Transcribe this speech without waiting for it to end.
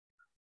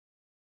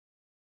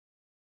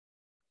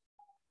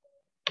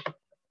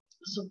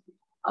So,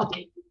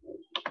 okay.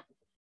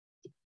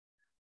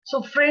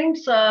 So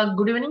friends,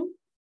 good evening.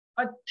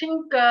 I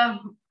think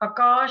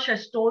Akash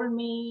has told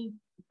me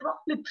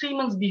probably 3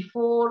 months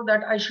before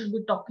that I should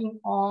be talking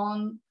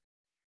on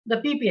the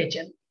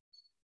PPHN.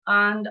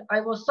 And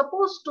I was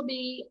supposed to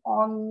be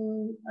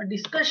on a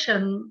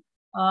discussion.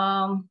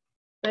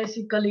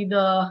 Basically,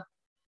 the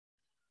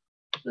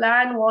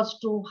plan was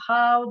to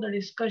have the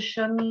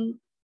discussion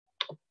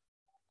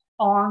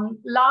on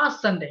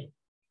last Sunday,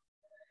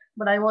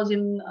 but I was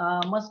in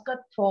Muscat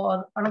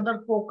for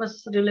another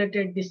focus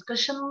related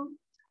discussion.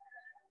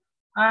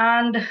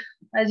 And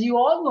as you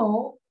all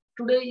know,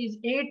 today is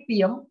 8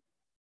 p.m.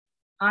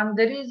 and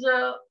there is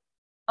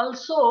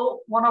also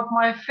one of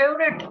my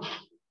favorite,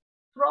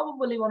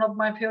 probably one of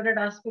my favorite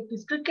aspect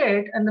is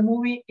cricket, and the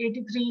movie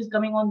 83 is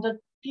coming on the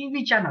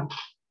TV channel.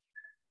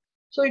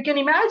 So you can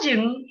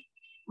imagine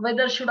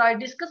whether should I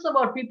discuss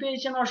about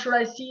PPHN or should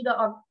I see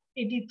the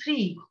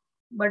 83,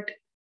 but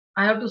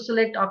I have to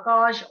select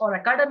Akash or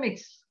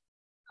academics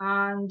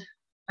and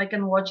I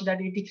can watch that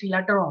 83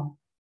 later on.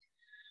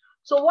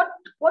 So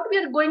what we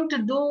are going to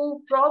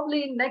do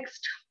probably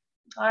next,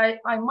 I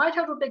might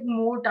have to take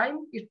more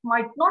time. It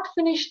might not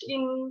finish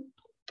in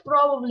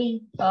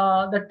probably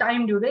the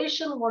time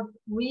duration, what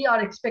we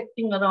are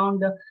expecting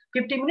around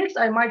 50 minutes.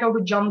 I might have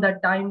to jump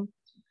that time.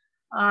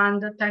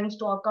 And thanks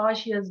to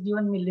Akash, he has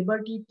given me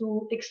liberty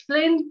to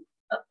explain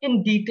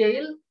in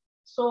detail.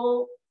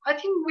 So I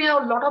think we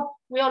have a lot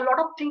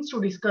of things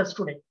to discuss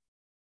today.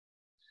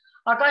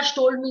 Akash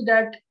told me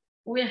that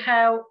we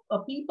have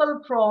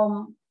people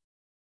from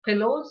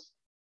fellows,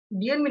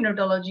 DM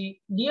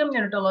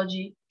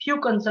neonatology, few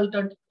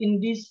consultant in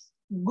this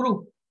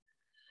group.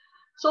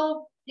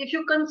 So if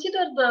you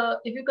consider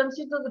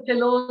the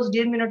fellows,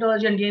 DM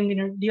neonatology and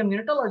DM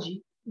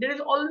neonatology, there is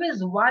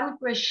always one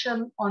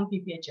question on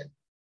PPHN.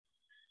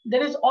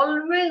 There is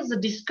always a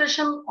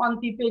discussion on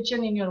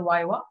PPHN in your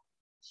Viva.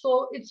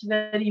 So it's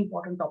very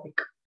important topic.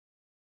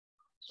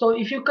 So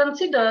if you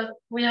consider,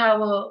 we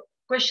have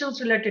questions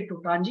related to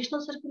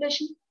transitional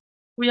circulation.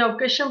 We have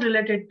questions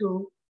related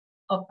to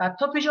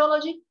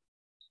pathophysiology,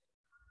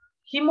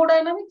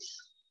 hemodynamics,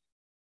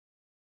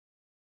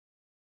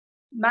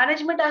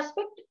 management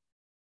aspect.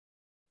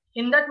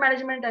 In that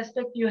management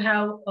aspect, you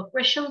have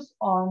questions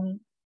on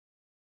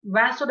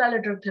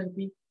vasodilator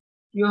therapy.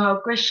 You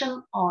have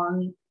question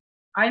on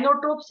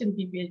inotropes in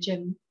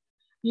PPHN.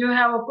 You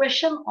have a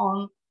question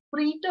on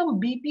preterm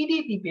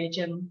BPD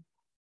PPHN,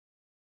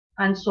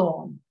 and so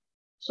on.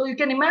 So you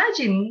can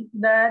imagine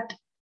that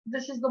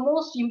this is the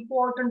most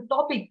important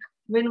topic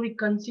when we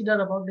consider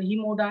about the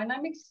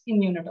hemodynamics in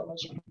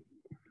neonatology.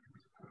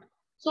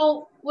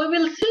 So we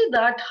will see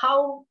that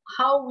how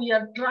we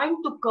are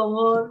trying to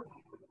cover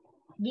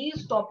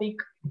these topic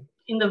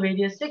in the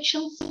various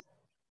sections,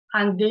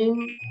 and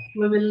then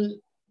we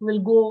will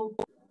go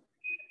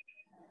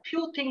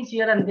few things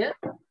here and there.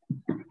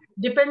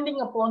 Depending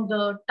upon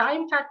the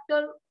time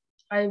factor,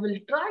 I will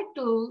try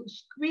to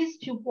squeeze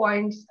few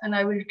points and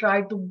I will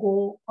try to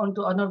go on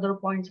to another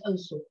points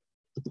also.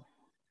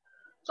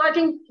 So I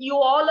think you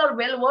all are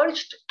well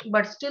versed,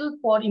 but still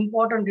for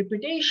important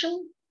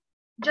repetition,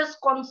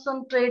 just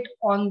concentrate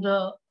on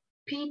the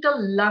fetal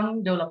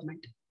lung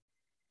development.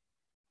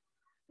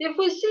 If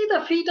we see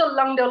the fetal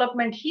lung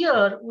development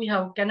here, we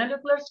have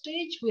canalicular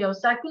stage, we have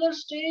saccular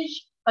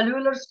stage,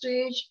 alveolar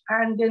stage,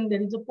 and then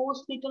there is a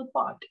postnatal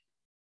part.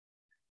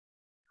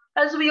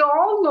 As we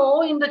all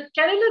know, in the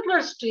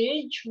canalicular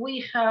stage,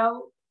 we have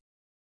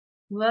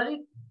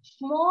very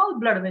small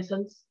blood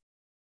vessels.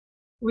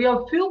 We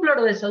have few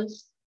blood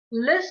vessels,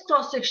 less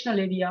cross-sectional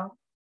area,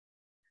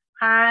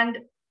 and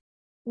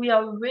we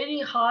have very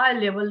high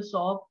levels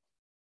of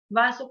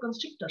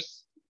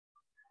vasoconstrictors.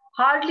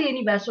 Hardly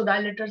any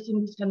vasodilators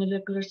in this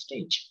canalicular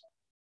stage.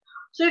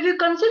 So if you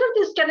consider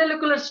this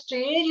canalicular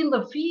stage in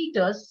the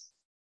fetus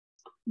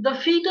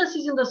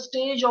is in the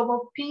stage of a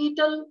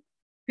fetal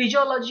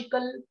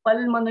physiological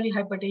pulmonary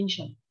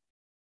hypertension.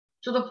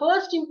 So the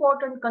first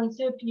important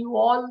concept you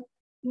all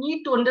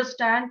need to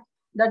understand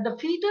that the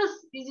fetus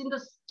is in the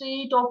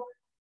state of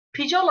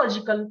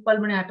physiological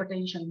pulmonary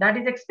hypertension. That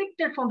is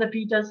expected from the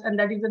fetus and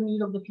that is the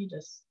need of the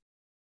fetus.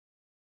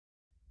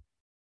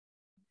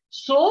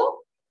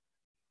 So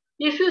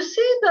if you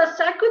see the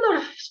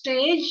saccular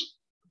stage,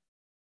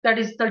 that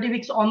is 30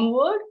 weeks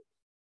onward,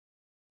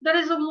 there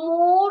is a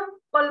more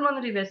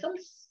pulmonary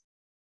vessels,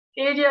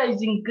 area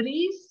is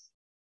increased,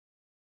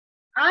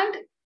 and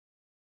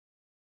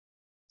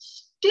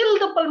still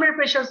the pulmonary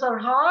pressures are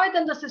higher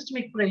than the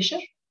systemic pressure.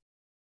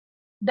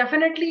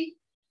 Definitely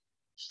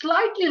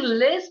slightly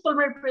less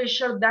pulmonary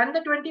pressure than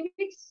the 20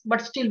 weeks,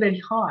 but still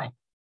very high.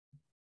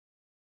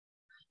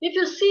 If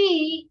you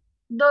see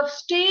the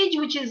stage,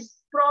 which is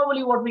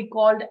probably what we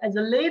called as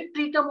a late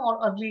preterm or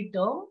early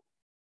term,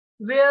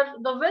 where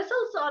the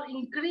vessels are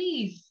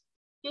increased,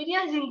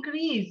 area is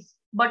increased,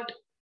 but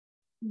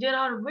there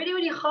are very,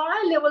 very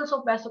high levels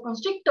of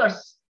vasoconstrictors.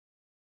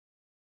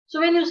 So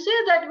when you say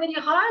that very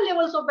high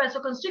levels of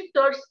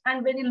vasoconstrictors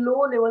and very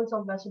low levels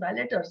of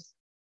vasodilators,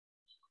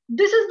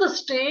 this is the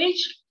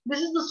stage This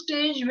is the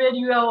stage where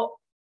you have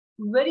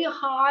very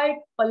high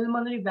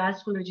pulmonary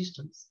vascular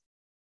resistance.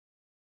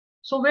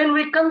 So when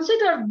we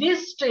consider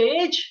this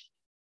stage,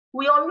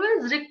 we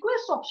always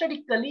request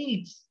obstetric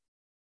colleagues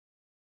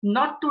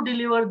not to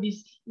deliver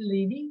this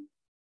lady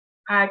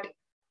at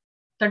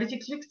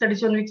 36 weeks,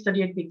 37 weeks,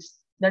 38 weeks.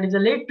 That is a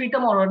late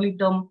preterm or early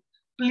term.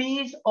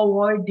 Please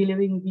avoid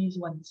delivering these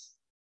ones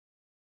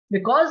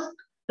because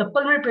the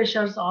pulmonary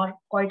pressures are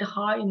quite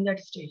high in that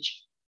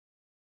stage.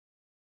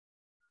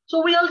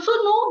 So we also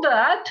know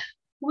that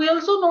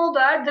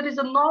there is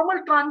a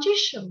normal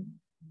transition.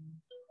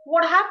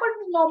 What happens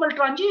in normal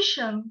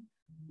transition?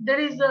 There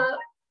is a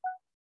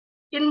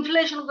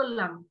inflation of the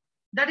lung.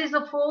 That is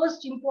the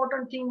first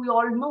important thing we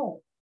all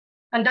know,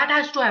 and that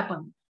has to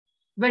happen.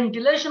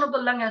 Ventilation of the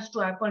lung has to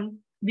happen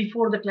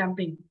before the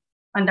clamping,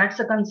 and that's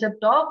the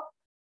concept of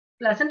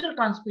placental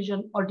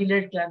transfusion or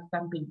delayed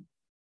clamping.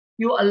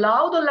 You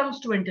allow the lungs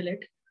to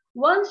ventilate.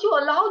 Once you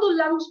allow the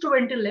lungs to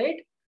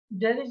ventilate,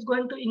 there is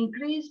going to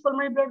increase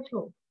pulmonary blood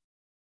flow.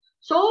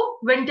 So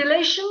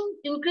ventilation,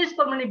 increase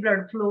pulmonary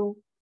blood flow.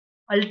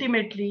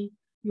 Ultimately,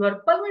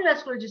 your pulmonary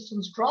vascular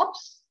resistance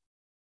drops.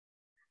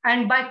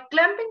 And by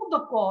clamping of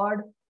the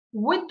cord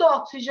with the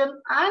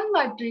oxygen and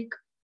nitric,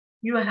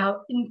 you have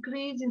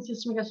increase in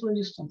systemic vascular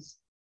resistance.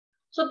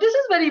 So this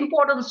is very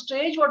important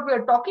stage. What we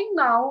are talking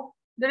now,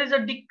 there is a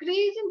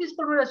decrease in this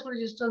pulmonary vascular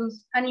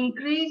resistance and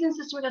increase in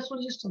systemic vascular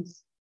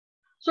resistance.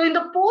 So in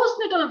the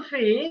postnatal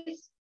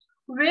phase,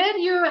 where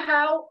you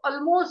have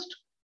almost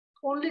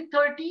only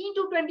 13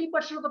 to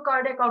 20% of the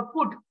cardiac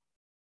output,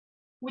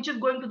 which is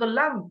going to the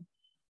lung.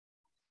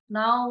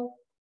 Now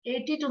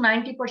 80 to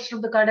 90%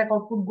 of the cardiac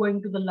output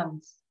going to the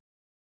lungs.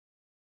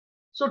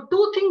 So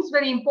two things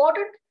very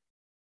important.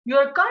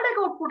 Your cardiac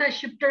output has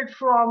shifted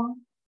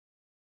from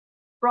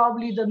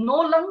probably the no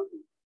lung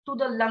to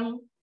the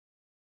lung.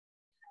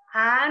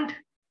 And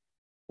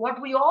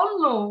what we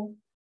all know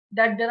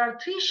that there are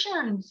three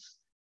shunts.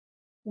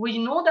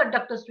 We know that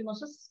ductus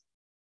venosus,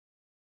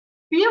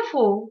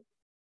 PFO,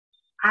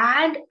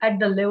 and at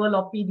the level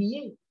of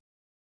PDA.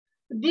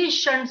 These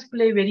shunts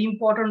play a very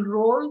important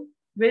role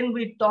when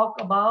we talk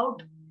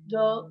about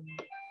the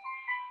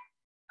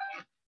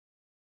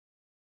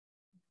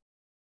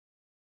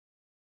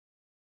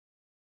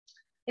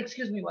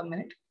excuse me 1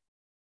 minute.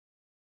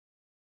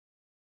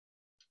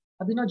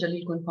 Abhinav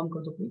Jalil को inform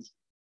कर दो please.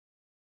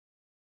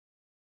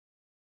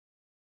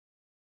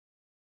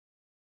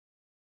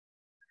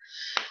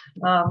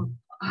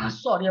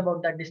 Sorry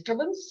about that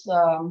disturbance.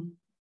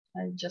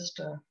 I just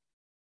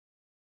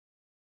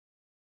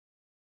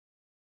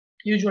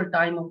usual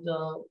time of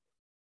the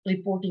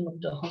reporting of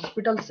the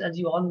hospitals, as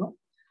you all know.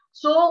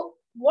 So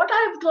what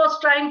I was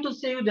trying to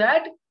say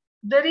that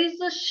there is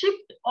a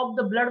shift of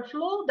the blood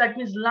flow. That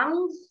means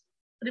lungs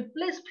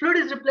fluid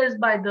is replaced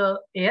by the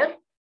air.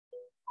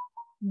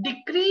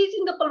 Decrease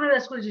in the pulmonary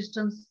vascular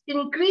resistance,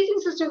 increase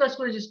in systemic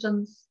vascular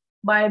resistance.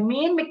 By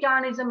main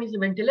mechanism is the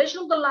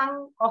ventilation of the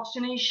lung,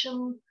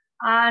 oxygenation,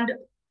 and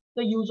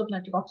the use of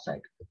nitric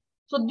oxide.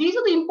 So these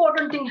are the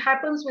important thing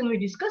happens when we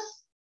discuss.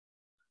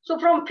 So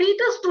from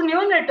fetus to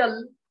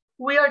neonatal,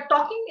 we are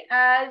talking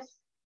as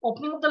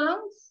opening of the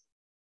lungs.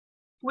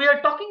 We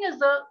are talking as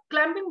the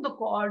clamping of the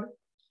cord,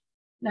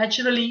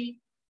 naturally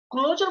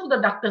closure of the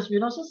ductus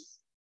venosus,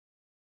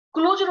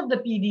 closure of the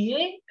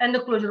PDA, and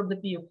the closure of the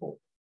PFO.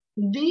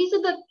 These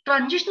are the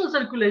transitional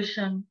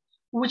circulation,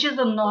 which is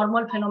the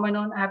normal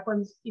phenomenon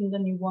happens in the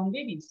newborn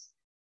babies.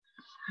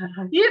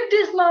 If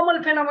this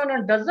normal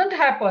phenomenon doesn't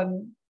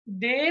happen,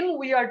 then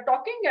we are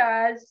talking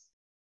as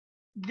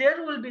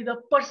there will be the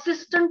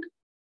persistent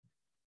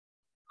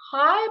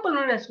high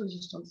pulmonary vascular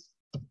resistance.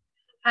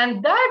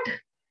 And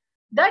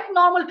that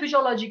normal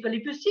physiological,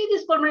 if you see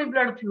this pulmonary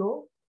blood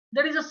flow,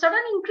 there is a sudden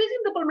increase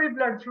in the pulmonary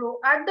blood flow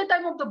at the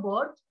time of the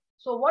birth.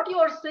 So what you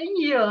are saying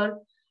here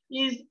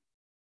is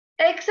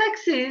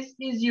x-axis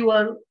is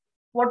your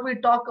what we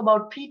talk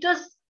about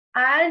fetus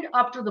and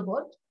after the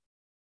birth.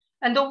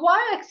 And the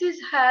y-axis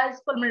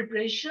has pulmonary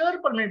pressure,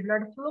 pulmonary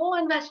blood flow,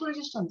 and vascular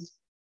resistance.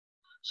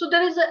 So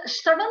there is a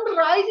sudden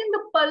rise in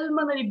the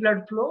pulmonary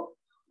blood flow,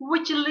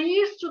 which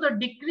leads to the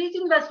decrease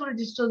in vascular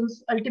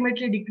resistance,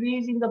 ultimately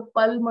decrease in the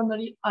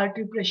pulmonary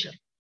artery pressure.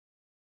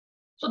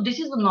 So this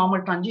is the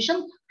normal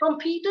transition from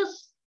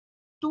fetus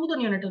to the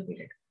neonatal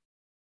period.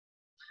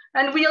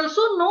 And we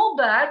also know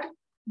that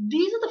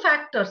these are the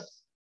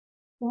factors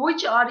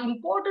which are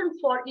important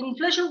for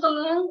inflation of the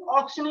lung,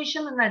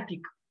 oxygenation, and nitric.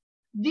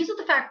 These are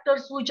the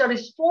factors which are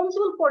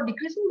responsible for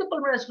decreasing the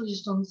pulmonary vascular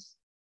resistance.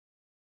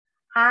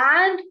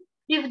 And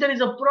if there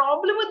is a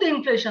problem with the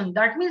inflation,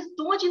 that means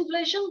too much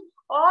inflation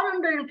or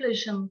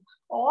underinflation,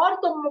 or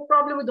the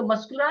problem with the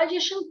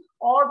muscularization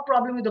or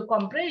problem with the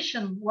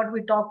compression, what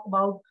we talk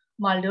about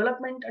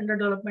maldevelopment,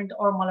 underdevelopment,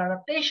 or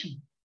maladaptation.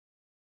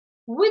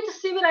 With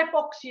severe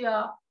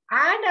hypoxia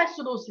and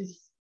acidosis,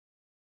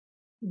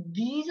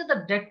 these are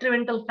the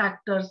detrimental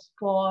factors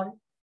for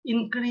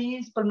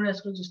increased pulmonary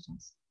vascular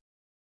resistance.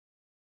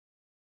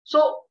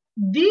 So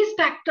these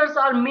factors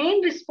are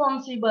main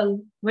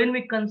responsible when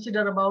we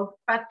consider about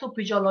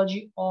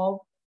pathophysiology of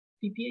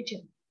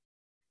PPHN.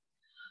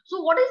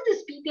 So what is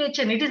this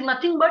PPHN? It is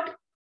nothing but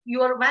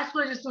your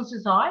vascular resistance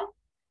is high.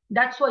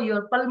 That's why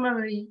your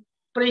pulmonary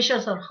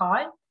pressures are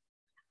high,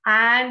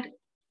 and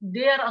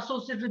they are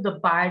associated with the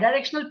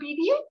bidirectional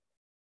PDA.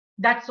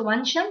 That's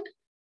one shunt,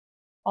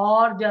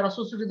 or they are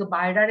associated with the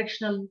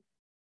bidirectional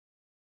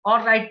or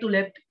right to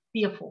left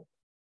PFO.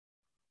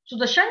 So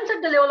the shunts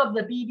at the level of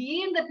the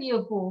PDA and the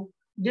PFO,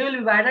 they will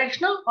be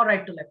bidirectional or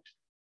right to left.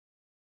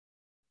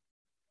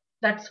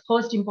 That's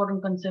first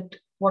important concept,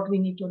 what we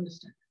need to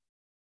understand.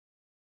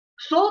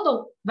 So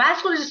the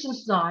vascular resistance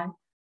is high,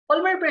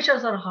 pulmonary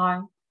pressures are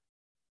high,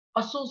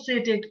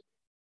 associated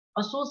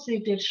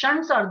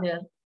shunts are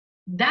there.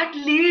 That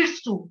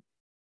leads to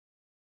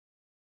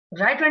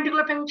right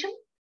ventricular function,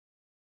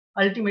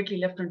 ultimately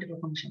left ventricular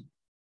function.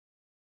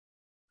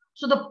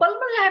 So the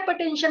pulmonary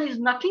hypertension is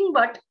nothing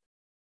but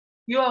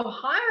you have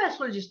high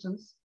vascular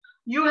resistance,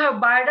 you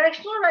have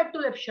bidirectional right to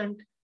left shunt,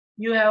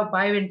 you have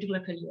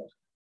biventricular failure.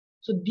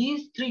 So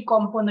these three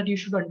components you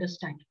should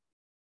understand.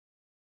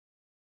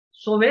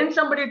 So when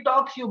somebody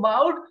talks you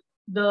about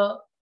the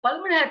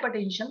pulmonary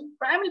hypertension,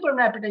 primary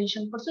pulmonary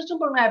hypertension,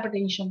 persistent pulmonary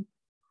hypertension,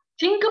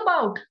 think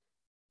about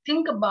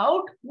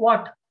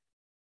what?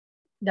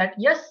 That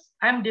yes,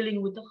 I'm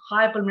dealing with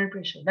high pulmonary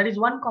pressure. That is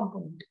one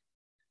component.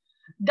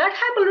 That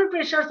high pulmonary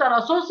pressures are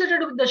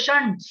associated with the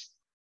shunts.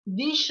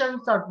 These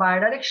shunts are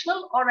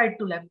bidirectional or right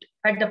to left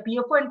at the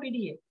PFO and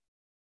PDA.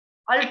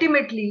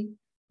 Ultimately,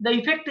 the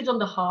effect is on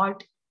the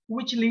heart,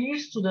 which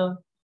leads to the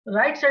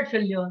right side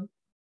failure,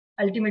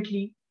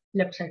 ultimately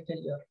left side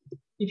failure.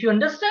 If you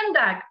understand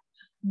that,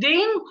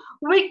 then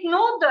we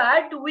know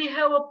that we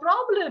have a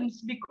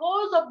problems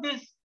because of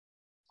these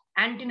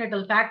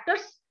antenatal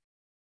factors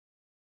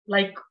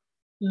like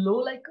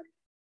low Likert,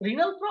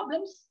 renal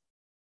problems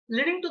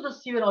leading to the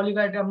severe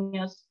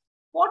oligohydramnias,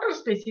 water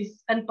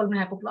stasis, and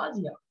pulmonary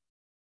hypoplasia.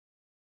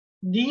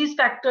 These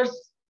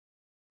factors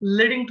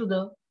leading to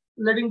the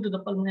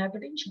pulmonary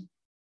hypertension.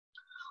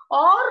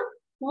 Or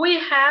we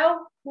have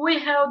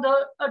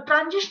the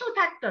transitional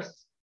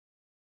factors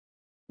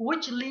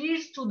which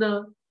leads to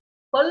the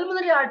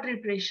pulmonary artery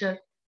pressure.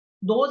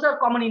 Those are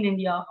common in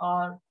India,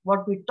 or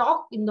what we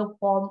talk in the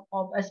form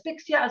of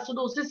asphyxia,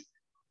 acidosis,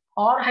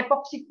 or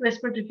hypoxic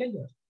respiratory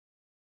failure.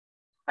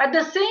 At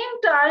the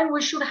same time,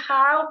 we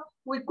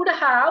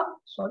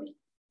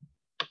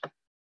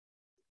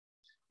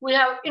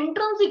have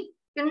intrinsic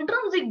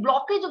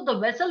blockage of the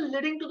vessel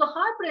leading to the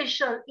high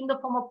pressure in the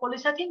form of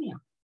polycythemia.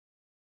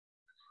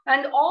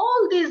 And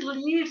all these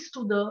leads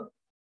to the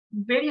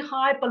very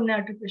high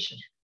pulmonary artery pressure.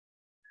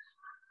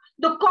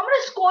 The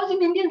commonest cause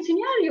in Indian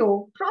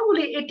scenario,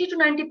 probably 80 to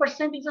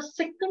 90% is a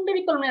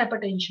secondary pulmonary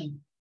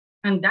hypertension.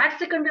 And that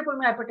secondary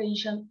pulmonary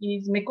hypertension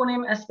is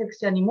meconium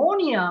asphyxia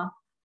pneumonia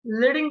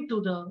leading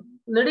to the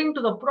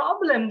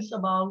problems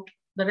about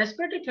the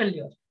respiratory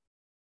failure.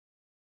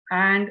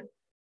 And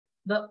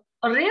the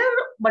rare,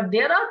 but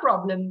there are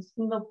problems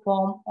in the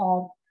form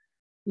of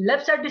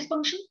left side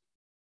dysfunction,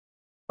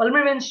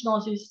 pulmonary vein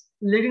stenosis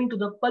leading to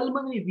the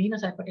pulmonary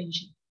venous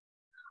hypertension.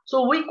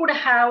 So we could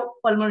have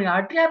pulmonary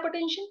artery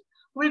hypertension,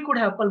 we could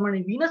have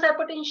pulmonary venous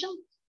hypertension,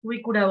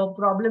 we could have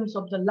problems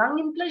of the lung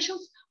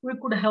inflations, we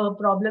could have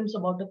problems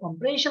about the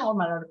compression or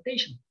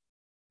maladaptation.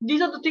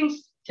 These are the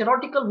things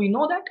theoretical, we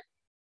know that.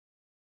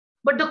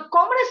 But the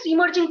commonest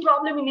emerging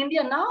problem in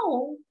India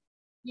now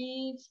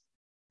is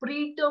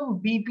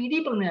preterm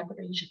BPD pulmonary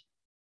hypertension.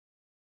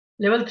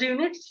 Level 3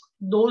 units,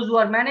 those who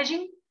are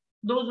managing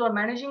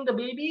the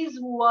babies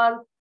who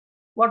are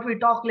what we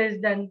talk less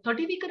than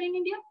 30 weeks in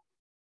India,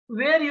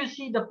 where you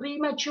see the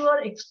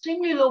premature,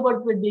 extremely low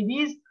birth weight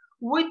babies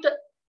with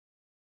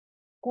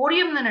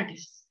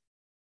choriamnitis.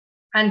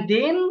 And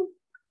then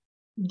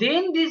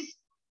this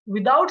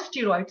without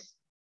steroids,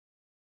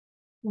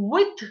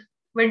 with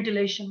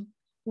ventilation,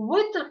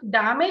 with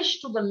damage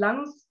to the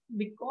lungs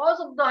because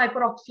of the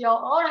hyperoxia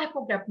or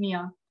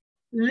hypocapnia,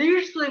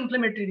 leads to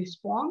inflammatory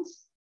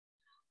response.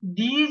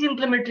 These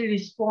inflammatory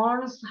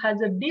response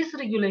has a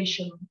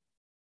dysregulation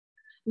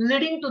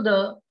leading to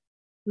the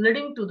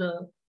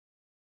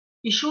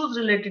issues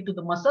related to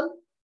the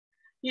muscle,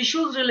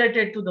 issues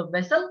related to the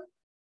vessel,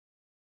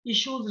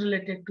 issues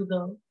related to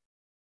the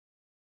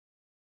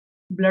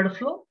blood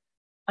flow,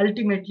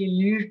 ultimately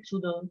leads to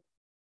the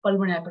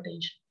pulmonary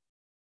hypertension.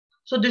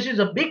 So this is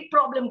a big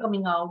problem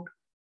coming out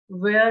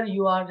where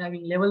you are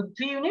having level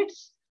 3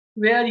 units,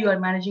 where you are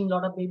managing a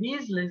lot of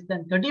babies less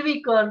than 30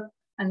 weeker,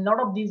 and a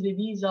lot of these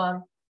babies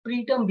are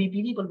preterm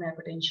BPD pulmonary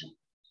hypertension.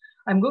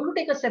 I'm going to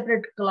take a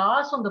separate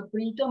class on the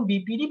preterm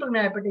BPD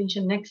pulmonary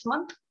hypertension next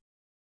month.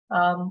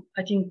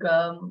 I think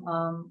a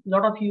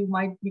lot of you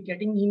might be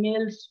getting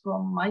emails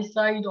from my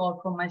side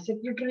or from my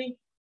secretary.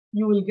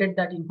 You will get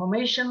that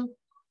information.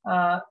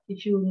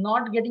 If you're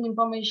not getting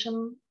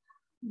information,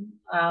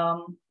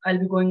 I'll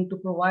be going to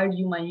provide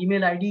you my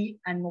email ID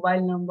and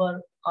mobile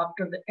number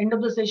after the end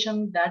of the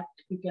session that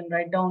you can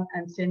write down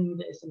and send me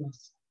the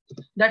SMS.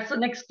 That's the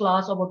next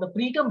class about the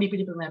preterm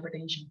BPD pulmonary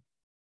hypertension.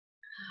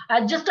 I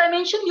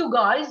mentioned you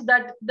guys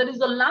that there is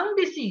a lung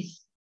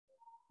disease,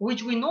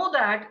 which we know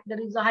that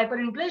there is a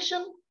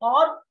hyperinflation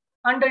or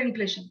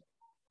underinflation.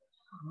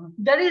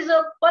 There is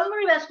a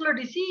pulmonary vascular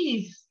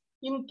disease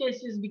in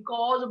cases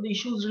because of the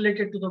issues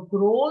related to the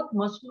growth,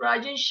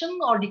 muscularization,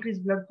 or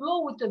decreased blood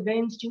flow with the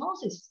vein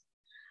stenosis,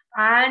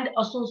 and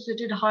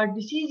associated heart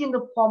disease in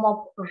the form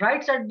of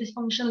right side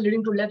dysfunction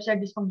leading to left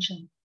side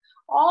dysfunction.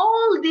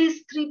 All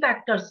these three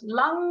factors,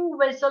 lung,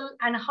 vessel,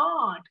 and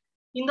heart,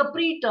 in the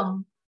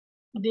preterm,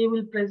 they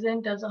will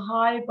present as a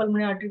high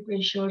pulmonary artery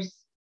pressures,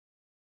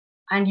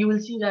 and you will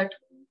see that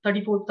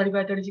 34,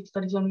 35, 36,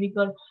 37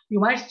 weaker. You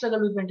might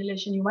struggle with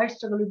ventilation, you might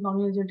struggle with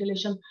non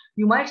ventilation,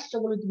 you might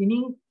struggle with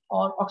weaning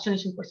or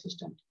oxygenation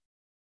persistent.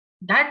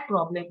 That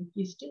problem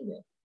is still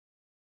there.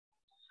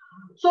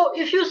 So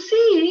if you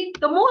see,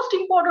 the most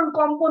important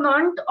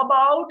component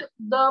about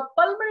the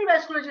pulmonary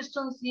vascular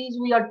resistance is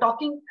we are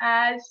talking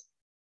as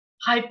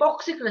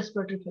hypoxic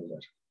respiratory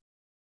failure.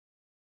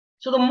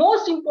 So the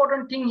most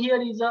important thing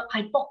here is a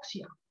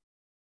hypoxia.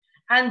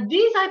 And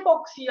this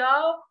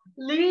hypoxia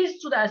leads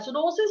to the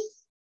acidosis,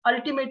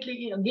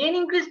 ultimately again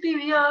increased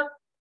PVR,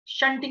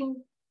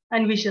 shunting,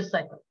 and vicious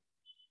cycle.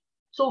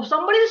 So if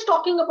somebody is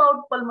talking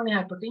about pulmonary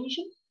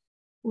hypertension,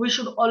 we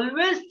should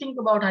always think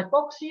about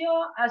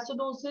hypoxia,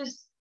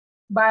 acidosis,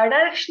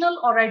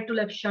 bidirectional or right to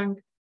left shunt,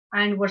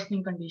 and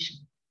worsening condition.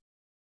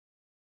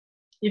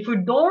 If we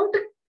don't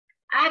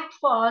act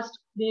fast,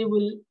 they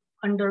will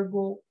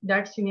undergo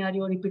that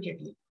scenario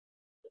repeatedly.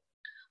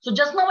 So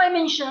just now I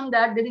mentioned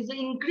that there is an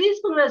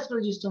increased pulmonary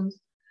vascular resistance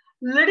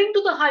leading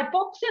to the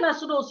hypoxia and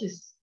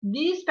acidosis.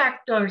 These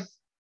factors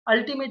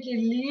ultimately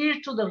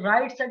lead to the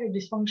right-sided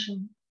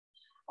dysfunction.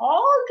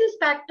 All these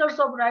factors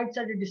of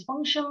right-sided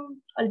dysfunction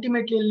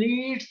ultimately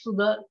leads to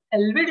the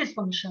LV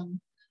dysfunction,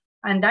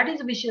 and that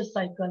is a vicious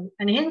cycle.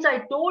 And hence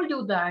I told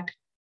you that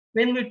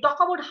when we talk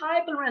about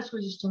high pulmonary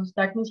vascular resistance,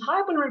 that means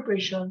high pulmonary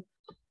pressure,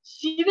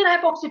 severe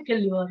hypoxic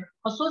failure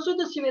associated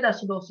with severe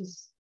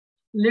acidosis,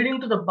 leading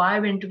to the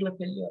biventricular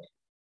failure.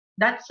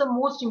 That's the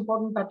most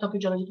important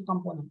pathophysiological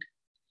component.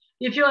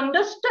 If you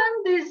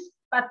understand this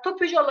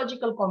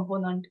pathophysiological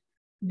component,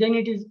 then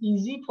it is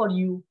easy for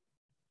you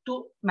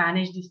to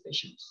manage these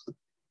patients.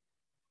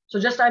 So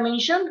just I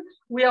mentioned,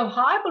 we have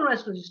high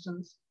pulmonary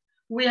resistance,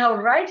 we have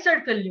right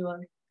side failure,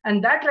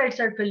 and that right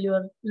side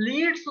failure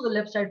leads to the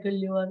left side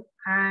failure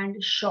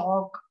and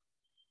shock,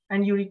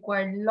 and you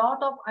require a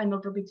lot of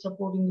inotropic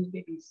support in these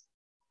babies.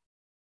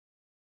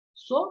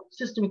 So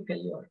systemic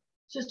failure,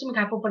 systemic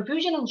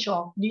hypoperfusion and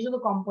shock, these are the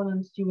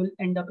components you will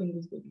end up in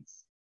these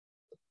babies.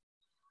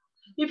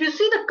 If you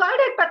see the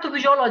cardiac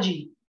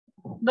pathophysiology,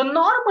 the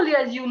normally,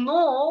 as you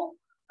know,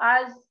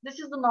 as this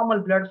is the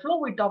normal blood flow,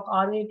 we talk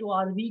RA to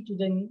RV to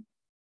then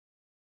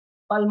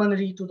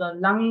pulmonary to the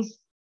lungs,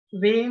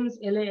 veins,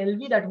 LA,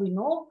 LV that we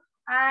know,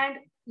 and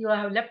you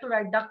have left to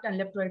right duct and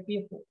left to right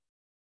PFO.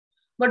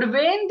 But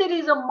when there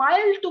is a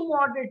mild to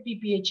moderate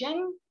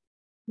PPHN,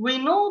 we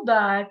know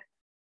that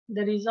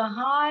there is a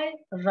high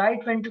right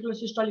ventricular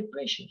systolic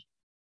pressure.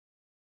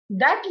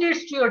 That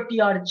leads to your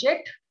TR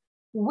jet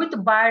with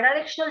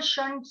bidirectional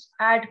shunts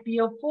at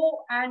PFO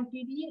and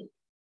PDA.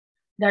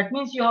 That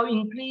means you have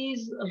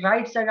increased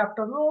right side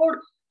afterload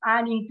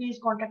and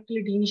increased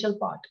contractility initial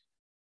part.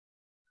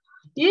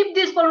 If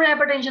this pulmonary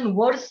hypertension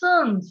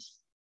worsens,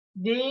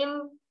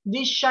 then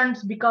this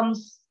shunts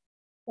becomes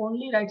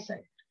only right side.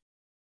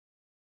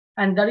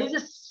 And there is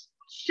a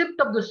shift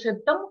of the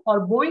septum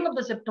or bowing of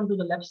the septum to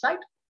the left side.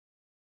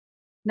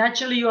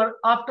 Naturally, your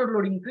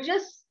afterload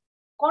increases,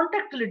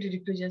 contractility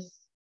decreases.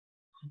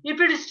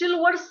 If it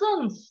still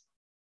worsens,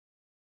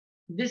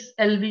 this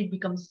LV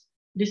becomes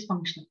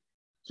dysfunctional.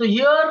 So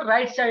here,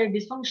 right-sided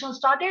dysfunction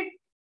started.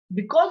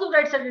 Because of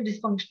right-sided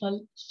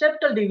dysfunctional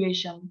septal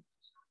deviation,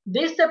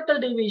 this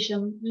septal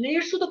deviation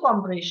leads to the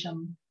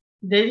compression.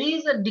 There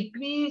is a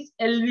decreased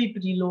LV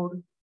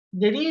preload.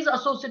 There is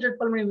associated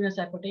pulmonary venous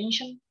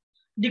hypertension.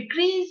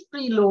 Decreased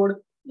preload,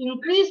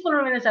 increased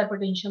pulmonary venous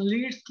hypertension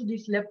leads to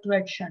this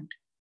left-to-right shunt.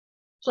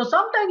 So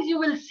sometimes you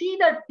will see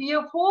that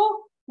PFO,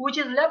 which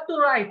is left to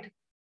right,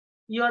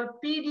 your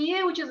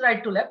PDA, which is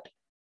right to left,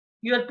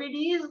 your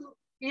PDE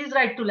is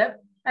right to left,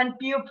 and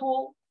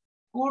PFO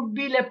could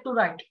be left to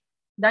right.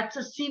 That's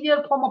a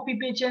severe form of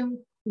PPHN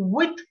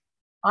with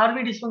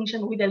RV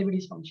dysfunction, with LV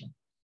dysfunction.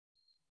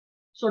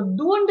 So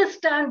do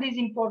understand this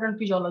important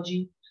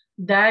physiology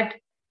that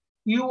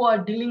you are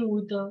dealing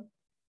with a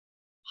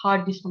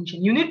heart dysfunction.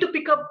 You need to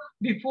pick up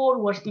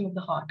before worsening of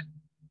the heart.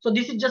 So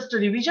this is just a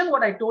revision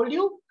what I told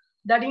you,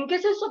 that in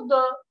cases of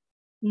the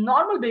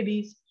normal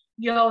babies,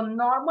 you have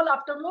normal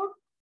afterload,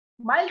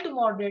 mild to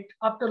moderate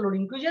afterload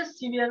increases,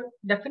 severe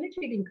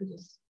definitely it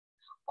increases.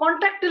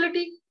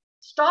 Contractility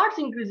starts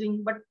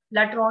increasing, but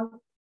later on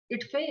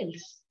it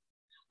fails.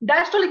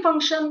 Diastolic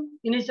function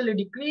initially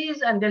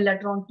decreased and then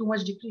later on too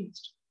much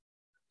decreased.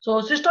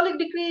 So systolic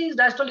decrease,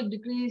 diastolic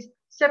decrease,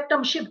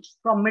 septum shifts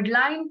from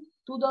midline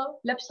to the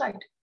left side.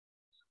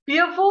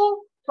 PFO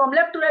from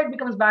left to right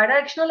becomes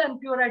bidirectional and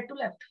pure right to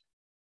left.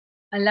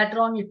 And later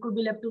on it could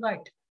be left to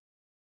right.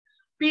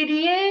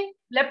 PDA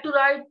left to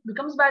right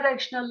becomes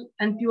bidirectional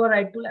and pure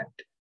right to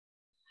left.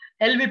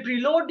 LV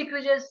preload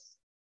decreases,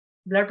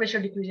 blood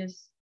pressure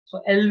decreases.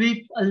 So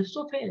LV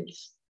also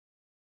fails.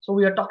 So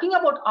we are talking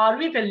about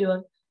RV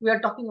failure. We are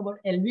talking about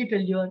LV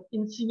failure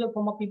in severe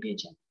form of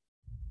PPHN.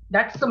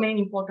 That's the main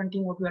important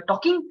thing what we are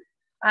talking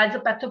as a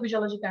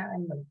pathophysiological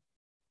angle.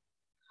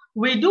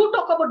 We do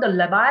talk about the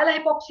labile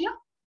hypoxia.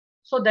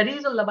 So there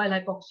is a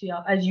labile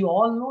hypoxia. As you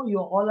all know, you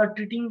all are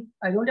treating,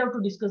 I don't have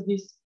to discuss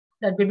this,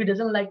 that baby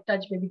doesn't like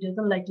touch, baby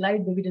doesn't like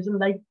light, baby doesn't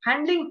like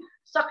handling,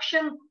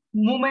 suction,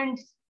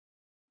 movements.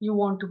 You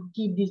want to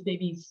keep these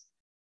babies.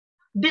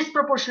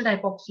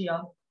 Disproportionate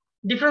hypoxia,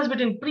 difference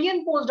between pre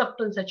and post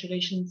ductal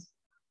saturations,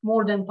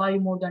 more than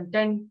 5, more than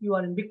 10, you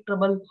are in big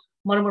trouble,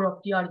 murmur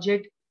of TR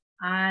jet,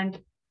 and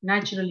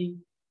naturally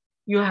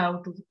you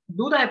have to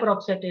do the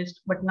hyperoxia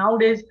test. But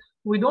nowadays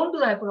we don't do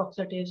the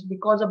hyperoxia test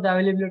because of the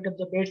availability of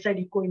the bedside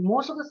echo in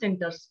most of the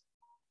centers.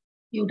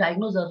 You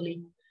diagnose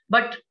early,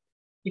 but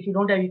if you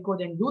don't have echo,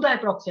 then do the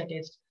hyperoxia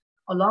test.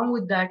 Along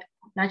with that,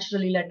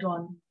 naturally later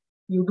on,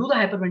 you do the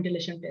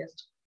hyperventilation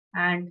test.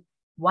 And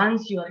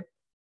once you are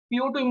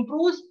PO2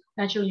 improves,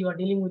 naturally you are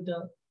dealing with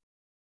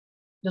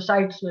the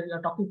sites where you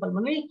are talking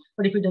pulmonary.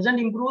 But if it doesn't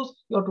improve,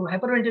 you have to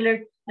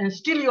hyperventilate, and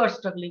still you are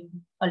struggling.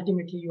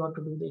 Ultimately, you have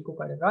to do the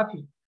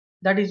echocardiography.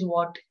 That is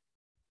what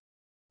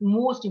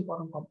most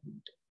important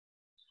component.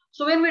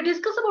 So when we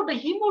discuss about the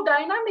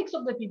hemodynamics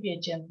of the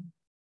PPHN,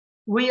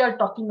 we are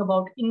talking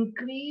about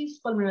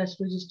increased pulmonary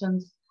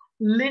resistance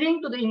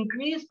leading to the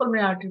increased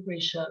pulmonary artery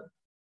pressure.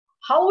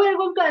 How we are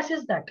going to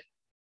assess that?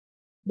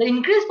 The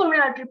increased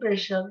pulmonary artery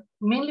pressure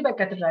mainly by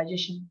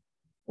catheterization,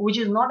 which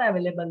is not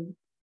available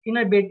in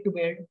a bed to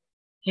bed.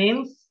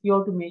 Hence, you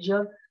have to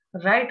measure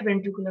right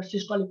ventricular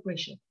systolic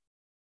pressure.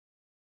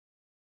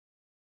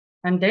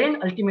 And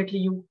then ultimately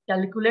you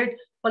calculate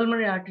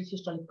pulmonary artery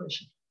systolic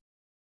pressure.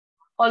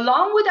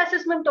 Along with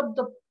assessment of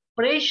the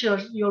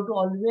pressures, you have to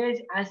always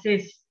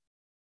assess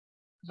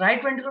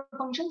right ventricular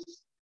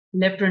functions,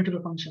 left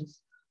ventricular functions.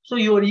 So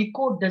your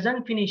echo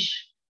doesn't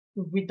finish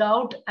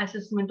without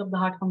assessment of the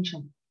heart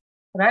function.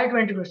 Right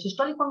ventricular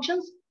systolic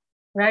functions,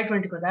 right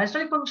ventricular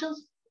diastolic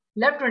functions,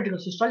 left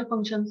ventricular systolic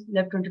functions,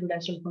 left ventricular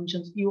diastolic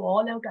functions. You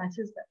all have to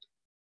assess that.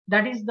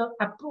 That is the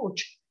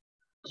approach.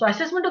 So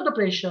assessment of the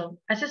pressure,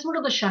 assessment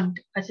of the shunt,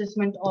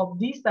 assessment of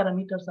these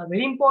parameters are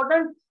very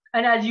important.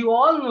 And as you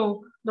all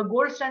know, the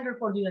gold standard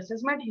for the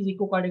assessment is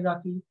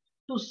echocardiography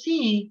to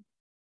see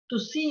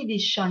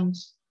these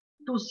shunts,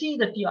 to see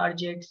the TR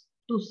jets,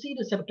 to see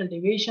the septal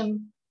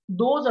deviation.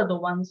 Those are the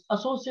ones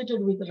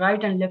associated with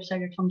right and left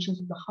sided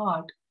functions of the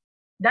heart.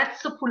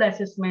 That's the full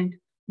assessment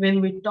when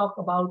we talk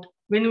about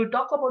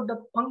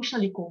the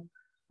functional echo.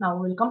 Now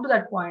we'll come to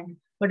that point.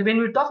 But when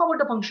we talk about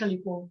the functional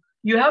echo,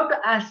 you have to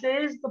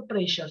assess the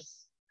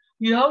pressures.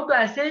 You have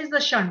to assess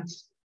the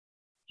shunts.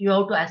 You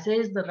have to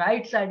assess the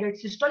right-sided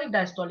systolic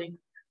diastolic.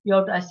 You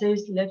have to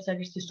assess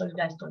left-sided systolic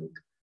diastolic.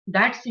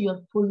 That's your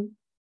full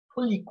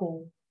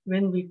echo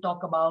when we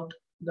talk about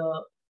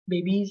the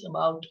babies,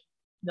 about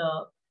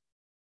the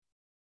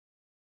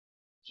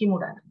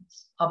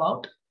hemodynamics,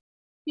 about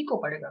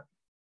echocardiography.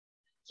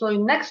 So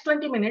in next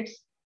 20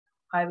 minutes,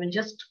 I will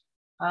just,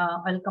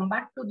 I'll come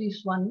back to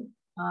this one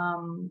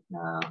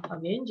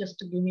again, just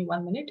give me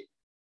 1 minute.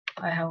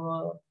 I have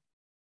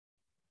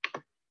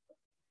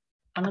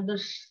another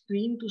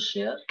screen to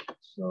share.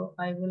 So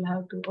I will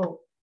have to,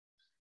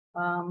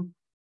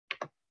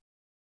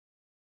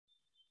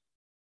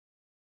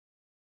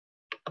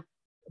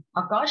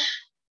 Akash?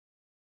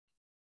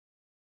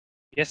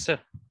 Yes, sir.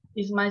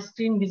 Is my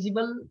screen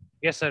visible?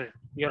 Yes, sir.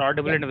 You're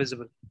audible and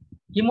visible.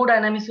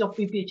 Hemodynamics of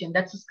PPHN,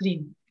 that's the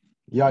screen.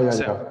 Yeah,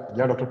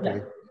 Dr.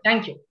 Pradeep.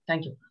 Thank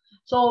you.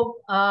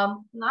 So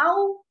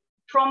now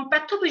from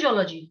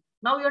pathophysiology,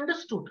 now you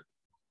understood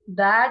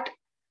that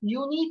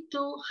you need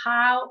to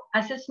have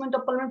assessment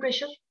of pulmonary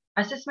pressure,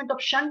 assessment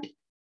of shunt,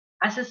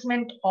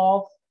 assessment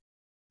of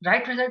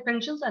right side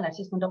functions, and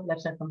assessment of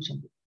left side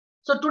function.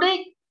 So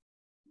today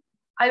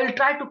I will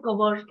try to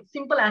cover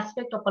simple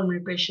aspect of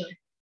pulmonary pressure.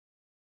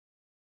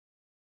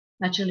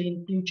 Naturally,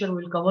 in future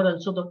we'll cover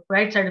also the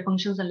right side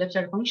functions and left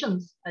side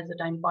functions as the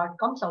time part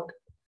comes out.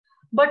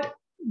 But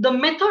the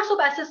methods of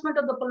assessment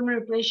of the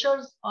pulmonary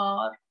pressures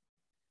are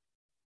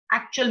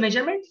actual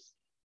measurements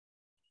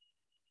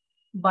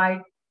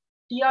by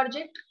TR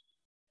jet,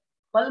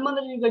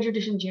 pulmonary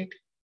regurgitation jet,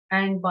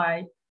 and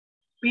by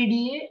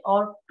PDA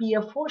or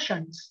PFO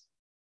shunts.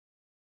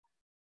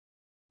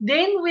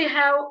 Then we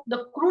have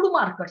the crude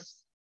markers.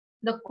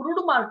 The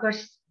crude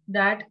markers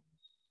that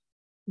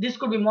this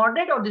could be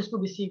moderate or this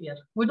could be severe.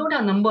 We don't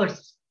have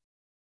numbers.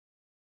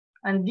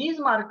 And these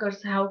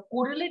markers have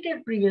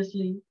correlated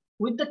previously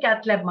with the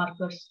cath lab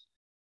markers.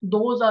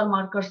 Those are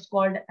markers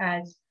called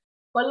as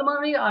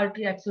pulmonary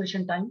artery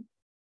acceleration time,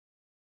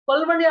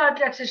 pulmonary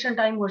artery acceleration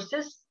time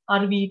versus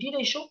RVET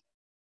ratio,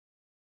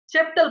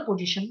 septal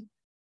position,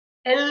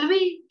 LV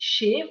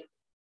shape,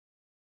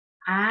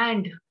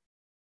 and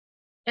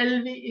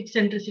LV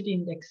eccentricity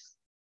index.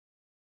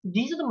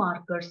 These are the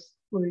markers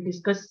we will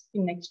discuss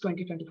in next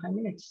 20-25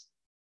 minutes.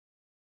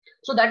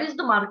 So that is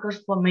the markers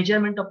for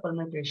measurement of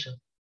pulmonary pressure.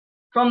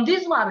 From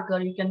this marker,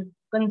 you can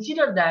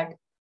consider that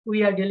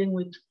we are dealing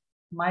with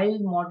mild,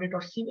 moderate,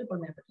 or severe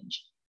pulmonary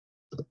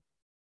hypertension.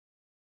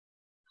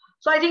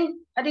 So I think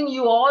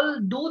you all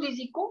do this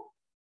echo.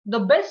 The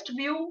best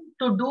view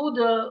to do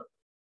the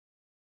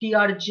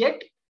TR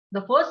jet,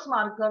 the first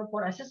marker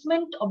for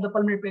assessment of the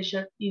pulmonary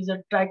pressure is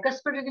a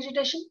tricuspid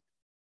regurgitation,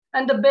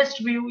 and the best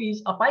view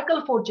is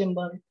apical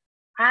four-chamber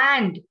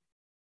and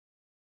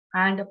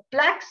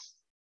plaques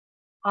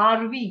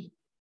RV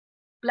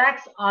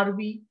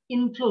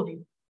inflow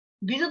view.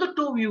 These are the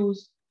two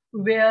views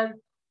where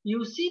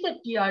you see the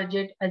TR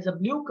jet as a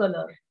blue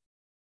color,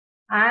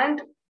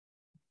 and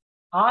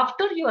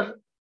after your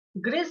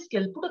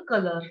grayscale, put a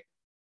color.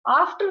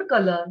 After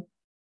color,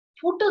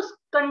 put a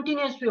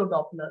continuous wave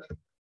Doppler.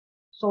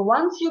 So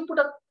once you put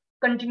a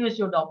continuous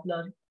wave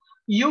Doppler,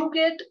 you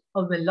get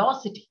a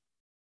velocity.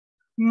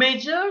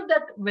 Measure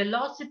that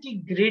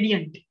velocity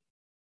gradient.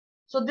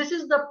 So this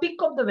is the peak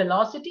of the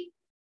velocity.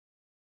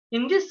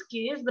 In this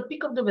case, the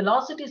peak of the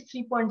velocity is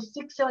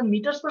 3.67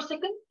 meters per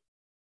second.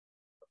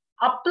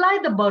 Apply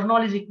the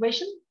Bernoulli's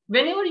equation.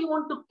 Whenever you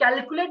want to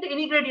calculate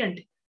any gradient,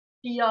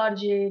 TR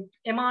jet,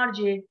 MR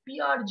jet,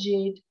 PR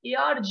jet,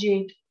 AR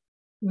jet,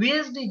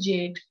 VSD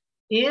jet,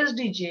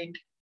 ASD jet,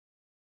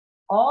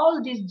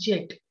 all these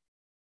jet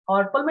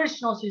or pulmonary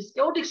stenosis,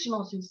 aortic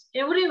stenosis,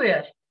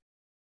 everywhere,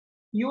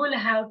 you will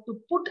have to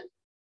put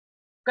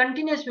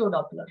continuous wave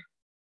Doppler,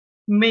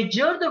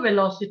 measure the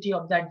velocity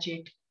of that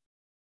jet,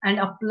 and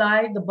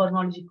apply the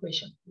Bernoulli's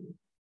equation.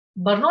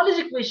 Bernoulli's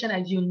equation,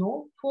 as you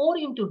know, 4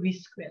 into V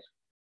square.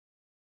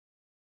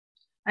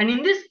 And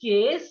in this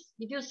case,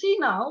 if you see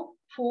now,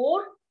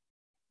 4,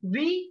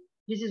 V,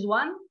 this is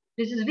 1,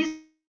 this is V.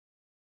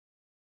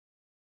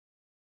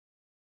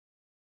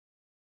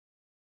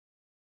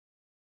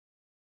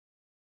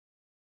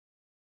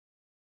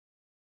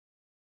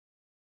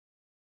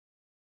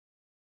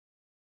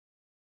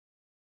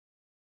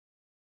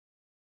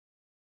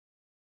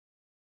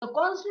 The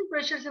constant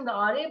pressures in the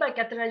RA by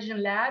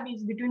catheterization lab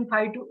is between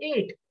 5 to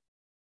 8.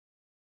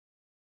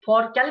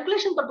 For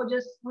calculation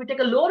purposes, we take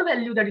a lower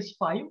value, that is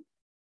 5.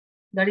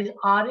 That is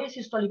RA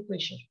systolic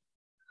pressure.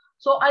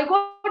 So I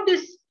got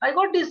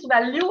this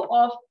value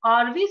of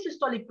RV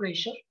systolic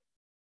pressure.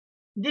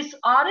 This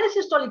RA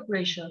systolic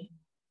pressure,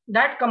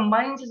 that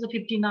combines is a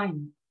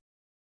 59.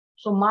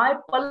 So my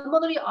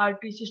pulmonary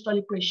artery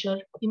systolic pressure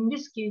in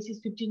this case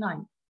is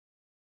 59.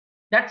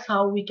 That's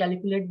how we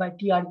calculate by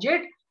TR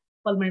jet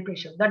pulmonary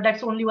pressure.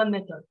 That's only one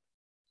method.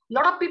 A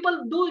lot of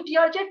people do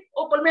TR jet,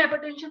 oh, pulmonary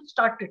hypertension,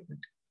 start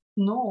treatment.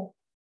 No,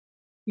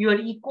 your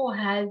echo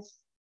has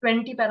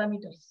 20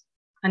 parameters.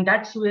 And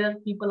that's where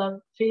people are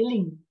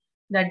failing.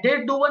 That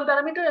they do one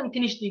parameter and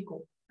finish the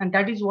echo. And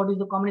that is what is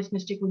the commonest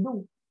mistake we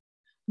do.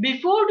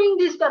 Before doing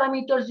these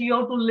parameters, you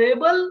have to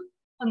label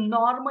a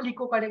normal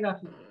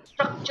echocardiography,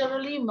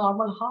 structurally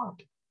normal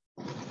heart.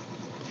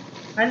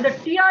 And the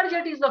TR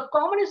jet is the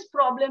commonest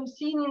problem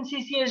seen in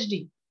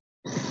CCHD.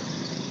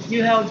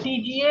 You have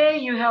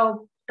TGA, you have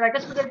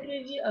tricuspid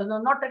atresia,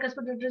 not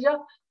tricuspid atresia,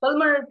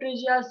 pulmonary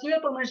atresia, severe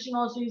pulmonary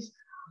stenosis,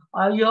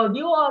 you have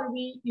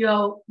DORV, you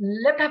have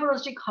left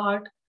hyperostic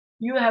heart,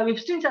 you have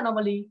Epstein's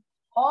anomaly.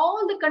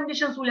 All the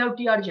conditions will have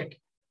TR jet.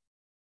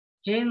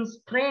 Hence,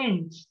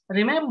 friends,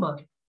 remember,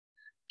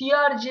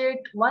 TR jet,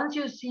 once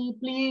you see,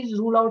 please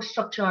rule out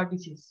structural heart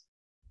disease.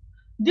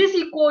 This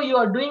echo you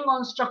are doing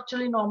on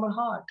structurally normal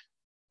heart.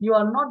 You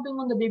are not doing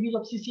on the babies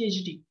of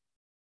CCHD.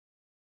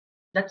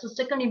 That's the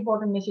second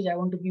important message I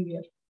want to give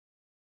here.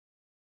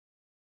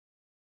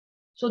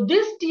 So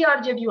this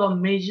TR jet you have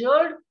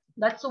measured.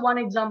 That's the one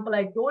example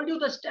I told you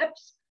the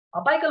steps.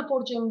 Apical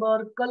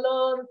four-chamber,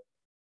 color,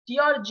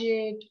 TR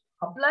jet,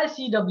 apply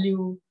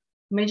CW,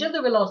 measure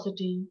the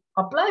velocity,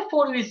 apply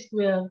 4V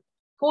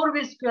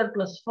square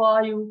plus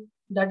 5,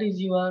 that is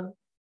your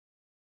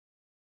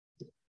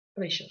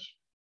pressure.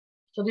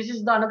 So this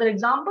is the another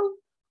example,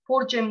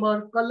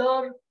 four-chamber,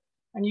 color,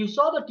 and you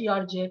saw the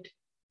TR jet,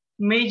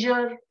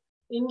 measure,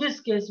 in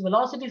this case,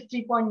 velocity is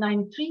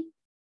 3.93,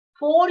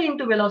 4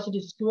 into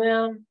velocity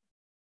square,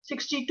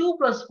 62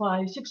 plus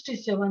 5,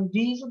 67.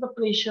 These are the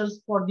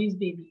pressures for this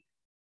baby.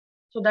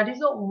 So that is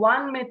the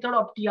one method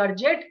of TR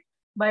jet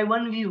by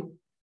one view.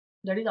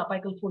 That is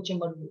apical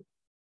four-chamber view.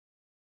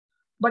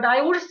 But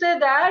I would say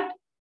that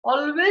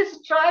always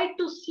try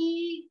to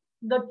see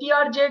the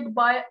TR jet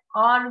by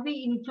RV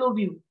inflow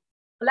view.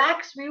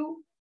 Plaques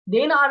view,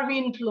 then RV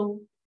inflow.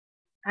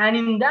 And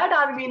in that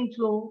RV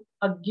inflow,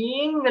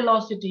 again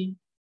velocity,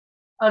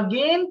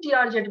 again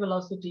TR jet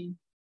velocity,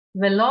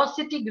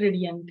 velocity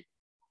gradient.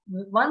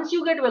 Once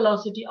you get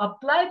velocity,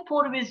 apply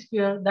 4V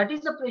square, that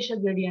is the pressure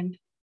gradient.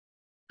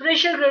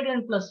 Pressure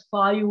gradient plus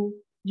 5,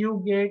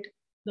 you get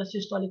the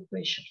systolic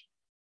pressure.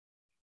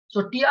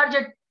 So TR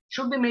jet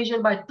should be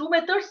measured by two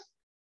methods,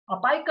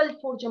 apical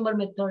four-chamber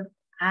method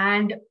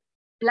and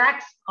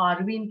plaques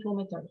RV inflow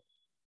method.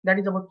 That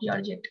is about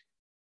TR jet.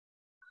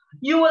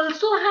 You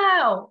also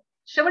have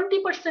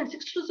 70%, 60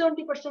 to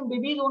 70%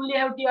 babies only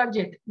have TR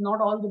jet,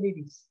 not all the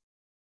babies.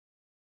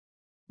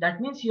 That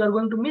means you are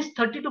going to miss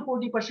 30 to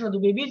 40% of the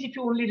babies if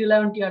you only rely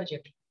on TR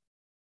jet.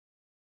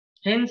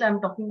 Hence, I'm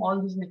talking all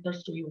these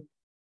methods to you.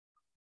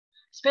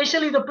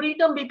 Especially the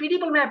preterm BPD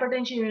pulmonary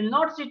hypertension, you will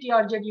not see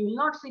TR jet, you will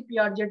not see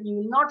PR jet, you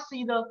will not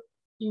see the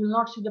You will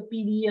not see the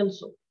PDA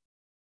also.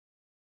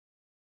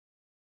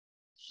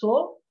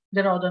 So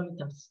there are other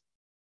methods.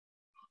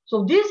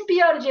 So this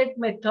PRJ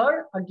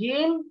method,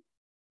 again,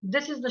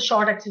 this is the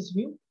short axis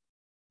view.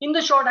 In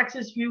the short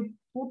axis view,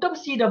 put up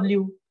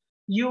CW,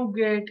 you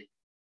get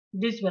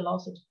this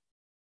velocity.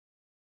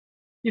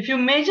 If you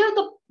measure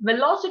the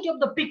velocity of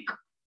the peak,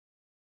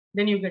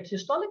 then you get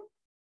systolic.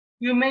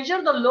 You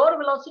measure the lower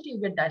velocity,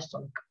 you get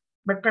diastolic.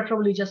 But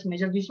preferably just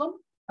measure this one.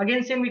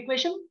 Again, same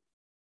equation.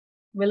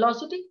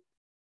 Velocity,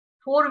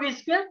 4v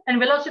square, and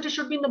velocity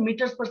should be in the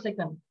meters per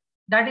second.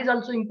 That is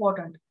also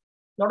important.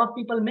 A lot of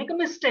people make a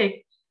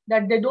mistake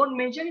that they don't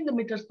measure in the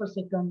meters per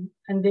second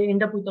and they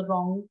end up with the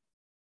wrong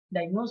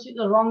diagnosis,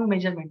 the wrong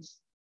measurements.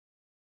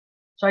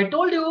 So I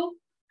told you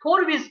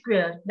 4v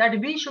square, that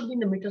v should be in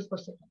the meters per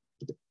second.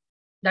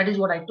 That is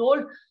what I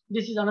told.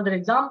 This is another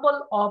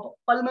example of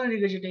pulmonary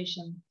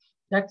regurgitation.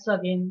 That's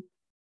again,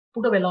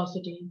 put a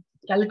velocity,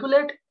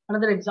 calculate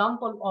another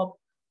example of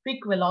peak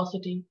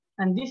velocity,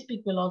 and this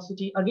peak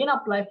velocity, again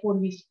apply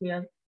 4v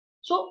square.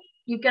 So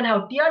you can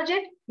have TRZ,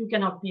 you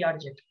can have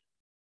PRZ.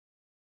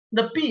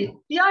 The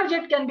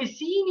PRZ can be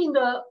seen in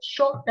the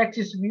short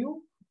axis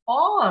view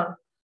or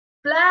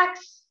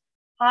plaques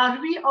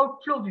RV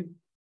outflow view.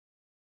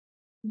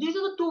 These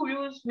are the two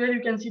views where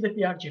you can see the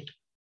PRZ.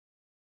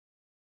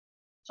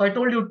 So I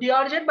told you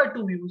TRZ by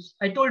two views.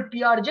 I told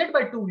PRZ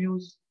by two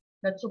views.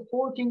 That's the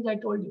four things I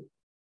told you.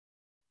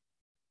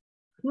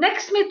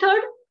 Next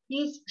method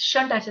is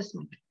shunt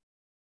assessment.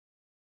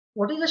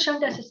 What is a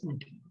shunt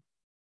assessment?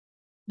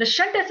 The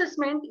shunt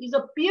assessment is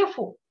a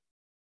PFO.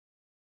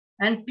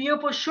 And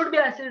PFO should be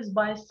assessed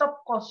by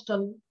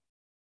subcostal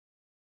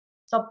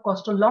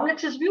long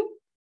axis view,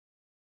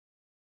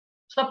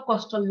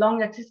 subcostal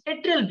long axis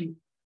atrial view.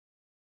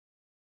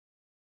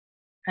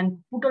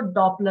 And put a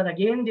Doppler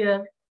again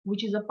there,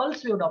 which is a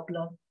pulse wave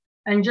Doppler,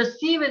 and just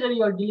see whether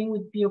you are dealing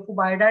with PFO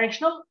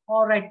bidirectional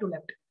or right to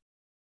left.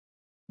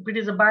 If it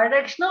is a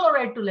bidirectional or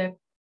right to left,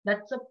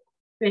 that's a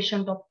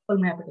patient of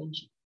pulmonary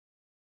hypertension.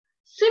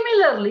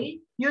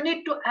 Similarly, you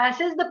need to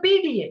assess the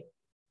PDA.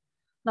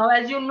 Now,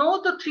 as you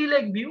know, the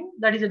three-leg view,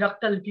 that is a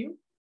ductal view.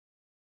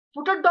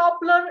 Put a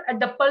Doppler at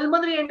the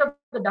pulmonary end of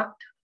the duct.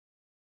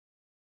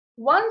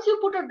 Once you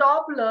put a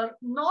Doppler,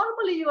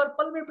 normally your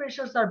pulmonary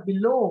pressures are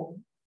below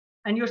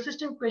and your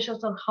systemic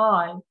pressures are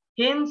high.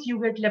 Hence,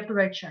 you get left to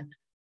right shunt.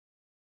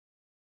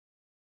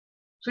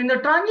 So in the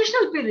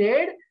transitional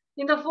period,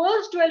 in the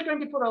first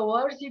 12-24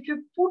 hours, if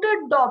you put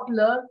a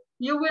Doppler,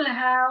 you will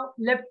have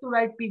left to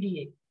right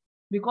PDA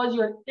because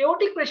your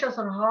aortic pressures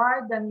are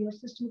higher than your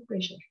systemic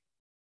pressure.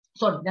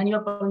 Sorry, than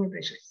your pulmonary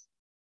pressures.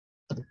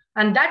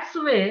 And that's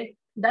the way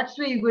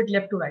you get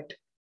left to right.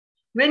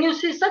 When you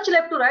see such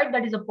left to right,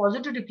 that is a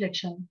positive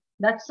deflection.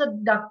 That's a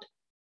duct.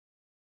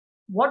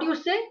 What you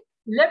say?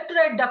 Left to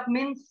right duct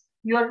means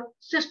your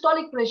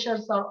systolic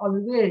pressures are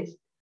always,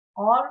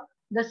 or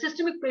the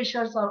systemic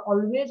pressures are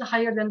always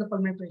higher than the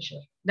pulmonary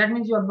pressure. That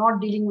means you are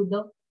not dealing with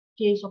the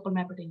case of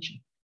pulmonary hypertension.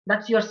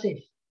 That's your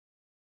safe.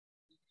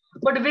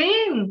 But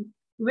when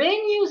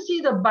you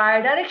see the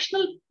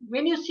bidirectional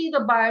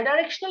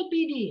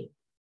PDA,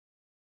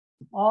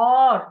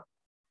 or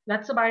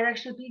that's a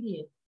bidirectional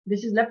PDA.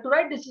 This is left to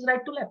right, this is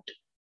right to left.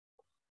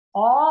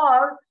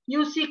 Or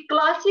you see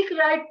classic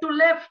right to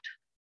left,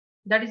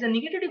 that is a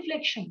negative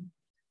deflection.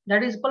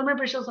 That is pulmonary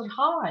pressures are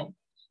high.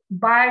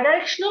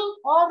 Bidirectional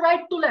or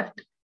right to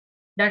left.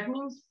 That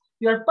means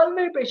your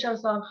pulmonary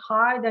pressures are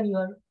higher than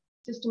your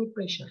systemic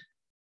pressure.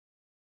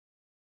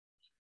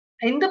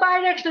 In the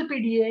bidirectional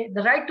PDA,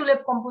 the right to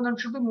left component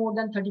should be more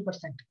than 30%.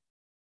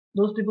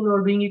 Those people who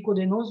are doing echo,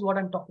 they knows what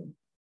I'm talking.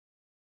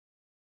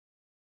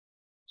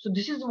 So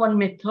this is one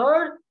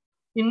method.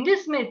 In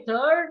this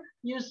method,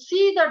 you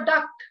see the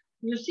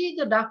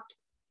duct,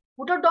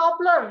 put a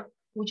Doppler,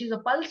 which is a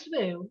pulse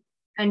wave,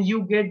 and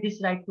you get this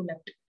right to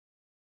left.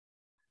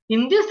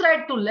 In this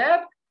right to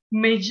left,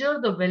 measure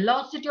the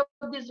velocity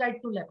of this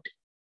right to left.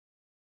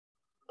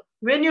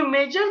 When you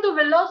measure the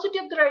velocity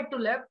of the right to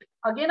left,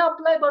 again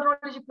apply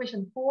Bernoulli's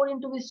equation, 4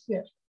 into v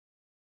square.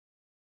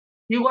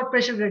 You got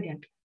pressure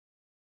gradient.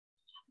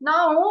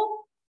 Now,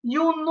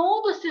 you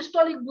know the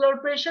systolic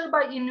blood pressure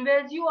by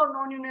invasive or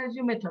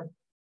non-invasive method.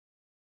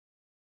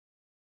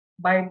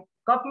 By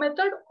cup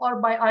method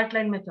or by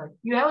Artline method.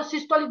 You have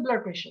systolic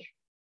blood pressure.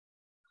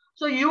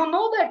 So you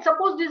know that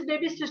suppose this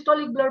baby's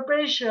systolic blood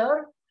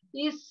pressure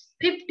is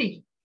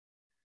 50.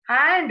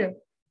 And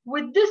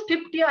with this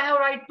 50, I have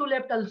right to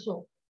left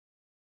also.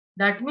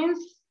 That means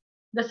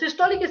the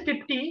systolic is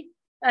 50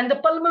 and the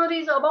pulmonary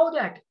is above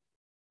that.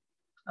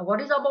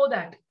 What is above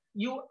that?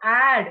 You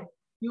add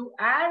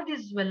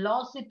this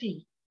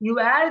velocity, you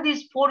add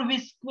these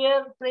 4v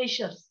square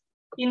pressures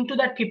into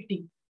that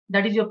 50.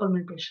 That is your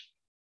pulmonary pressure.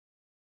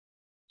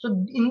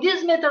 So in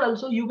this method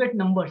also you get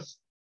numbers.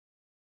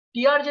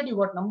 TRZ you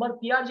got number,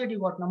 PRZ you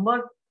got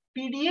number,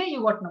 PDA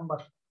you got number.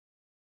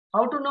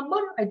 How to number?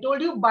 I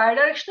told you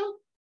bidirectional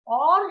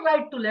or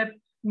right to left.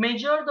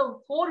 Measure the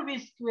 4v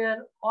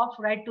square of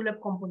right to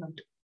left component.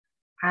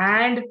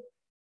 And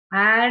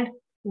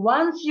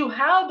once you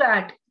have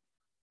that,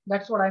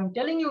 That's what I'm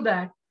telling you,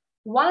 that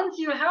once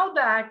you have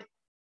that,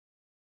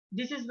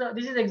 this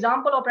is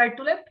example of right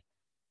to left.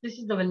 This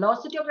is the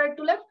velocity of right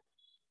to left,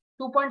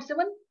 2.7.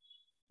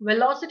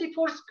 Velocity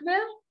force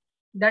square,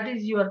 that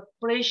is your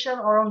pressure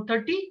around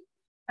 30.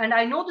 And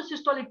I know the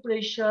systolic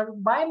pressure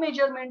by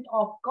measurement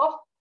of cuff,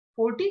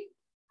 40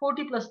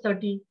 plus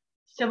 30,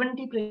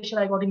 70 pressure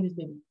I got in this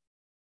baby.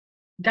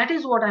 That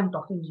is what I'm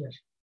talking here.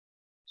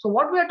 So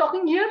what we are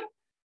talking here?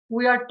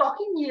 We are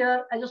talking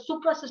here as a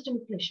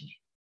suprasystemic pressure.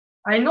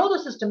 I know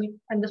the systemic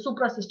and the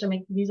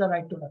suprasystemic, these are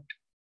right to left.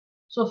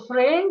 So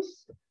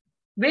friends,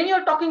 when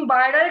you're talking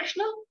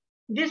bidirectional,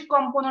 this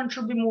component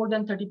should be more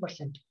than 30%.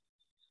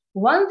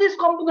 Once this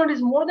component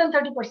is more than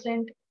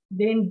 30%,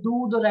 then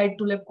do the right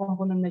to left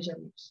component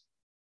measurements.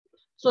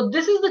 So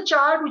this is the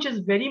chart which is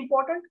very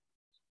important.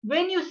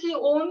 When you see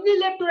only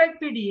left to right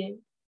PDA,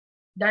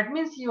 that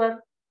means your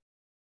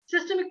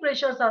systemic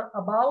pressures are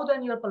above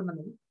than your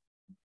pulmonary.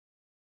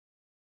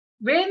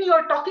 When you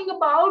are talking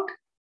about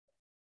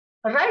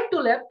right to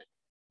left,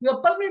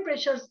 your pulmonary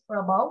pressures are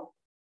above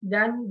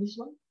than this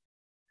one.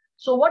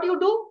 So what you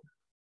do?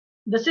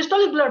 The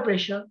systolic blood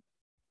pressure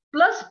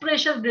plus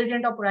pressure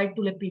gradient of right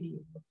to left PDA.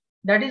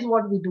 That is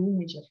what we do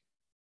measure.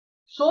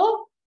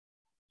 So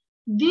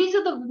these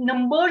are the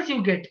numbers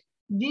you get.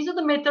 These are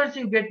the methods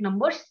you get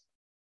numbers.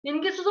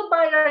 In cases of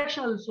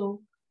bidirectional also,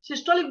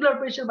 systolic blood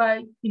pressure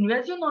by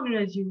invasive,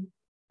 non-invasive,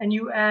 and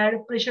you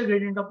add pressure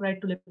gradient of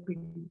right to left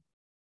PDA.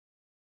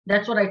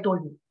 That's what I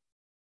told you.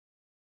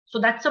 So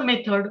that's a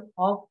method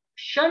of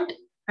shunt,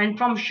 and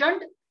from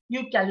shunt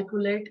you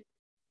calculate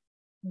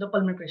the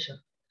pulmonary pressure.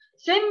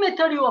 Same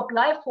method you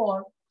apply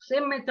for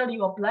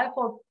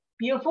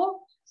PFO,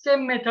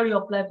 same method you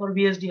apply for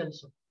VSD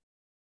also.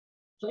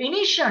 So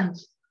any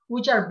shunts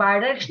which are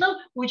bidirectional,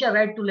 which are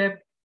right to left,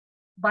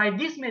 by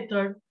this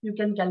method you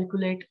can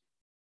calculate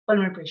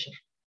pulmonary pressure.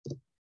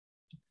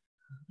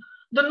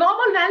 The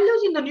normal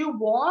values in the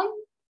newborn,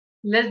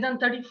 less than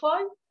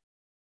 35,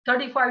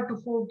 35 to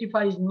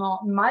 45 is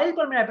mild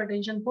pulmonary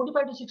hypertension,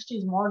 45 to 60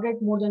 is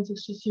moderate, more than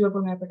 60 is severe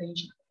pulmonary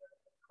hypertension.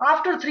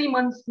 After 3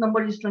 months,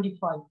 number is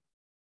 25.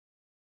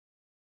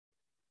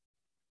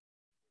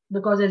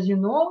 Because as you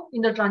know,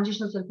 in the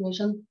transitional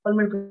circulation,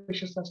 pulmonary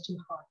pressures are still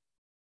high.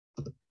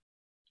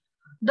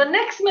 The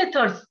next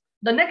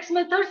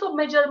methods of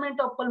measurement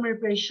of pulmonary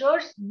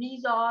pressures,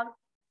 these are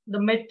the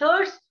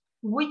methods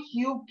which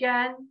you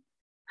can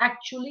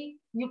actually,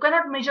 you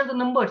cannot measure the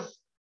numbers,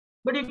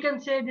 but you can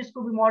say this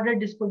could be moderate,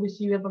 this could be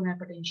severe pulmonary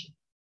hypertension.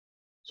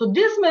 So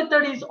this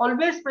method is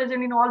always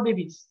present in all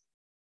babies,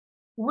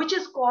 which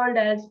is called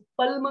as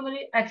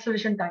pulmonary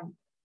acceleration time.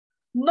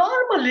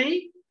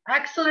 Normally,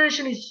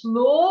 acceleration is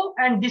slow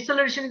and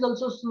deceleration is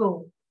also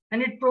slow,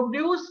 and it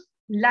produces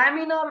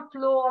laminar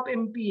flow of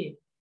MPA.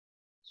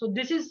 So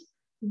this is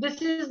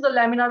the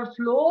laminar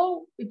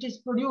flow. It is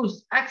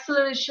produced.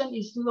 Acceleration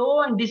is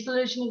slow and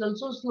deceleration is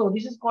also slow.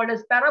 This is called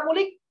as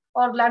parabolic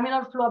or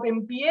laminar flow of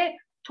MPA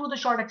through the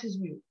short axis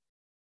view.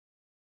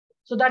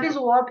 So that is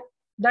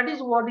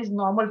what is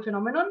normal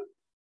phenomenon.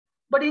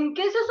 But in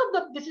cases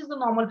of this is the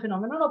normal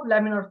phenomenon of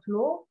laminar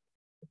flow.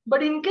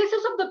 But in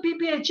cases of the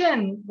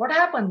PPHN, what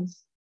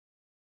happens?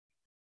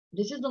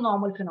 This is the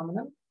normal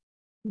phenomenon.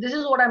 This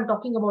is what I'm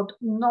talking about,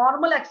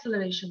 normal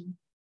acceleration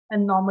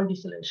and normal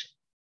deceleration.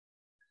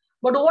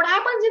 But what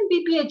happens in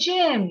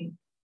PPHN?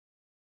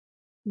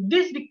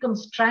 This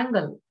becomes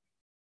triangle.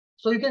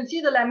 So you can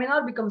see the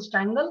laminar becomes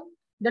triangle.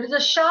 There is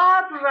a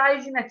sharp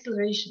rise in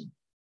acceleration,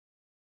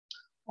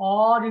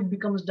 or it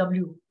becomes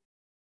W.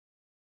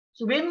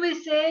 So when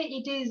we say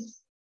it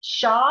is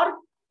sharp,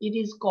 it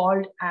is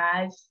called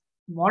as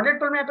moderate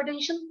pulmonary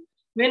hypertension.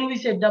 When we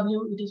say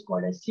W, it is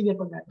called as severe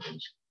pulmonary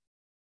hypertension.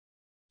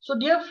 So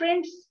dear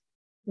friends,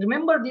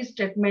 remember these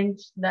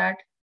statements, that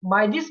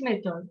by this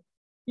method,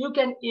 you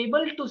can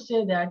able to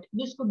say that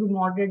this could be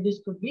moderate, this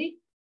could be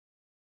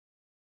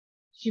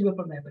severe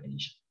pulmonary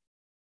hypertension.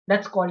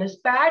 That's called as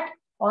PAT,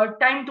 or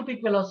time to peak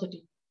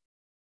velocity.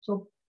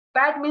 So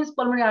PAT means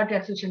pulmonary artery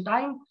acceleration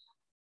time.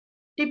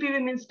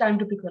 TPV means time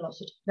to peak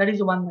velocity. That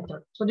is one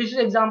method. So this is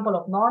example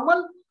of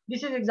normal.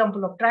 This is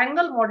example of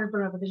triangle, moderate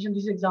pulmonary hypertension.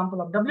 This is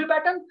example of W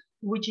pattern,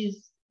 which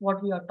is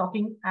what we are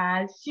talking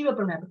as severe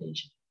pulmonary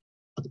hypertension.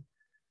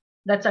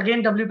 That's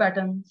again W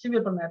pattern,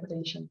 severe pulmonary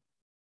hypertension.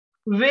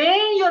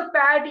 When your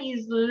PAT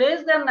is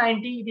less than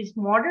 90, it is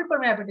moderate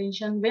pulmonary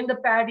hypertension. When the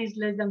PAT is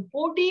less than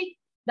 40,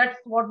 that's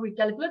what we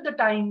calculate the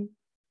time.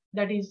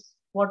 That is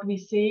what we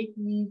say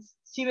is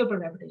severe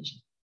pulmonary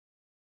hypertension.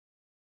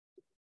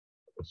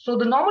 So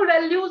the normal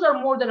values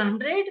are more than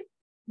 100.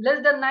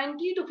 Less than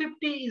 90 to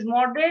 50 is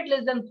moderate.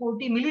 Less than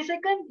 40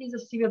 millisecond is a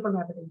severe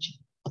pulmonary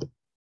hypertension.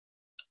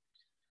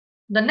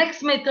 The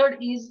next method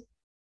is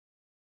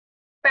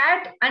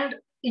PAT and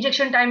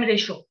ejection time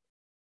ratio.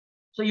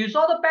 So you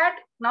saw the PAT.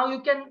 Now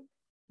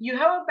you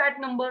have a PAT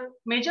number,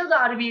 measure the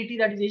RVET,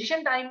 that is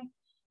ejection time,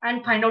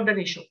 and find out the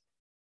ratio.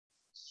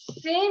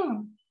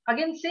 Same.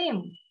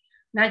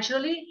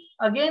 Naturally,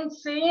 again,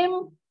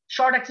 same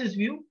short axis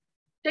view.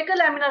 Take a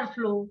laminar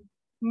flow,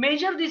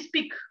 measure this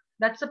peak.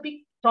 That's a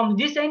peak. from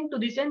this end to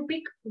this end,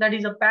 pick that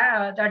is a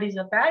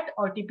PAT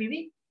or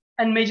TPV,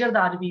 and measure the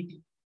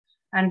RVT.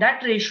 And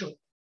that ratio,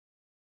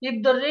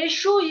 if the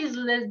ratio is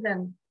less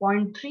than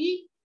 0.3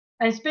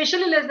 and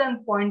especially less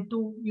than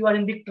 0.2, you are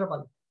in big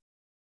trouble.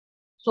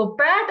 So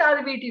PAT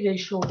RVT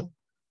ratio,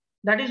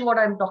 that is what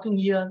I'm talking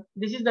here.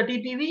 This is the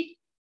TPV.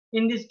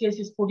 In this case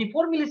is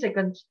 44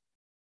 milliseconds.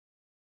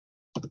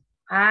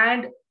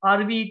 And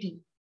RVT,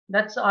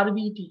 that's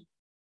RVT.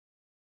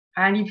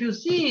 And if you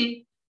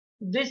see,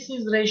 this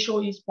is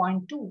ratio is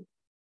 0.2.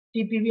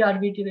 TPV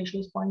RVT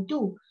ratio is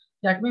 0.2.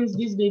 That means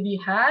this baby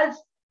has,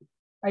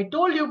 I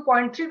told you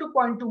 0.3 to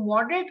 0.2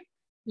 moderate,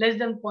 less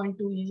than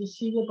 0.2 is a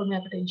severe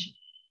pulmonary hypertension.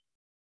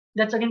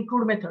 That's again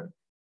crude method.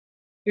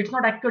 It's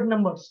not accurate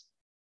numbers.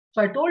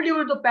 So I told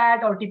you the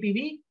PAT or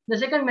TPV. The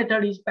second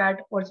method is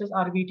PAT versus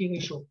RVT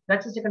ratio.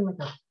 That's the second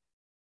method.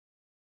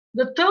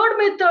 The third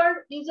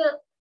method is a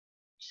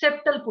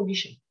septal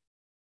position.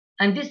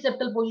 And this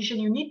septal position,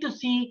 you need to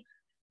see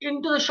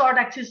into the short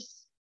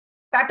axis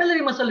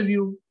papillary muscle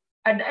view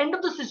at the end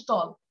of the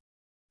systole.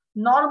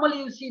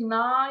 Normally you see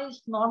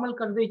nice normal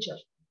curvature.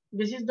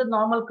 This is the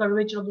normal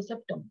curvature of the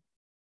septum.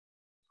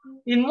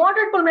 In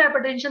moderate pulmonary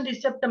hypertension,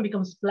 this septum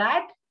becomes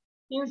flat.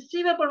 In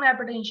severe pulmonary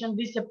hypertension,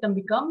 this septum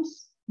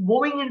becomes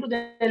bowing into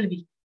the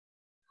LV.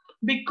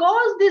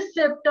 Because this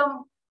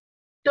septum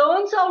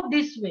turns out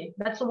this way,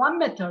 that's one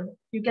method.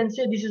 You can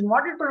say this is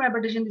moderate pulmonary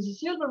hypertension, this is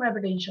severe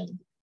pulmonary hypertension.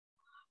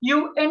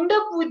 You end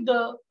up with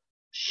the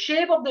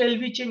shape of the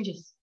LV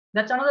changes.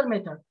 That's another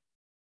method.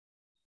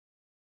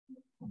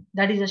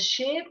 That is a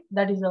shape,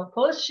 that is the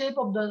first shape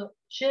of the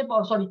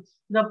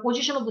the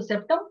position of the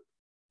septum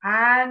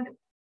and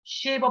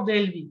shape of the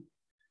LV.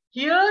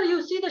 Here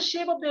you see the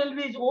shape of the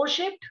LV is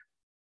O-shaped.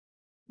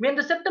 When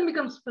the septum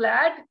becomes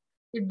flat,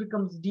 it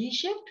becomes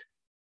D-shaped.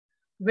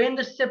 When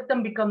the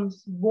septum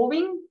becomes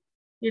bowing,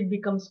 it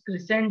becomes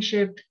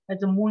crescent-shaped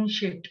as a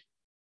moon-shaped.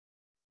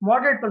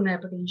 Moderate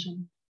pulmonary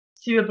hypertension,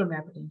 severe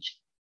pulmonary hypertension.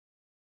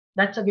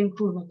 That's again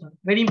crude method,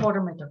 very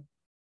important method.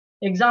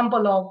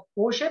 Example of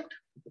O-shaped,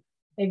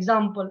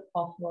 example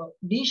of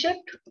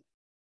D-shaped,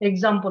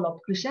 example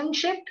of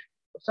crescent-shaped,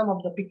 some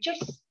of the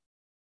pictures.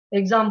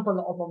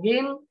 Example of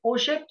again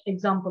O-shaped,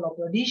 example of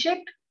the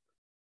D-shaped.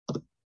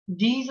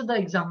 These are the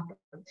examples.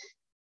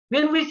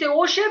 When we say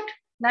O-shaped,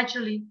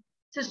 naturally,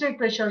 systemic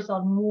pressures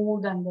are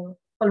more than the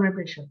pulmonary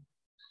pressure.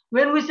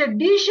 When we say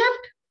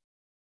D-shaped,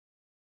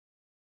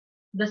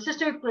 the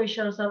systemic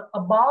pressures are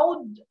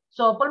about,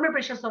 so pulmonary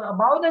pressures are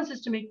about than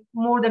systemic,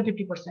 more than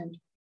 50%.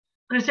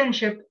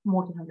 Crescent-shaped,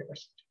 more than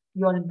 100%.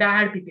 You are in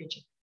bad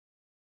PPHN.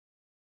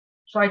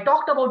 So I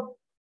talked about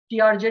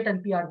TR-jet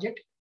and PR-jet.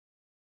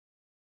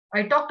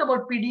 I talked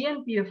about PD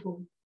and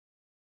PFO.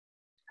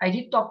 I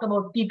did talk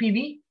about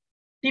TPV,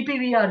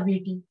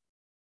 RVT,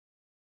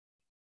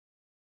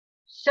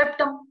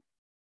 septum,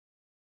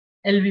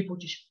 LV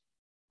position,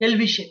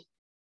 LV shape.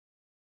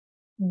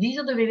 These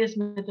are the various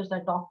methods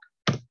I talked.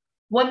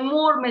 One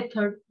more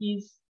method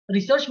is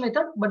research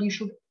method, but you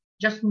should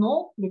just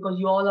know because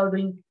you all are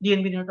doing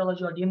DNB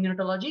neonatology or DM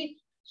neonatology.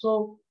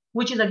 So,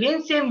 which is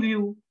again same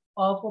view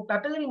of a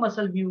papillary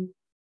muscle view,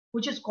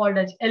 which is called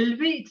as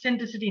LV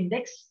eccentricity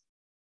index.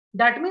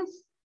 That means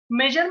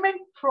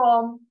measurement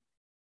from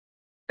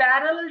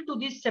parallel to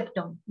this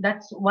septum.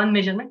 That's one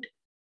measurement.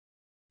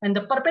 And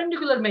the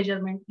perpendicular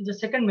measurement is the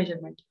second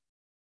measurement.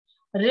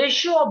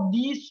 Ratio of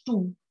these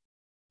two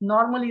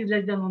normally is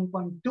less than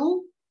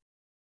 1.2.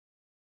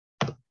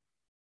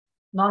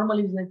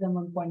 Normally is less than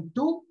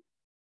 1.2.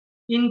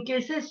 In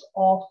cases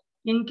of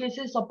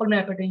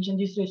pulmonary hypertension,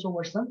 this ratio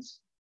worsens.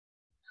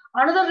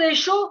 Another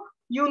ratio,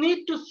 you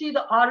need to see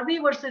the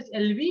RV versus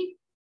LV.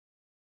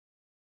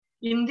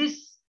 In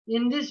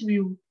this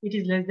view, it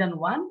is less than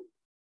 1,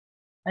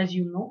 as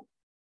you know.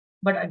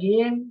 But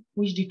again,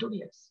 which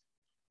deteriorates.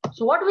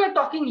 So what we are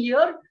talking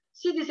here,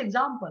 see this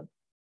example.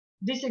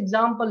 This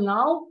example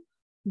now,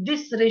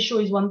 this ratio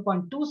is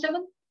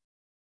 1.27,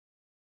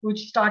 which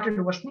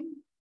started worsening.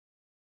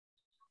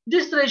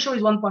 This ratio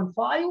is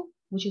 1.5,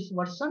 which is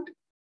worsened.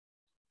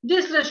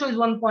 This ratio is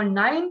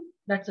 1.9,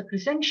 that's a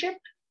crescent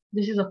shaped.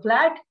 This is a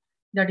flat,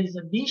 that is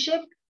a D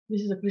shaped.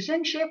 This is a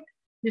crescent shaped.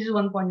 This is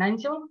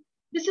 1.97.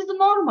 This is the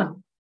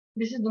normal.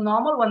 This is the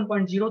normal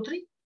 1.03.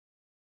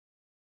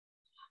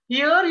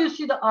 Here you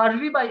see the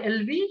RV by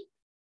LV.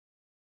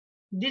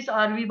 This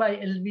RV by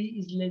LV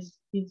is less,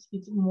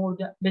 it's more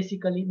than,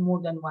 basically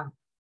more than 1.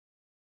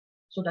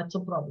 So that's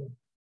a problem.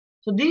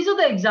 So these are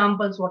the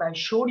examples what I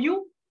showed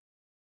you.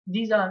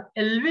 These are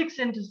LV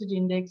eccentricity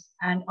index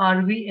and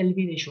RV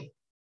LV ratio.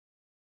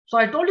 So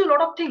I told you a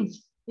lot of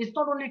things. It's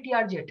not only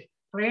TR-jet.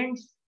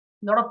 Friends,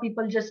 a lot of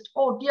people just,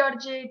 oh,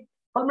 TR-jet,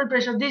 pulmonary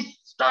pressure, this,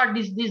 start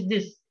this.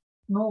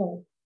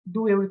 No,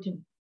 do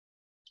everything.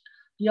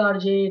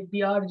 TR-jet,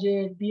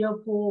 PR-jet,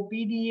 PFO,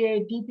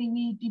 PDA,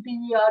 TPV,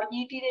 TPVR,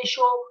 ET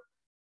ratio,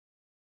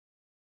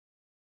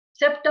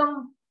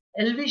 septum,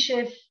 LV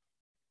shape,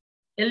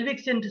 LV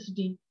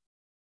eccentricity,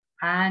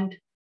 and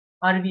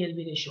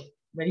RV-LV ratio.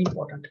 Very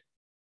important.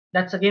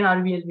 That's again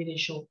RV-LV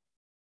ratio.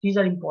 These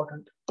are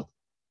important.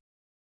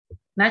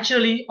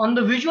 Naturally, on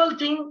the visual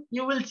thing,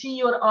 you will see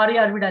your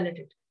RA-RV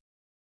dilated.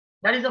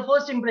 That is the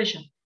first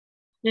impression.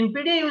 In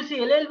PDA, you see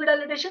LLV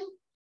dilatation.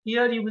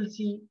 Here you will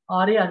see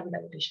RA-RV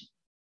dilatation.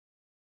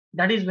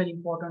 That is very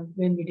important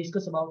when we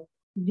discuss about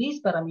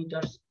these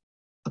parameters.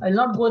 I'll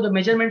not go the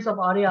measurements of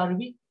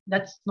RA-RV.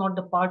 That's not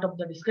the part of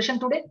the discussion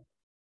today.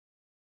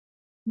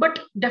 But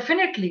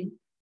definitely,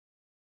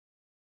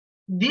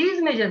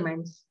 these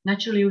measurements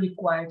naturally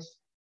requires,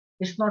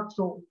 it's not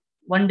so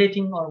one day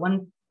thing or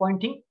one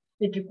point thing.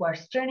 It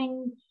requires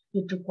training,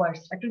 it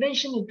requires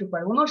accreditation, it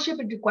requires ownership,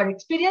 it requires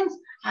experience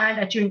and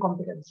achieving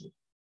competency.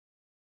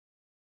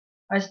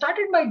 I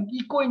started my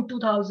ECO in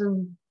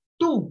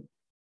 2002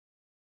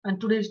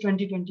 and today is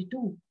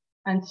 2022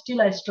 and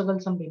still I struggle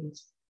some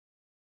days.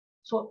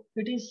 So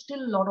it is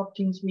still a lot of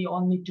things we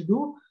all need to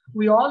do.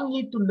 We all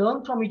need to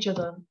learn from each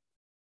other.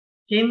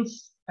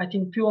 Hence, I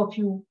think few of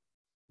you,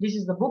 this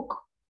is the book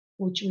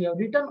which we have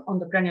written on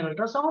the cranial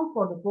ultrasound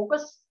for the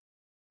focus.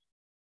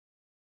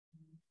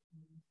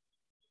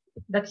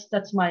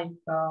 That's my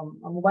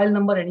mobile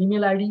number and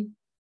email ID.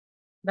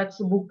 That's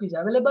the book is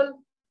available.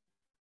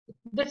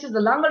 This is the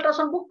lung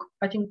ultrasound book.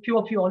 I think few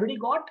of you already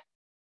got.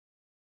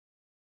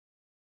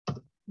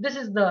 This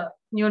is the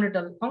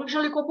neonatal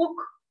functional echo book.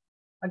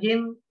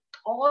 Again,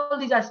 all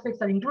these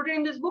aspects are included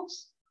in these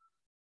books.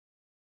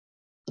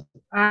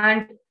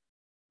 And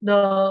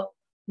the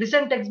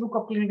recent textbook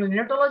of clinical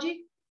neonatology.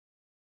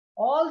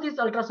 All these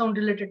ultrasound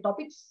related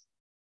topics,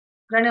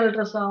 cranial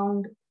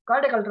ultrasound,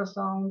 cardiac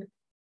ultrasound,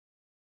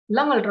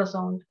 lung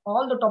ultrasound,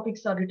 all the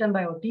topics are written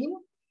by our team.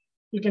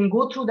 You can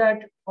go through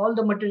that, all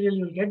the material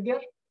you'll get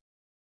there.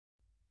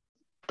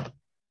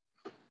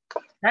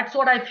 That's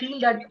what I feel,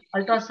 that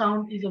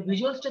ultrasound is a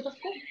visual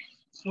stethoscope,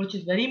 which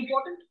is very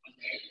important.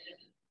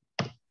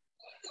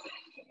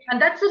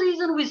 And that's the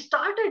reason we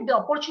started the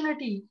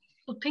opportunity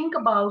to think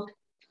about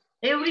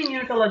every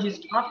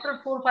neonatologist after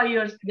 4 or 5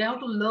 years, they have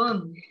to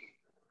learn.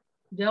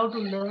 They have to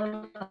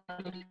learn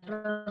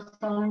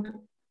ultrasound,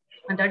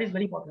 and that is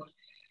very important.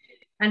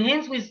 And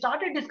hence we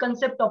started this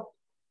concept of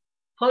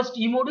first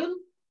E-module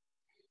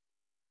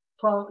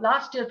from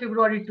last year,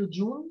 February to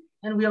June,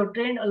 and we have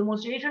trained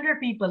almost 800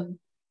 people.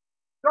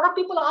 A lot of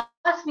people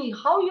ask me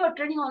how you are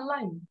training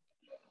online.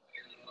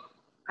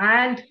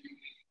 And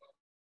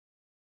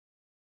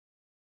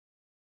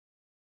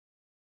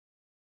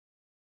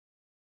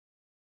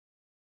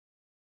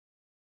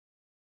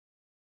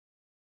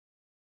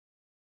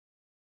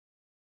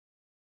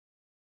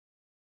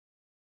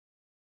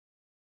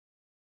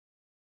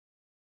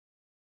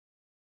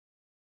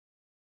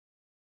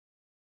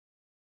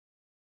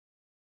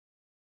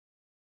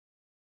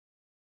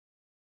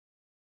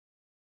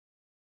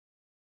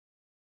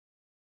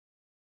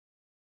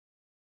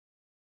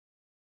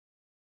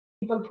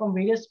people from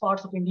various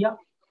parts of India.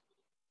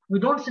 We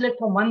don't select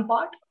from one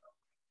part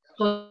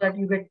so that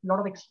you get a lot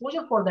of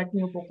exposure for that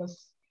new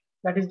focus.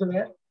 That is the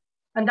way.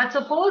 And that's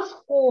the first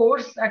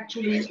course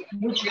actually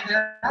which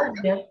has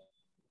there.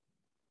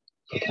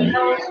 We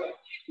have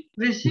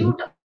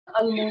received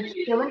almost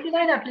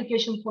 79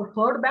 applications for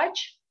third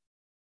batch.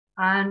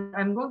 And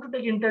I'm going to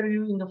take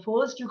interview in the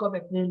first week of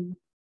April.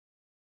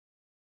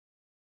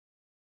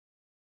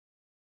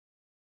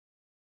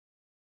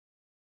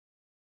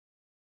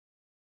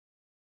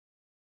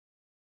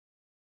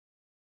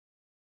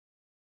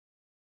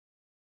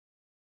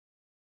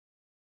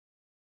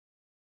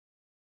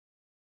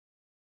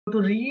 To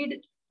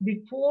read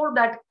before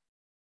that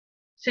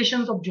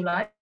sessions of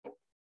July.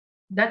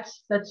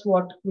 That's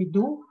what we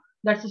do.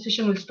 That's the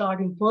session will start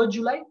in 1st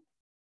July.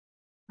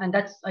 And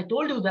that's, I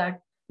told you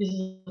that this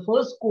is the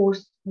first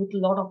course with a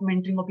lot of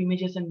mentoring of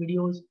images and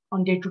videos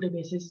on day-to-day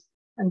basis.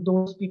 And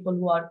those people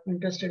who are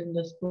interested in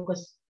this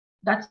focus,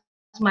 that's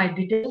my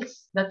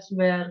details. That's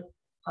where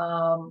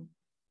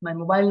my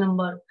mobile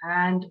number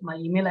and my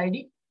email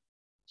ID.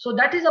 So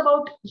that is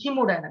about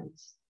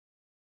hemodynamics,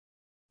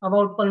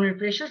 about pulmonary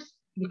pressures.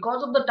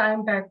 Because of the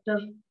time factor,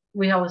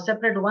 we have a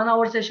separate 1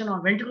 hour session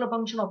on ventricular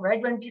function of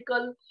right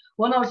ventricle,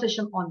 1 hour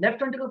session on left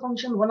ventricle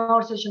function, 1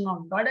 hour session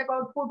on cardiac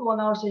output, 1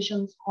 hour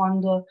sessions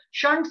on the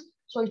shunts.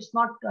 So it's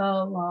not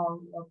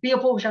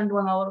PFO shunt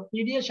 1 hour,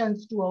 PDA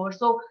shunts 2 hours.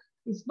 So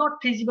it's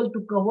not feasible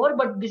to cover,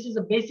 but this is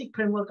a basic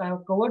framework I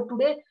have covered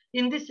today.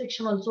 In this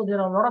section also,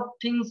 there are a lot of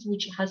things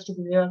which has to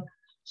be there.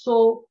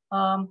 So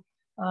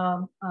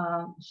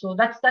so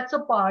that's a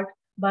part,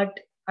 but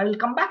I will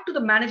come back to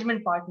the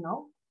management part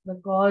now,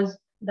 because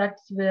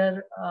that's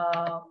where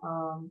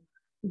I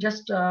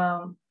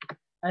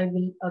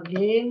will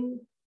again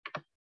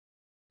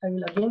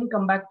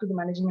come back to the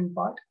management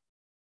part.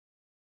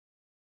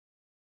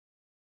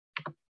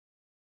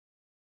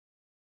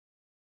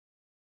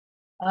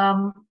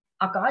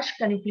 Akash,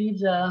 can you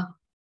please?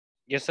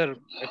 Yes, sir.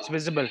 It's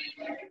visible.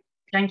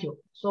 Thank you.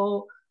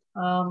 So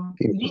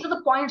these are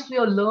the points we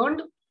have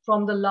learned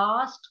from the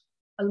last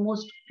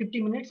almost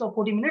 50 minutes or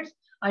 40 minutes.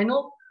 I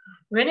know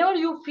whenever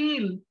you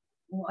feel,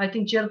 I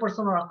think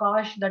chairperson or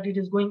Akash, that it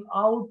is going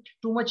out,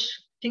 too much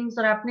things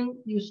are happening,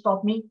 you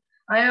stop me.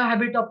 I have a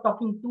habit of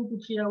talking 2 to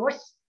 3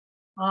 hours.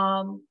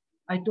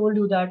 I told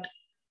you that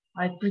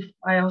I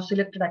have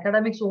selected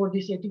academics over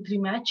this 83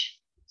 match.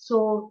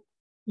 So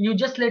you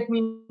just let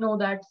me know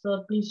that,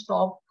 sir, please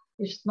stop.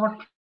 It's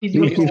not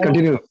feasible Please for all.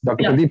 continue,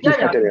 Dr. Yeah, Pradeep. yeah, Please yeah,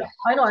 continue. yeah.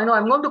 I know.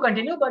 I'm going to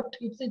continue, but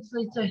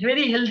it's a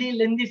very healthy,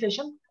 lengthy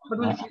session. But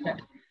we'll see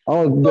that.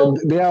 Oh, So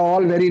they are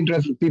all very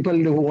interested. People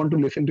who want to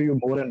listen to you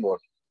more and more.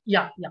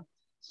 yeah, yeah.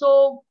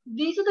 So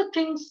these are the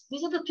things.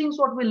 These are the things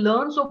what we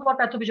learn so far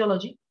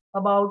pathophysiology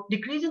about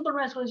decrease in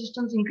pulmonary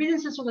resistance, increase in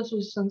systemic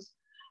resistance,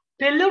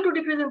 failure to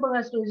decrease in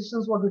pulmonary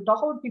resistance. What we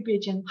talk about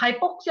PPHN,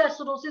 hypoxia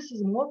acidosis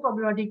is more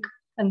problematic,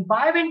 and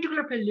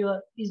biventricular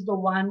failure is the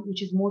one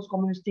which is most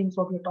common things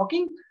what we're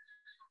talking,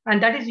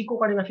 and that is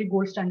echocardiography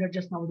gold standard.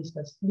 Just now we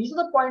discussed. These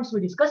are the points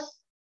we discuss.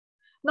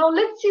 Now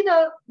let's see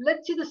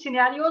the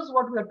scenarios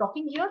what we are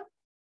talking here,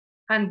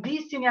 and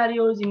these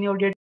scenarios in your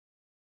data.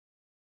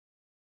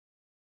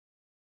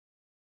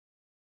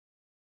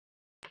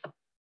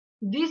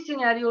 These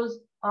scenarios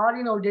are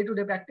in our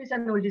day-to-day practice,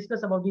 and we'll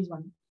discuss about this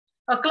one.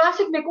 A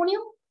classic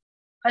meconium,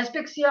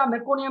 asphyxia,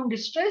 meconium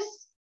distress,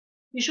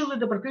 issues with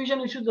the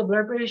perfusion, issues with the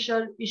blood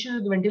pressure, issues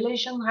with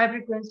ventilation, high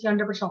frequency,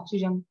 100%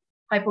 oxygen,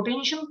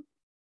 hypotension.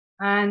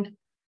 And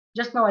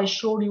just now I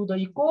showed you the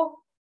echo.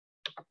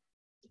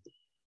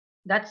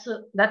 That's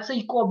the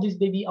echo of this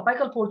baby.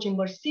 Apical 4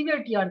 chamber,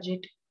 severe TRJ,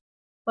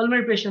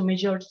 pulmonary pressure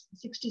measured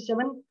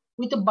 67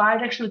 with a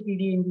bidirectional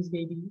PDA in this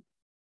baby.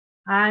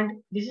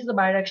 And this is the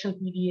bidirectional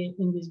PDA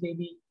in this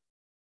baby.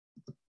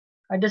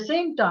 At the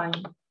same time,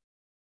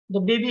 the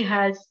baby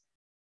has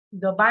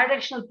the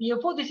bidirectional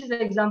PFO. This is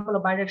an example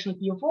of bidirectional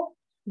PFO.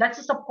 That's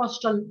a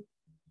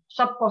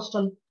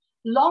subcostal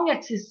long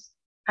axis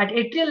at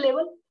atrial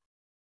level,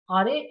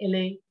 RA,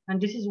 LA,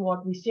 and this is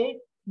what we say.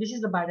 This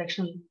is the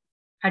bidirectional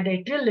at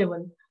the atrial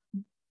level.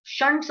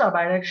 Shunts are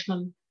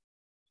bidirectional.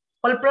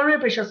 Pulmonary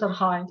pressures are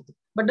high,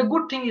 but the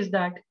good thing is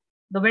that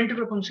the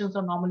ventricular functions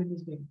are normal in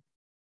this baby.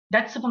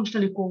 That's the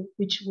functional echo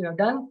which we have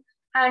done,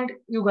 and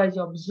you guys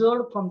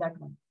observed from that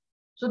one.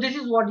 So this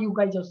is what you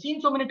guys have seen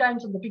so many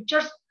times in the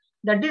pictures,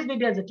 that this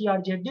baby has a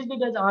TRJ, this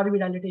baby has RV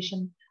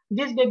dilatation,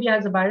 this baby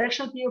has a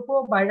bidirectional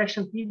PFO,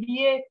 bidirectional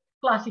PDA,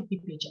 classic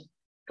PPHN.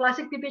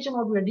 Classic PPHN,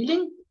 what we are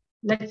dealing,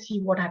 let's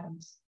see what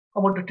happens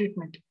about the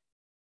treatment.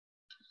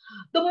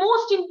 The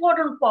most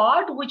important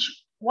part,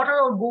 what are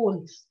our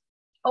goals?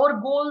 Our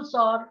goals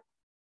are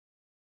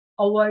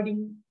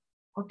avoiding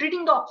or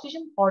treating the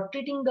oxygen or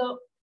treating the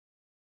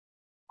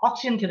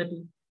oxygen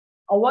therapy,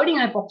 avoiding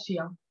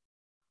hypoxia,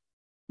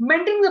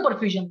 maintaining the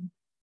perfusion,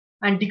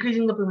 and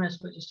decreasing the pulmonary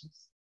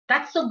resistance.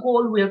 That's the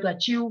goal we have to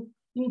achieve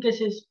in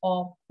cases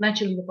of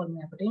naturally the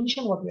pulmonary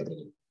hypertension, what we are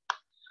doing.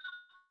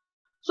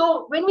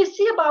 So when we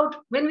see about,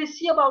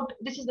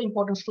 this is the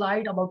important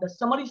slide about the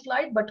summary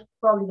slide, but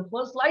probably the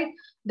first slide,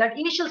 that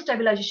initial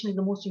stabilization is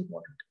the most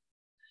important.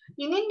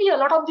 In India, a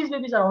lot of these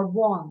babies are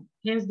outborn,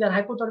 hence they are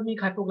hypothermic,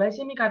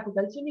 hypoglycemic,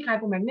 hypocalcemic,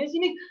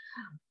 hypomagnesic,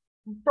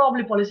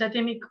 probably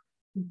polycythemic.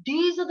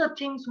 These are the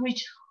things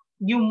which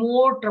give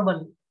more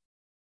trouble.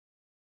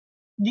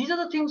 These are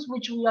the things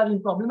which we are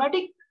in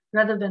problematic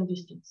rather than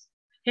these things.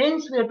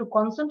 Hence, we have to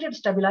concentrate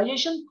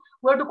stabilization.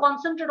 We have to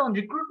concentrate on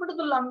recruitment of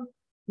the lung.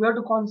 We have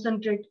to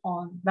concentrate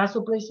on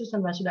vasopressors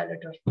and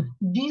vasodilators.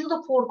 These are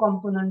the 4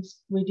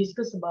 components we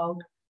discuss about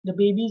the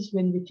babies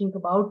when we think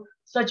about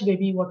such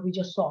baby what we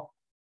just saw.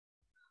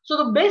 So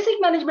the basic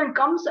management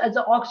comes as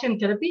the oxygen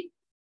therapy,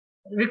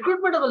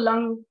 recruitment of the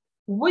lung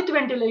with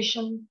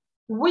ventilation,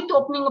 with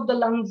opening of the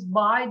lungs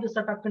by the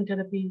surfactant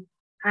therapy,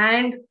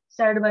 and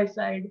side by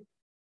side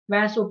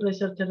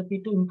vasopressor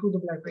therapy to improve the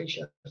blood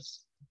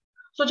pressures.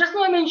 So just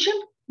now I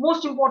mentioned,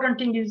 most important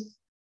thing is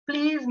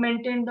please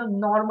maintain the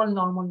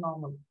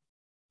normal.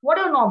 What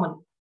are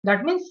normal?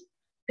 That means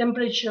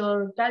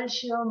temperature,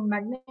 calcium,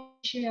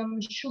 magnesium,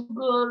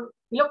 sugar,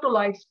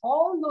 electrolytes,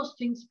 all those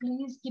things,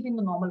 please keep in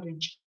the normal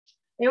range.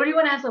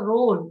 Everyone has a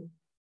role,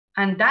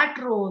 and that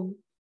role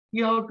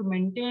you have to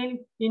maintain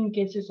in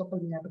cases of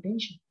pulmonary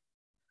hypertension.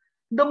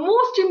 The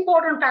most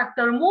important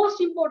factor,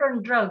 most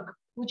important drug,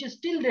 which is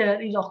still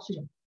there, is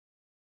oxygen.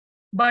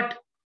 But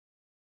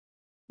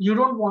you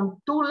don't want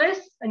too less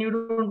and you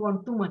don't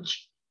want too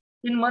much.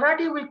 In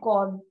Marathi, we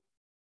call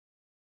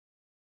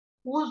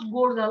ऊस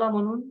गोड झाला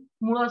म्हणून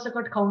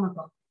मुळासकट खाऊ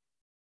नका.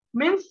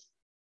 Means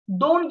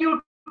don't give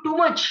too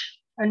much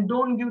and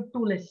don't give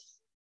too less.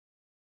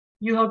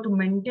 You have to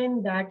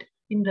maintain that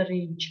in the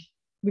range,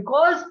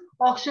 because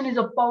oxygen is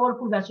a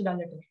powerful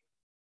vasodilator.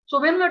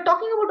 So when we're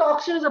talking about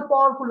oxygen is a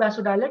powerful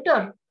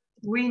vasodilator,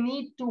 we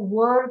need to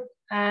work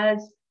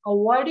as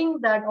avoiding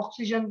that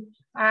oxygen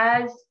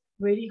as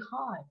very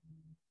high.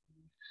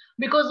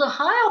 Because the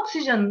high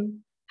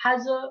oxygen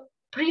has a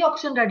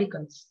pre-oxygen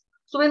radicals.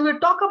 So when we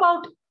talk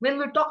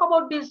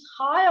about this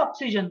high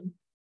oxygen,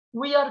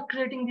 we are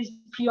creating these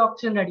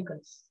pre-oxygen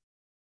radicals.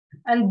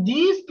 And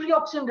these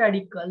pre-oxygen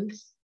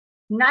radicals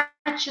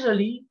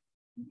naturally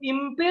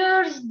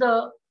impairs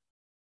the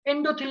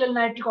endothelial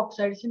nitric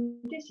oxide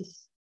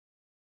synthesis.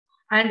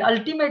 And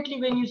ultimately,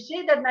 when you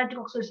say that nitric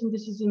oxide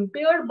synthesis is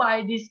impaired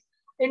by this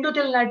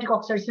endothelial nitric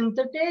oxide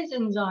synthetase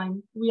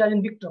enzyme, we are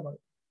in big trouble.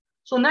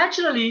 So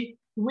naturally,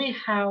 we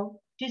have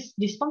this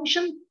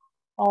dysfunction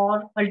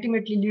or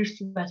ultimately leads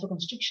to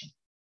vasoconstriction.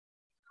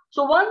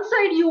 So one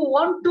side you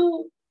want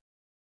to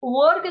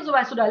work as a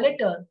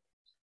vasodilator,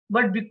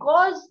 but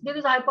because there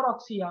is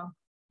hyperoxia,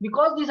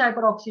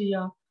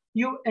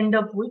 you end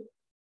up with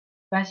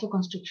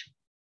vasoconstriction.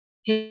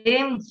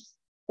 Hence,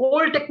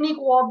 old technique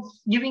of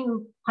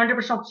giving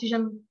 100%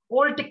 oxygen,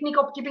 old technique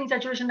of keeping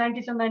saturation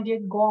 97,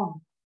 98 gone.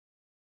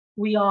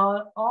 We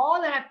are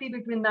all happy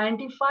between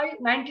 90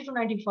 to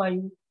 95.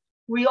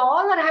 We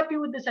all are happy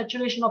with the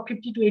saturation of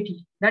 50 to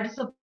 80. That is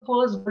the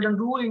first golden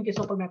rule in case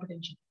of pulmonary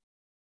hypertension.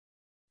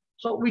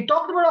 So we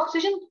talked about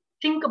oxygen.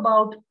 Think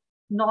about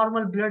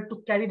normal blood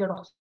to carry that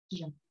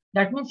oxygen.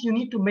 That means you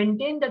need to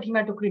maintain that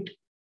hematocrit.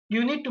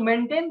 You need to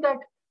maintain that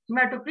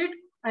hematocrit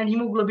and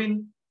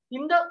hemoglobin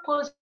in the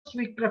first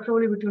week,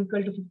 preferably between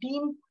 12 to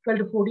 15, 12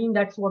 to 14.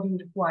 That's what you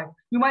require.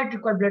 You might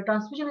require blood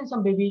transfusion in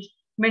some babies.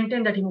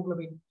 Maintain that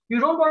hemoglobin. You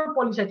don't want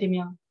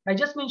polycythemia. I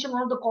just mentioned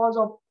one of the cause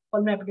of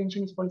pulmonary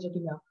hypertension is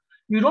polycythemia.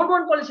 You don't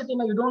want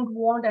polycythemia. You don't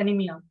want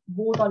anemia.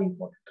 Both are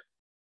important.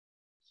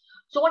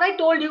 So what I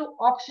told you,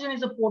 oxygen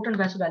is a potent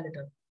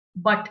vasodilator,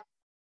 but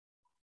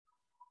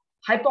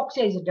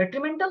hypoxia is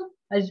detrimental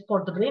as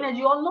for the brain, as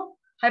you all know.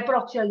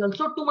 Hyperoxia is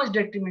also too much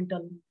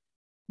detrimental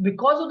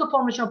because of the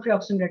formation of free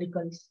oxygen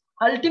radicals.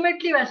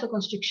 Ultimately,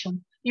 vasoconstriction,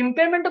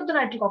 impairment of the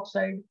nitric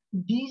oxide.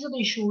 These are the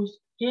issues.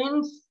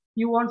 Hence,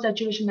 you want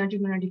saturation 90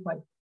 to 95.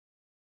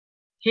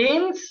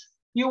 Hence,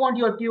 you want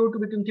your PO2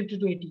 between 50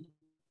 to 80.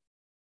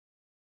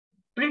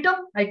 Preterm,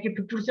 I keep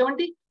 50 to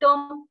 70.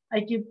 Term,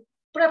 I keep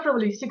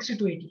preferably 60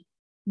 to 80.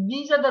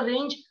 These are the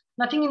range,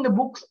 nothing in the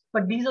books,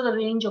 but these are the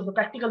range of the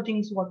practical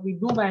things what we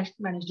do manage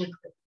day to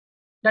day.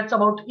 That's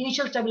about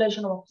initial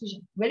stabilization of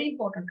oxygen. Very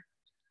important.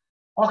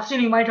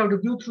 Oxygen you might have to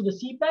give through the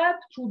CPAP,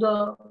 through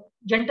the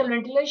gentle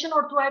ventilation,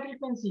 or through high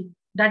frequency.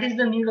 That is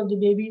the need of the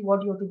baby,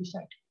 what you have to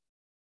decide.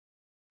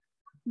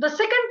 The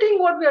second thing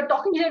what we are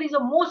talking here is the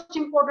most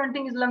important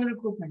thing is lung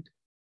recruitment.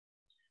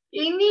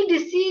 Any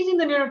disease in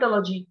the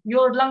neonatology,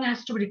 your lung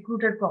has to be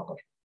recruited proper.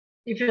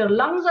 If your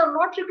lungs are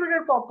not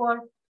recruited proper,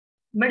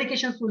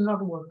 medications will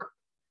not work.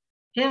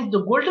 Hence,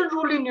 the golden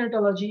rule in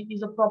neonatology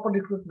is a proper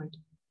recruitment.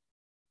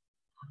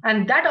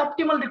 And that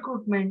optimal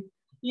recruitment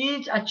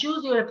is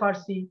achieve your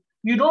FRC.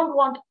 You don't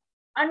want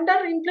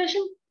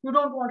underinflation, you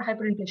don't want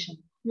hyperinflation.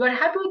 You are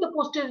happy with the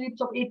posterior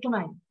ribs of 8 to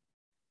 9.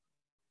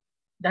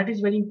 That is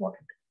very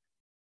important.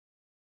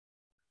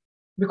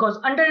 Because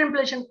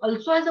underinflation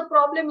also has a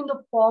problem in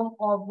the form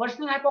of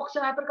worsening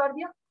hypoxia and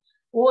hypercardia.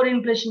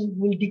 Overinflation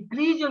will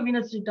decrease your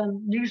venous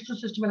return, leads to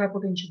systemic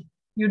hypotension.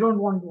 You don't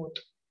want both.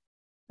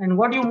 And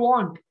what you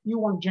want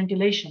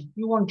ventilation.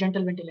 You want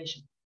gentle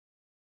ventilation.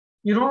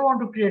 You don't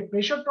want to create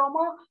pressure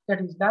trauma,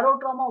 that is barrow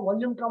trauma,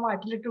 volume trauma,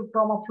 attenuative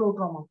trauma, flow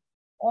trauma.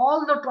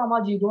 All the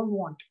traumas you don't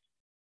want.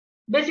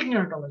 Basic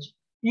neonatology.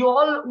 You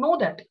all know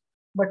that,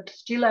 but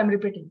still I'm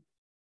repeating.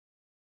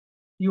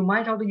 You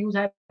might have to use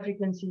high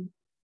frequency.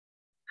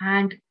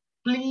 And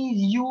please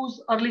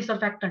use early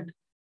surfactant.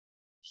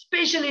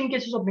 Especially in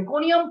cases of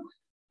meconium,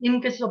 in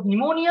cases of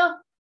pneumonia,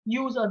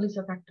 use early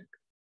surfactant.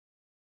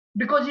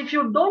 Because if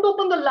you don't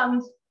open the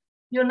lungs,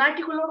 your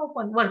nitric will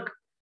not work.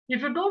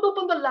 If you don't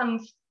open the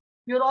lungs,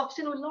 your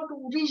oxygen will not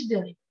reach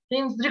there.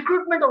 Hence,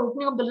 recruitment or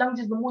opening of the lungs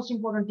is the most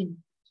important thing.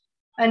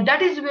 And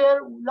that is where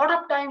a lot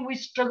of time we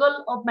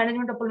struggle of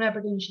management of pulmonary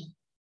hypertension.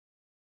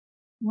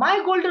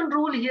 My golden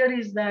rule here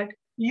is that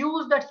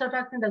use that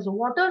surfactant as a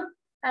water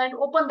and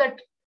open that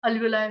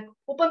alveoli,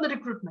 open the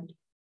recruitment.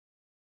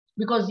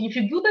 Because if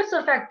you do that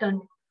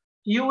surfactant,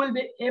 you will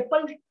be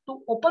able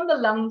to open the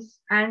lungs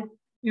and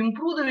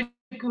improve the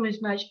vacuum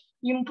mismatch,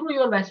 improve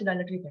your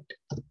vasodilatory effect.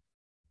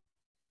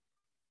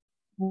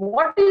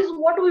 What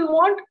do we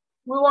want?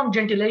 We want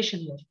ventilation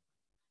here.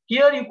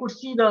 Here you could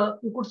see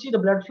the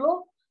blood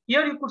flow.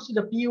 Here you could see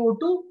the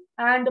PO2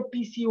 and the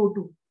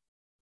PCO2.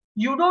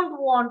 You don't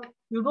want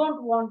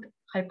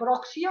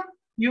hyperoxia,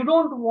 you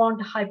don't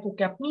want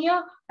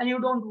hypocapnia, and you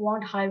don't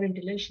want high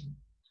ventilation.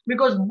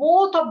 Because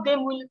both of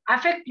them will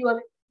affect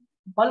your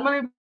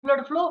pulmonary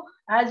blood flow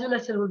as well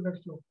as cerebral blood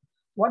flow.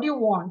 What do you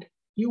want?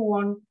 You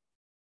want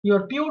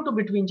your PO2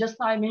 between, just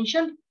I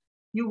mentioned,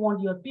 you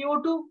want your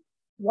PO2,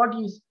 what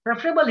is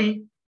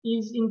preferably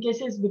is in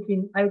cases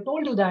between, I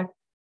told you that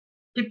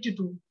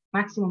 52,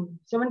 maximum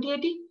 70,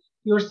 80,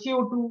 your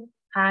CO2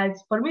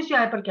 has permissive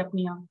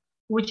hypercapnia,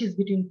 which is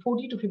between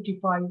 40 to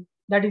 55.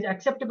 That is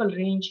acceptable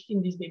range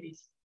in these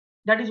babies.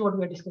 That is what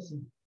we are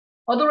discussing.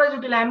 Otherwise,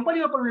 it will hamper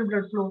your pulmonary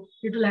blood flow.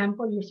 It will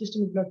hamper your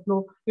systemic blood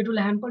flow. It will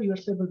hamper your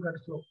cerebral blood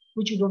flow,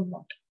 which you don't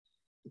want.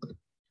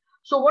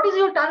 So what is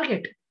your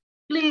target?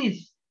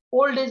 Please,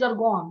 old days are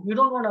gone. You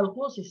don't want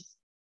alkalosis.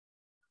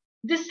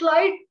 This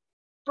slide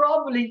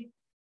probably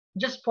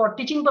just for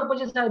teaching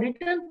purposes I have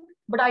written,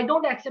 but I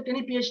don't accept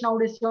any pH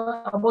nowadays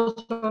above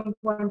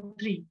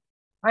 7.3.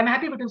 I'm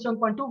happy between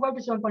 7.25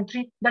 to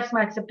 7.3. That's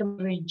my acceptable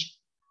range.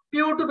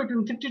 PO2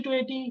 between 50 to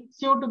 80,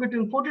 CO2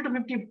 between 40 to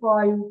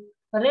 55.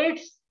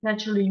 Rates,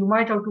 naturally, you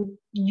might have to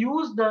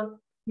use the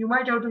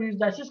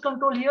assist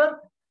control here.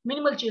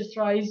 Minimal chest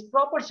rise,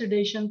 proper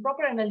sedation,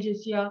 proper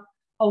analgesia,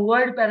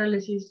 avoid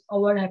paralysis,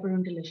 avoid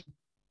hyperventilation.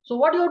 So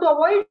what you have to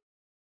avoid?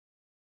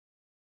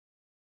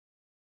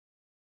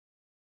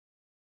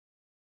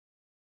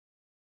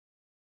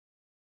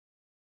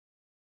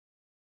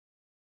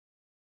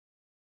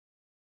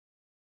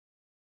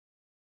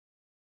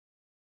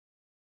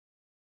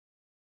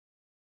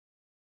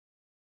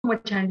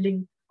 Much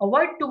handling,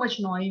 avoid too much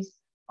noise,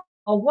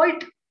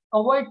 avoid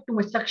too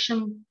much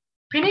suction,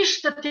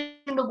 finish the thing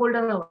in the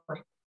golden hour.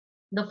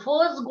 The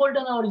first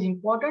golden hour is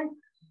important.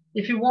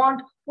 If you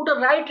want, put a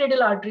right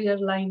radial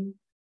arterial line.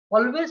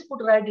 Always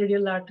put right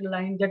radial arterial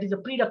line, that is a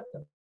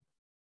preductor.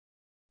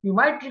 You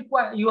might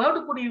require, you have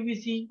to put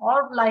UVC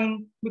or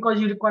line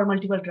because you require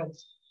multiple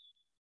drugs.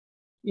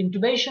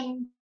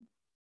 Intubation.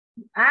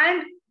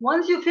 And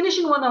once you finish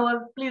in 1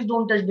 hour, please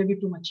don't touch baby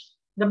too much.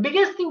 The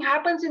biggest thing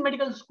happens in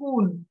medical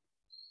school.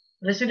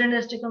 Resident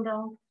has taken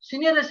round,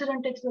 senior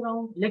resident takes the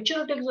round,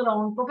 lecturer takes the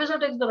round, professor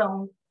takes the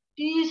round,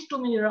 tease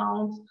too many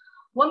rounds.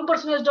 One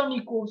person has done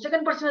echo,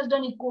 second person has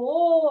done echo.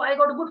 Oh, I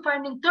got a good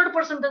finding. Third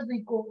person does the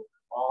echo.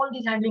 All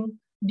this handling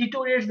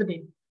deteriorates the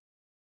baby.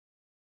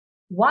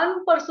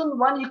 One person,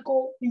 one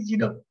echo is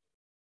enough.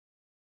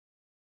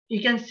 He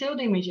can save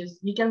the images,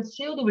 he can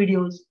save the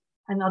videos,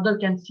 and other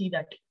can see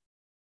that.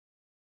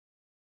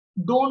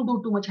 Don't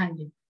do too much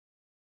handling.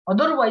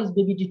 Otherwise,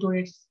 baby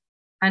deteriorates.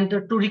 And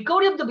to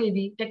recovery of the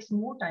baby takes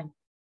more time.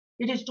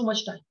 It is too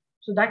much time.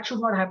 So that should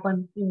not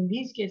happen in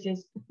these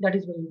cases. That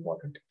is very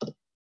important.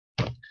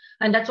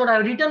 And that's what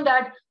I've written,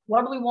 that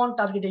what we want,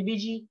 target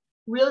ABG.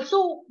 We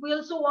also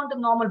want a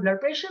normal blood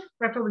pressure,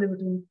 preferably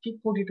between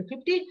 40 to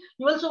 50.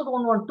 You also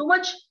don't want too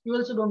much. You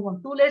also don't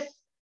want too less.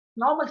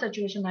 Normal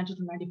saturation 90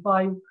 to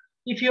 95.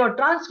 If you are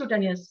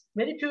transcutaneous,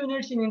 very few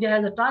units in India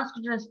has a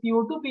transcutaneous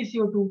PO2,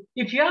 PCO2.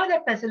 If you have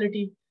that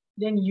facility,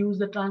 then use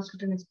the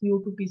transcutaneous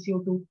PO2,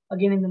 PCO2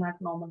 again in the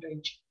normal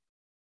range.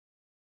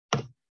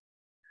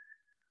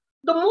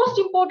 The most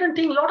important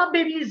thing, a lot of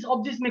babies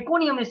of this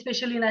meconium,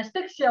 especially in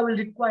asphyxia, will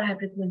require high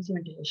frequency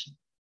ventilation.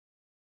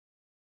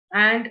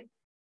 And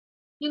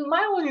in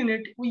my own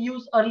unit, we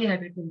use early high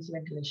frequency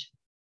ventilation.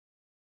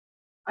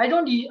 I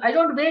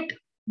don't wait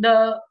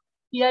the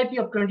PIP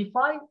of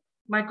 25.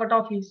 My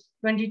cutoff is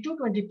 22,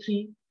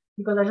 23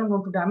 because I don't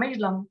want to damage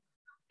lung.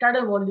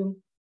 Tidal volume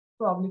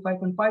probably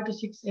 5.5 to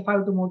 6,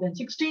 FiO2 more than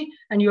 60,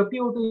 and your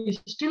PO2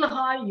 is still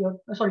high.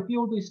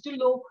 PO2 is still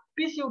low,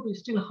 PCO2 is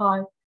still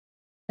high.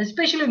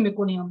 Especially in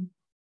meconium,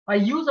 I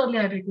use early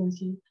high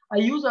frequency. I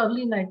use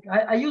early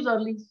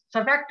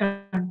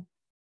surfactant.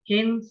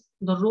 Hence,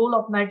 the role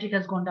of nitric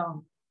has gone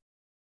down.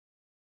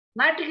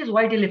 Nitric is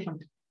white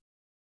elephant.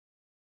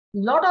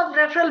 Lot of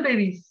referral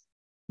babies,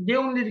 they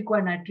only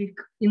require nitric.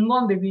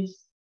 Inborn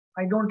babies,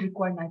 I don't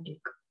require nitric.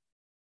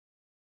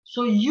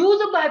 So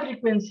use of the high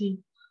frequency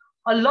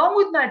along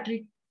with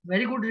nitric,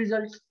 very good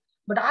results.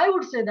 But I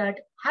would say that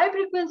high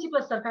frequency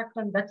plus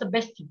surfactant, that's the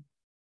best thing.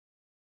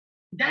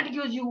 That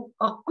gives you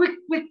a quick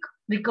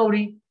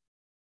recovery.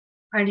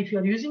 And if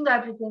you're using the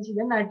high frequency,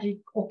 then nitric,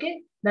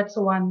 okay, that's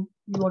the one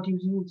what you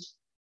use.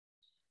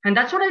 And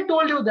that's what I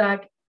told you,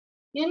 that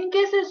in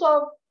cases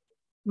of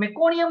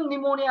meconium,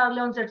 pneumonia, early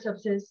onset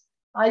sepsis,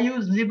 I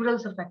use liberal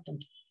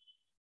surfactant.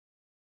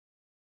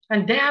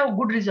 And they have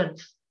good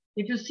results.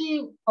 If you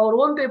see our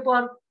own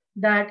paper,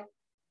 that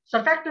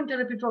surfactant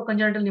therapy for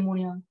congenital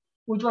pneumonia,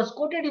 which was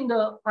quoted in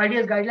the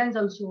IDS guidelines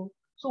also.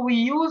 So we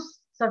use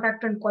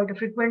surfactant quite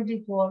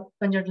frequently for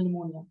congenital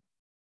pneumonia.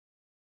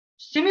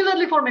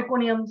 Similarly for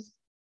meconiums,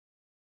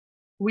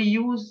 we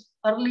use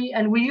early,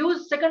 and we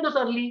use second dose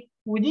early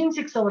within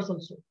 6 hours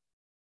also.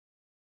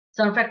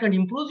 Surfactant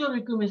improves your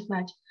EQ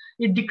mismatch.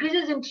 It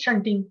decreases in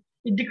shunting.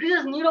 It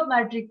decreases need of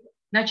nitric,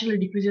 naturally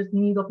decreases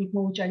need of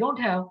ECMO, which I don't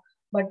have,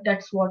 but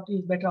that's what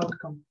is better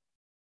outcome.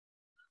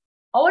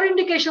 Our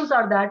indications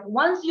are that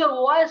once your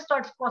OI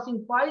starts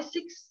crossing 5,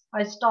 6,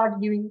 I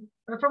start giving,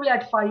 preferably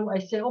at 5, I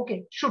say,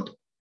 okay, shoot.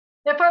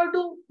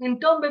 FiO2 in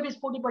term babies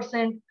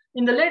 40%,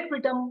 in the late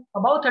preterm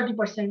about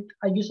 30%,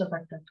 I use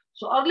surfactant.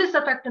 So early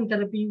surfactant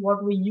therapy,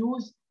 what we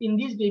use in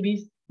these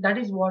babies, that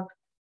is what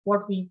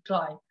we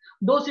try.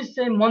 Dose is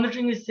same,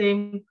 monitoring is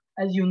same,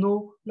 as you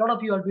know, a lot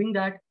of you are doing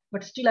that,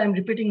 but still I'm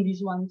repeating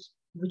these ones,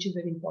 which is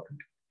very important.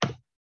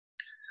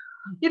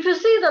 If you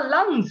see the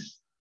lungs,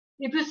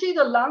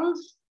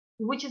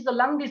 which is the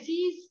lung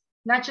disease,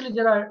 naturally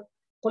there are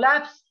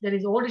collapse, there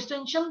is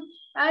overdistension,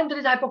 and there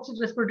is hypoxic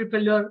respiratory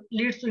failure,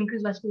 leads to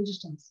increased vascular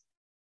resistance.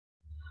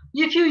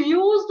 If you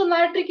use the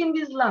nitric in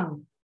this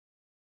lung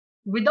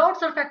without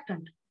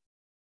surfactant,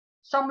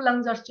 some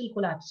lungs are still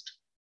collapsed.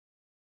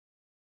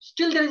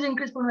 Still there is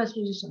increased pulmonary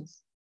vascular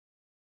resistance.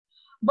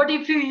 But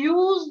if you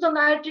use the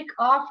nitric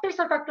after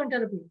surfactant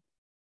therapy,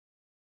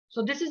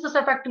 so this is the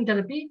surfactant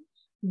therapy,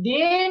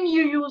 then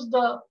you use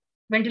the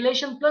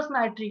ventilation plus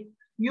nitric,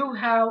 you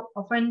have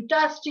a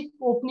fantastic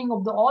opening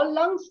of the all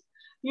lungs,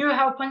 you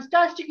have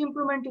fantastic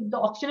improvement in the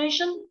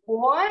oxygenation,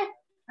 OI,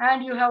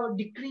 and you have a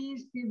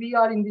decreased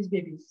PVR in these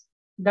babies.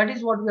 That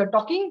is what we are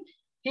talking.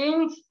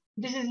 Hence,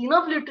 this is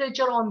enough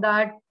literature on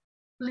that.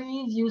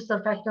 Please use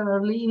surfactant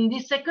early in the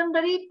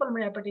secondary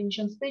pulmonary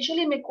hypertension,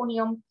 especially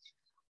meconium,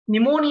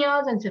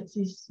 pneumonias, and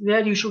sepsis,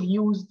 where you should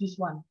use this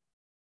one.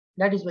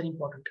 That is very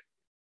important.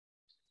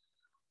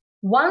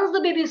 Once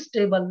the baby is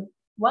stable,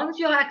 once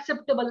you have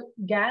acceptable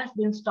gas,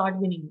 then start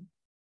weaning.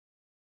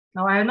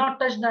 Now I have not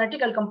touched the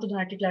nitric, I'll come to the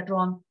nitric later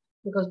on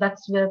because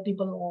that's where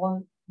people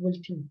all will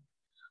think.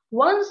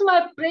 Once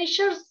my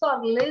pressures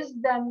are less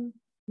than,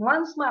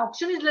 once my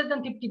oxygen is less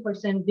than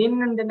 50%,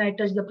 then and then I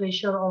touch the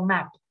pressure or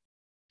map.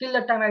 Till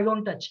that time I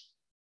don't touch.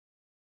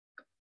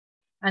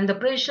 And the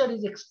pressure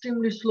is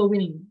extremely slow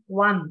weaning,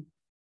 1.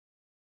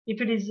 If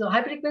it is a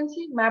high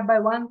frequency, map by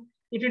 1.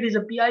 If it is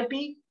a PIP,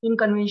 in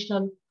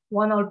conventional,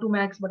 1 or 2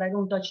 max, but I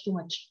don't touch too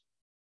much.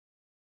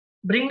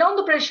 Bring down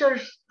the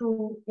pressures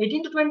to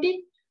 18 to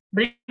 20.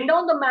 Bring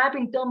down the map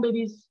in term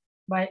babies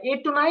by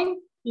 8 to 9,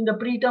 in the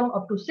preterm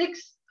up to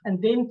 6,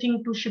 and then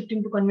think to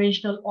shifting to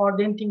conventional or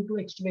then think to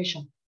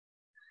extubation.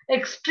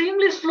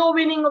 Extremely slow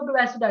weaning of the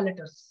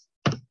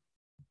vasodilators.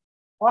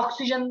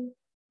 Oxygen,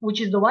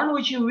 which is the one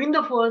which you win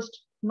the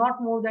first,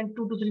 not more than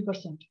 2 to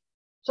 3%.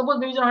 Suppose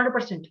baby is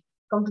 100%,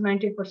 come to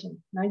 98%,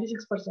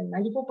 96%,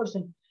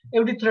 94%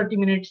 every 30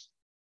 minutes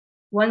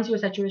once your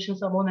saturation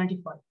is above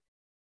 95.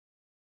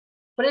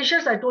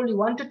 Pressures, I told you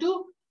 1 to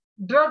 2,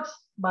 drugs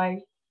by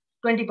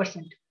 20%.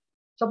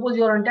 Suppose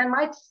you're on 10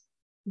 mics,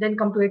 then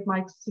come to 8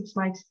 mics, 6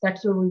 mics,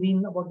 that's where we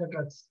wean about the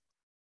drugs.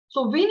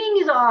 So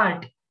weaning is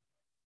art.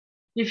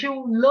 If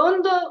you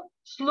learn the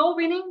slow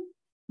weaning,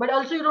 but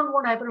also you don't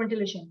want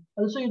hyperventilation,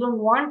 also you don't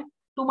want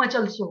too much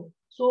also.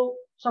 So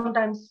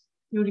sometimes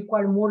you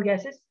require more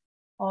gases,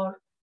 or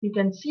you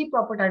can see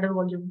proper tidal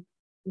volume,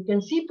 you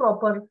can see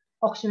proper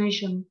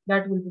oxygenation,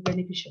 that will be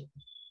beneficial.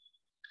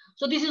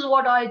 So this is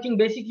what I think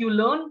basic you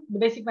learn, the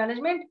basic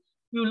management,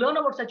 you learn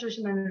about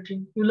saturation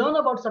monitoring, you learn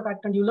about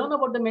surfactant, you learn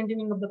about the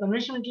maintaining of the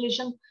conventional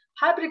ventilation,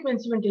 high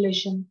frequency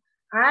ventilation,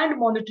 and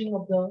monitoring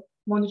of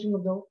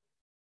the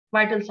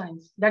vital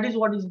signs. That is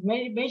what is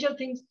major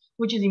things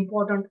which is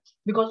important,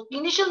 because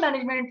initial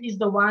management is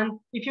the one,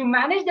 if you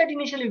manage that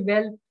initially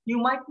well, you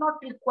might not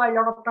require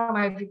a lot of time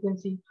high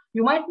frequency,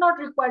 you might not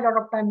require a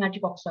lot of time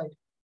nitric oxide.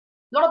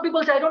 A lot of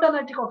people say, I don't have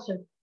nitric oxide.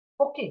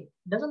 Okay,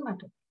 doesn't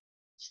matter.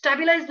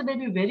 Stabilize the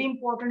baby, very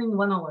important in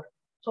 1 hour.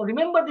 So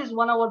remember this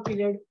 1 hour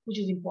period, which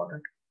is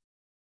important.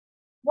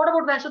 What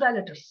about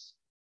vasodilators?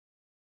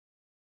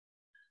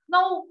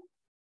 Now,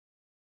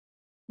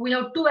 we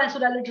have 2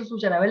 vasodilators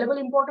which are available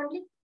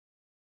importantly,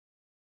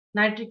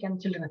 nitric and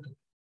sildenafil.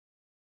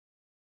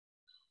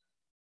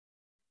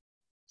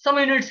 Some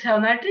units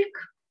have nitric.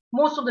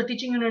 Most of the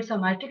teaching units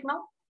have nitric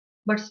now,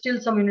 but still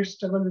some units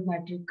struggle with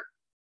nitric.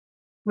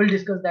 We'll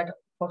discuss that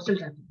for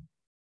sildenafil.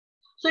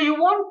 So you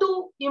want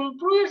to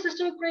improve your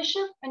systemic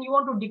pressure and you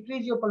want to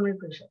decrease your pulmonary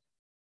pressure.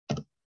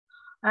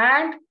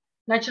 And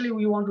naturally,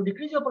 we want to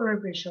decrease your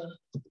pulmonary pressure.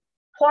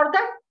 For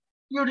that,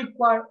 you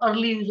require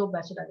early use of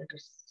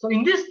vasodilators. So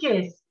in this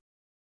case,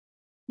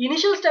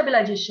 initial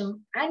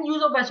stabilization and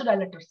use of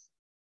vasodilators,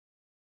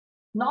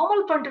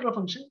 normal ventricular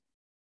function,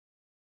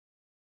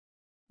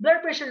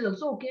 blood pressure is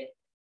also okay.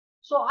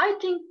 So I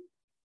think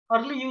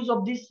early use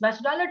of these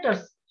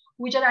vasodilators,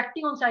 which are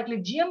acting on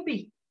cyclic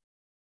GMP,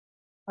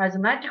 as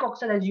nitric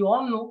oxide, as you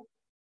all know,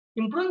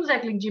 improving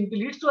cyclic GMP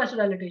leads to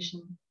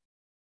vasodilatation.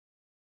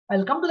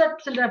 I'll come to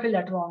that sildenafil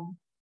later on,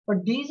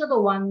 but these are the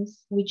ones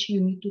which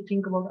you need to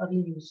think about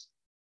early use.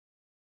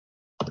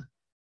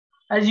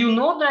 As you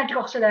know, the nitric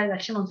oxide has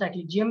action on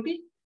cyclic GMP.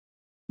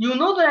 You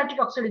know the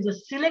nitric oxide is a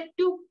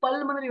selective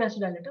pulmonary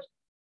vasodilator.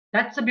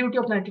 That's the beauty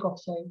of nitric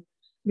oxide,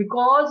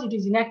 because it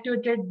is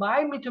inactivated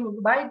by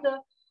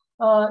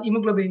the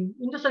hemoglobin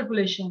in the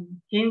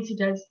circulation. Hence,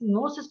 it has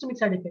no systemic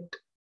side effect.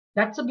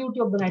 That's the beauty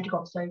of the nitric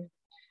oxide.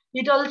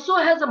 It also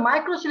has a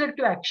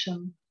microselective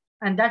action,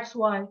 and that's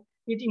why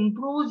it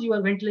improves your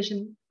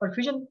ventilation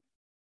perfusion.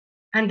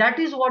 And that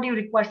is what you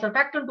require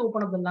surfactant to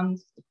open up the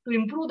lungs to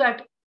improve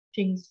that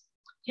things.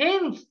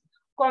 Hence,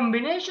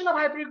 combination of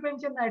high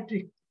frequency and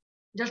nitric,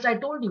 just I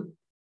told you,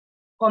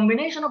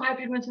 combination of high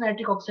frequency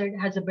nitric oxide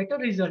has a better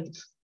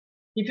results.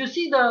 If you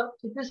see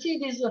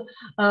this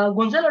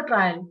Gonzalo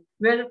trial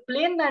where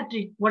plain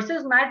nitric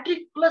versus nitric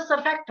plus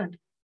surfactant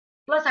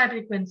plus high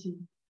frequency,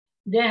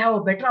 they have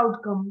a better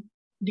outcome,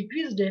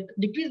 decreased death,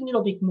 decreased need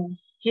of ECMO.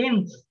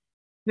 Hence,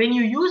 when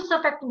you use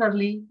surfactant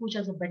early, which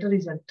has a better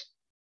result.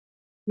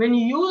 When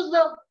you use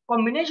the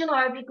combination of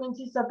high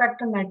frequency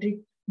surfactant nitric,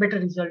 better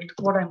result,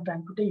 what I'm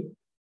trying to tell you.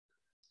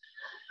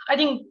 I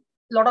think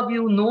a lot of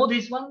you know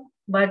this one,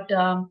 but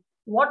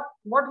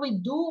what we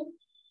do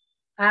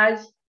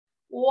as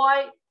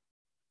why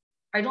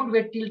I don't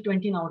wait till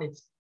 20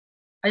 nowadays.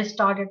 I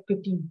start at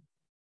 15.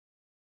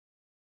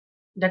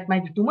 That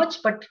might be too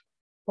much, but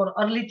for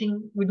early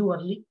thing, we do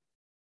early.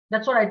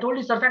 That's what I told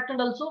you, surfactant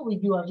also, we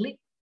do early.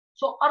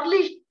 So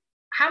early,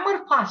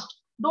 hammer fast.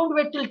 Don't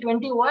wait till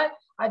 20. Why?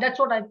 That's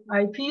what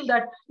I feel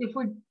that if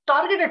we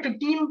target at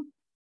 15,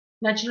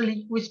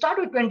 naturally, we start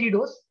with 20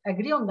 dose,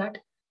 agree on that.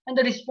 And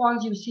the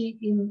response you see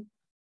in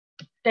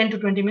 10 to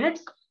 20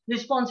 minutes,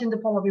 response in the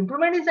form of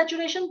improvement in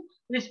saturation,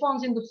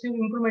 response in the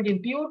improvement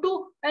in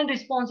PO2, and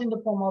response in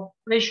the form of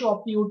ratio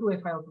of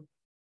PO2 FiO2.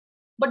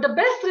 But the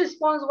best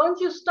response, once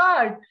you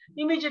start,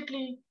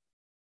 immediately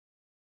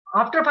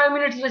After 5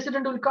 minutes,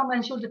 resident will come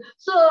and she'll say,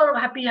 sir,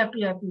 happy,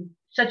 happy, happy.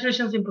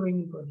 Saturation is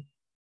improving, improving.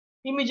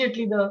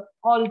 Immediately the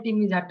whole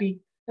team is happy.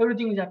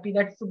 Everything is happy.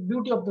 That's the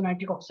beauty of the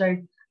nitric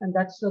oxide. And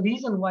that's the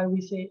reason why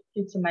we say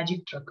it's a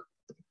magic drug.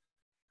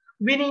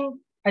 Winning,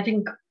 I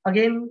think,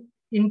 again,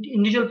 in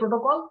individual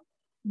protocol.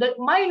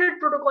 My unit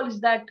protocol is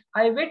that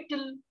I wait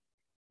till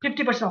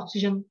 50%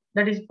 oxygen,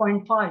 that is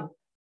 0.5.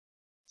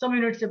 Some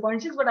units say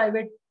 0.6, but I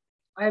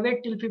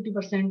wait till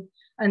 50%.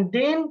 And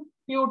then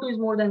PO2 is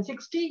more than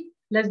 60,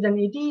 less than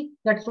 80.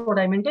 That's what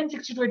I maintain,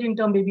 60 to 80 in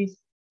term babies.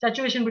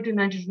 Saturation between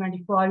 90 to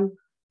 95.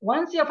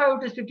 Once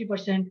CFIO2 is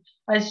 50%,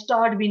 I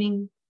start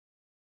winning.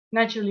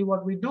 Naturally,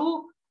 what we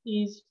do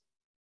is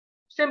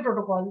same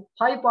protocol,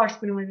 5 parts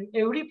per minute,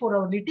 every 4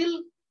 hours,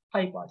 little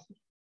 5 parts.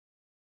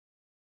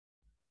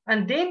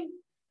 And then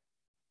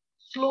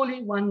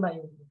slowly one by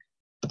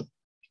one.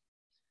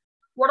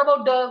 What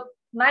about the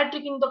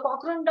nitric in the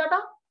Cochrane data?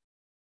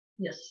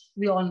 Yes,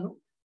 we all know.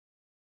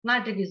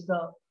 Nitric is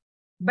the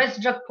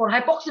best drug for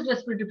hypoxic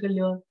respiratory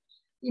failure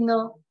in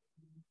a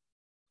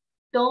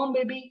term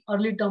baby,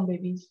 early term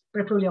babies,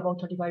 preferably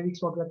about 35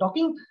 weeks, what we're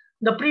talking.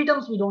 The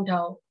preterms, we don't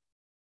have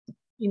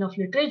enough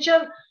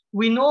literature.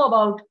 We know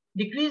about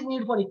decreased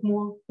need for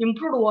ECMO,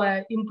 improved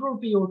OI,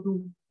 improved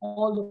PO2,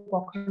 all the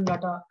Cochrane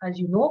data, as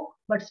you know,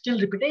 but still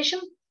repetition.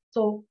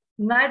 So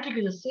nitric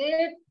is a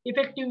safe,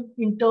 effective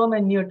in term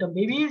and near term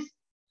babies.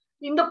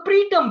 In the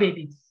preterm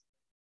babies,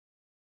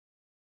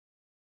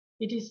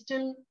 it is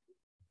still,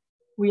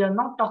 we are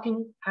not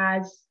talking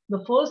as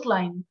the first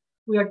line,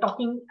 we are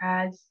talking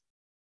as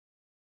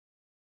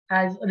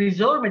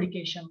reserve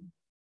medication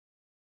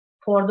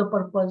for the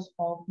purpose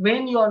of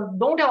when you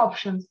don't have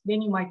options,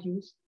 then you might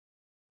use,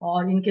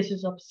 or in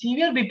cases of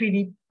severe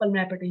BPD,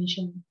 pulmonary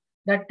hypertension,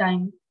 that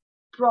time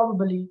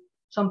probably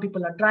some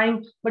people are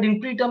trying, but in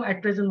preterm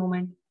at present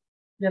moment,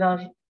 there are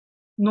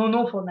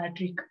no for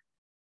nitric,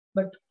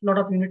 but a lot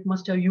of unit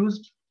must have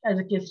used as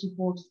a case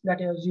reports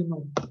that as you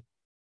know.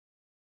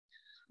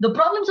 The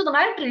problems of the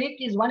nitric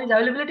is one is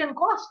availability and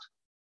cost.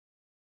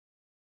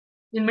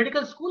 In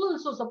medical school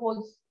also,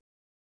 suppose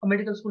a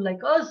medical school like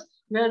us,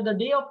 where the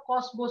day of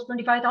cost goes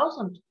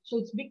 25,000. So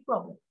it's big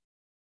problem.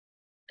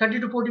 30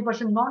 to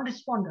 40%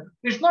 non-responder.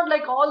 It's not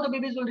like all the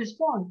babies will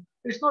respond.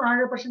 It's not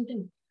 100%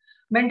 thing.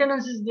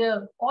 Maintenance is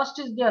there, cost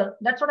is there.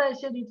 That's what I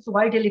said, it's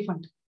white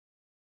elephant.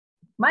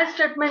 My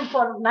statement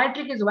for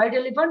nitric is white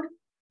elephant.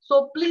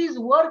 So please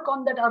work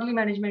on that early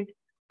management.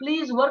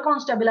 Please work on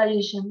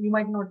stabilization. You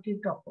might not feel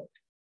proper.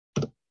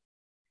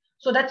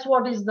 So that's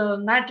what is the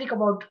nitric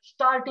about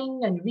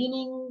starting and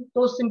weaning,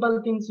 those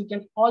simple things. You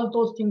can, all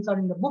those things are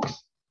in the books.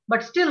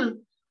 But still,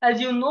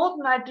 as you know,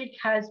 nitric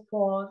has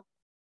for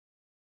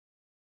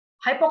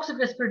hypoxic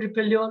respiratory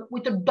failure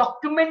with a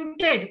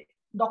documented.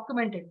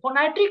 For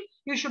nitric,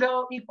 you should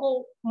have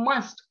echo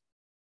must.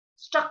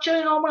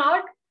 Structural normal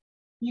heart,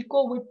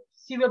 echo with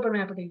severe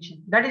pulmonary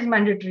hypertension. That is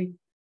mandatory.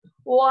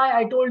 OI,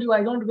 I told you,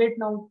 I don't wait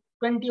now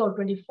 20 or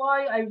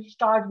 25. I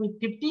start with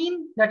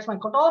 15. That's my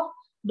cutoff.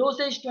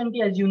 Dosage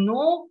 20, as you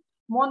know.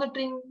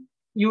 Monitoring,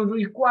 you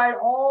require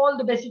all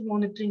the basic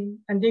monitoring,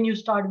 and then you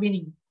start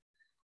weaning.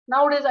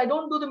 Nowadays, I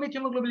don't do the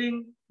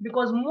methemoglobin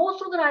because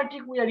most of the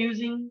nitric we are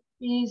using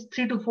is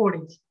 3 to 4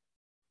 days.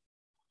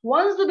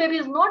 Once the baby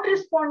is not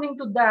responding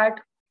to that,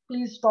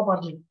 please stop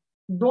early.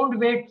 Don't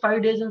wait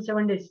 5 days and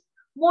 7 days.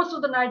 Most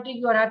of the nitric,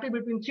 you are happy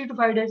between 3 to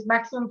 5 days,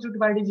 maximum 3 to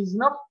 5 days is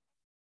enough.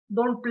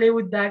 Don't play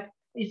with that.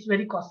 It's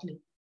very costly.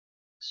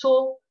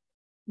 So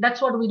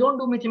that's what we don't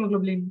do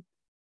methemoglobin.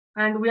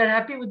 And we are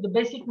happy with the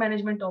basic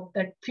management of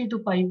that 3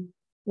 to 5,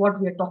 what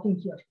we are talking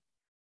here.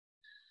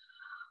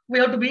 We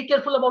have to be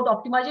careful about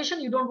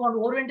optimization. You don't want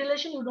over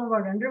ventilation. You don't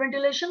want under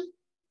ventilation.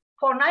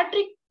 For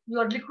nitric,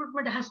 your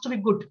recruitment has to be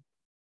good.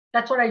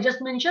 That's what I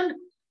just mentioned.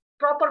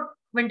 Proper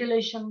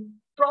ventilation,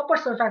 proper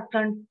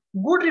surfactant,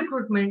 good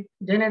recruitment,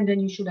 then and then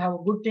you should have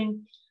a good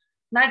thing.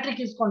 Nitric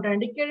is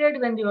contraindicated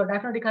when you have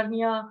diaphragmatic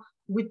hernia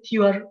with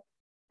your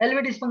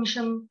LV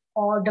dysfunction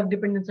or duct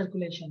dependent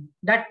circulation.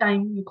 That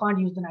time you can't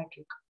use the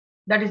nitric.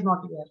 That is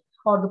not there.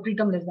 Or the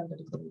preterm less than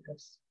 34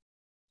 liters.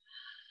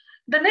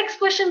 The next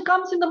question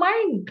comes in the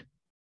mind.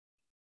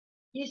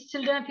 Is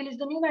sildenafil is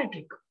the new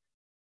nitric?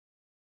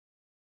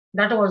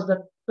 That was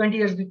the 20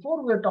 years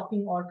before we were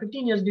talking, or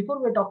 15 years before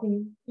we were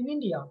talking in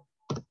India.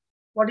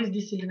 What is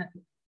this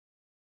sildenafil?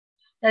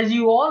 As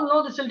you all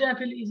know, the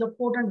sildenafil is a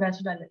potent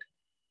vasodilator.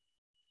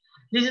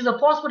 This is a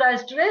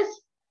phosphodiesterase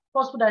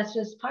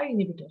 5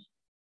 inhibitor.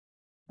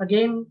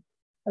 Again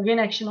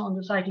action on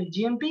the cyclic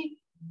GMP,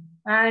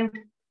 and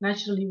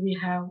naturally we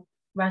have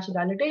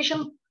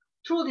vasodilatation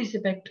through this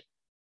effect.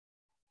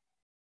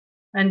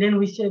 And then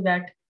we say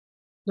that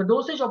the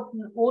dosage of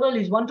oral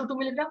is 1 to 2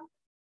 milligram.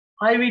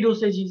 IV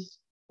dosage is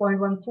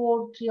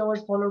 0.14, 3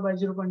 hours followed by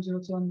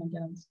 0.07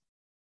 maintenance.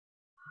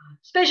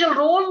 Special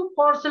role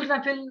for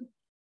sildenafil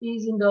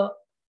is in the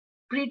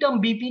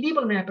preterm BPD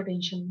pulmonary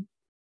hypertension.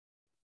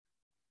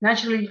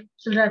 Naturally,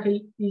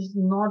 sildenafil is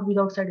not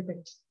without side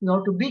effects. You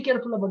have to be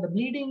careful about the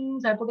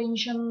bleedings,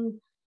 hypotension,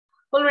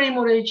 pulmonary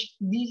hemorrhage.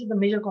 These are the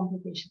major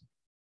complications.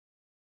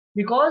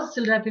 because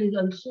sildenafil is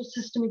also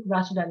systemic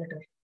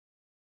vasodilator.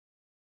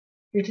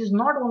 It is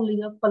not only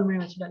a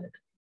pulmonary vasodilator.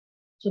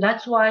 So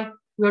that's why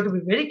we have to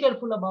be very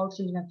careful about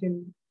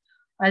sildenafil.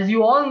 As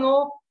you all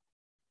know,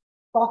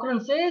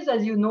 Cochrane says,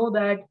 as you know,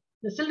 that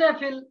the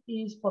sildenafil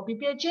is for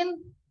PPHN,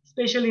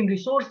 especially in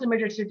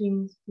resource-limited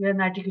settings where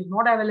nitric is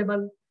not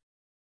available,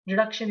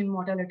 reduction in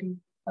mortality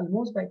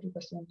almost by 2%.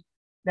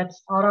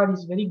 That's RR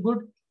is very good.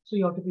 So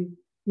you have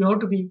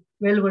to be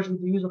well versed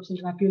with the use of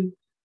sildenafil.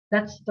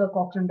 That's the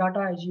Cochrane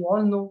data, as you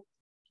all know.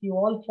 You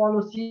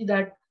all see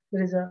that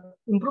there is a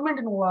improvement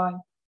in OI,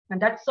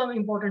 and that's the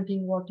important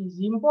thing. What is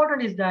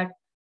important is that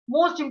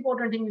most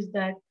important thing is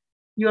that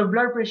your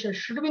blood pressure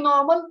should be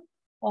normal,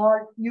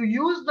 or you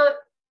use the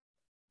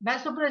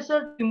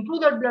vasopressor to improve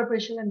that blood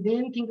pressure and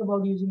then think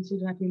about using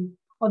sildenafil.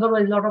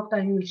 Otherwise, a lot of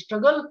time you will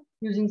struggle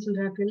using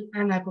sildenafil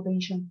and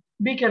hypotension.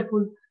 Be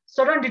careful.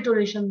 Sudden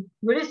deterioration,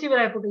 very severe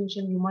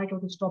hypotension, you might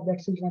have to stop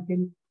that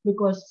sildenafil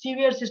because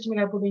severe systemic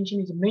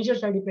hypotension is a major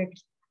side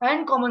effect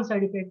and common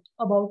side effect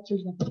about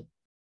sildenafil.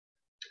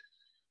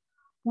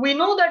 We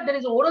know that there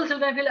is oral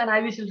sildenafil and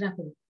IV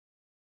sildenafil,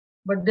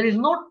 but there is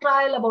no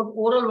trial about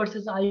oral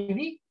versus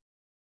IV.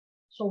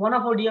 So one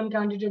of our DM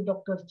candidate,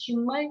 Dr.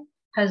 Chinmay,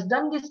 has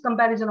done this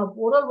comparison of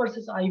oral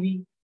versus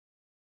IV,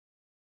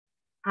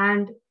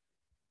 and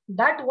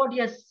that what he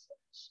has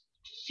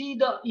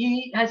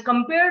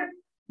compared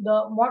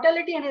the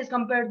mortality and he has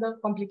compared the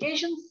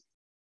complications.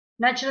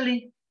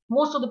 Naturally,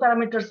 most of the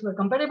parameters were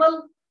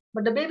comparable,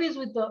 but the babies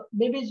with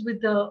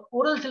the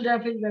oral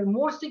sildenafil were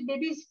more sick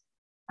babies,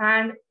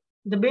 and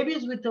the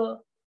babies with the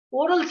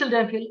oral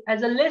sildenafil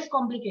has a less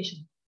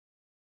complication.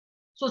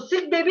 So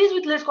sick babies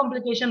with less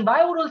complication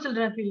by oral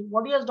sildenafil,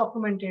 what he has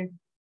documented,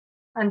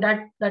 and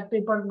that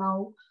paper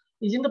now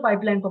is in the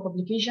pipeline for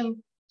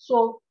publication.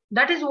 So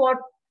that is what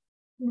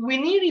we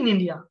need in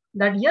India,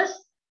 that yes,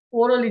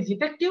 oral is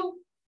effective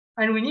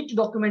and we need to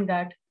document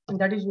that. And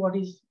that is what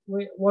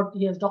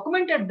he has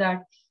documented,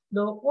 that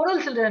the oral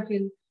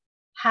sildenafil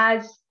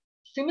has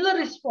similar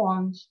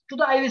response to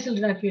the IV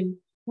sildenafil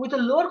with a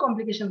lower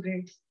complication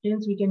rates.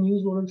 Hence, we can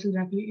use oral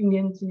sildenafil in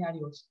Indian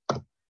scenarios.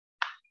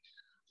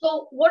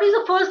 So what is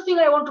the first thing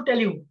I want to tell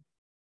you?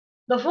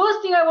 The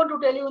first thing I want to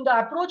tell you in the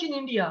approach in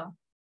India,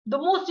 the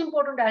most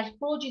important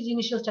approach is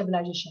initial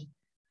stabilization.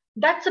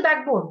 That's the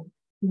backbone.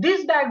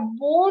 This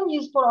backbone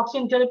is for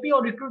oxygen therapy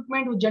or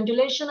recruitment with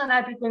ventilation and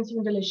high frequency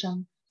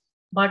ventilation.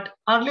 But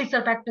early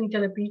surfactant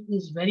therapy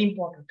is very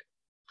important.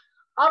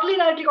 Early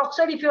nitric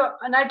oxide, if your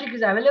nitric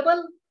is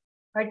available,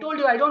 I told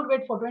you I don't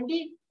wait for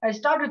 20. I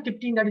start with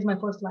 15, that is my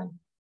first line.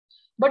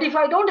 But if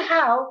I don't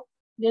have,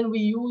 then we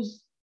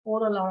use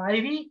oral or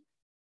IV.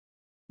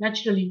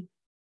 Naturally,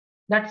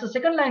 that's the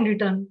second line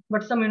written,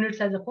 but some units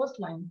has a first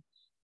line.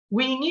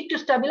 We need to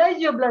stabilize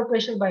your blood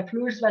pressure by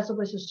fluids,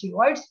 vasopressor,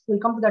 steroids. We'll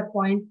come to that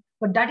point,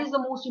 but that is the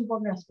most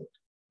important aspect.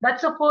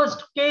 That's the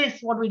first case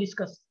what we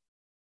discussed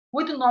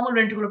with normal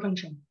ventricular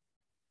function.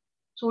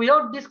 So we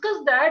have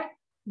discussed that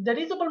there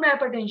is a pulmonary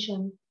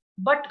hypertension,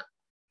 but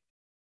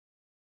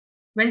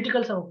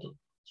ventricles are okay.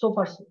 So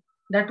far, so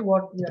that's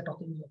what we are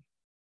talking here.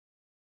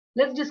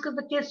 Let's discuss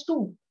the case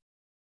 2.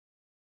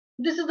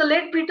 This is the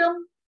late preterm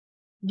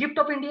gift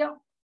of India,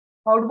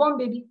 outborn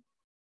baby,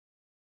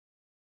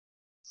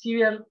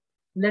 severe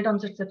late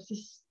onset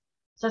sepsis,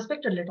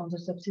 suspected late onset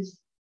sepsis,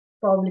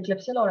 probably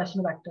Klebsiella or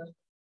Acinetobacter,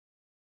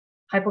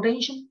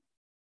 hypotension,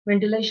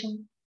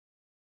 ventilation.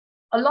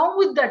 Along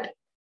with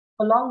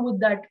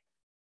that,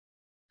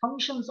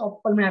 functions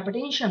of pulmonary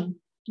hypertension,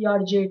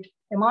 TR jet,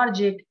 MR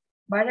jet,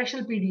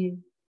 bidirectional PDA.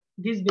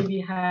 This baby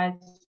has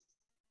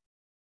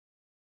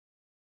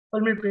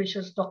pulmonary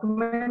pressures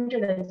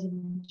documented as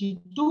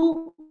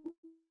G2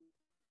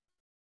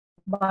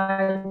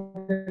 by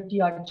the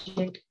TR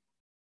jet.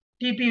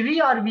 TPV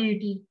or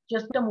VET,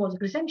 just was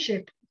crescent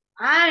shaped,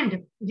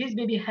 and this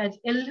baby has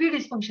LV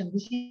dysfunction.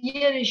 This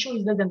EA ratio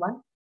is less than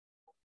 1.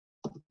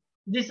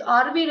 This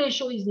RV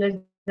ratio is less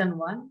than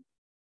 1.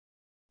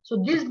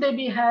 So this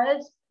baby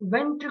has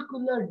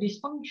ventricular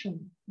dysfunction.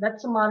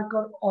 That's a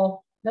marker of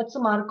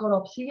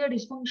severe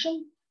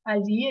dysfunction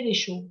as EA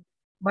ratio.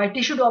 By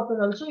tissue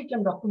Doppler also you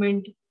can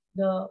document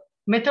the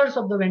methods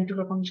of the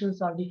ventricular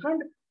functions are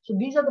different. So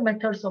these are the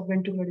methods of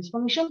ventricular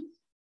dysfunction.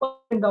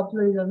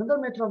 Doppler is another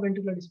method of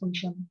ventricular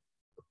dysfunction.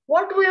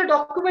 What we have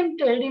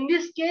documented in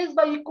this case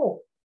by echo,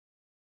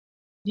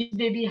 this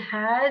baby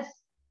has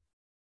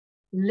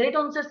late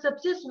onset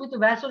sepsis with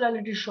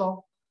vasodilated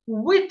shock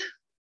with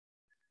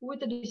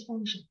a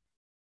dysfunction.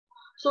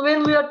 So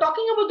when we are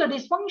talking about the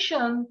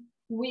dysfunction,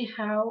 we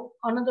have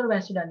another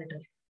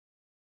vasodilator.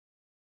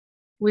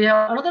 We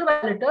have another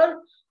vasodilator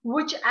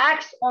which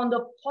acts on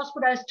the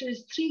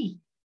phosphodiesterase 3,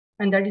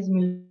 and that is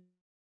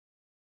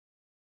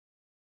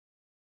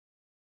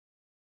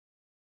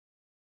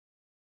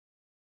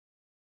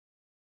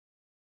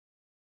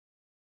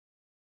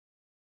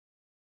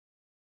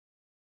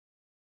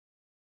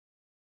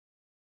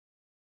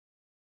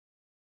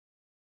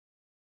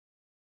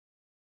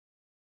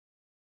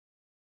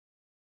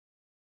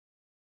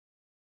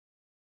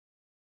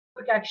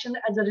action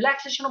as a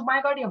relaxation of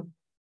myocardium.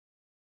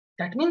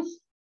 That means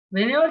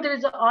Whenever there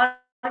is a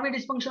RV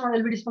dysfunction or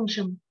LV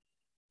dysfunction,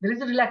 there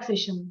is a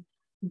relaxation,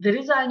 there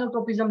is a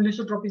inotropism,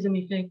 lusotropism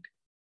effect.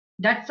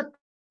 That's a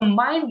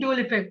combined dual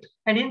effect,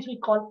 and hence we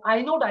call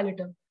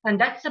inodilator,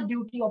 and that's the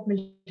beauty of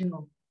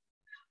milrinone.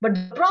 But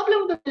the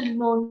problem with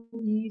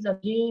milrinone is,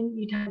 again,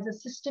 it has a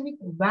systemic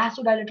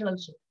vasodilator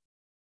also.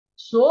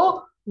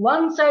 So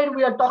one side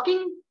we are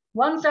talking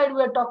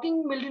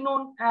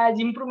milrinone as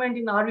improvement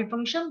in RV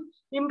function,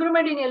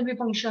 improvement in LV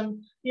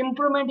function,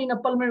 improvement in a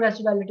pulmonary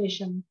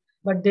vasodilatation.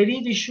 But there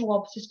is issue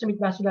of systemic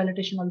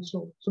vasodilatation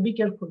also. So be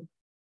careful.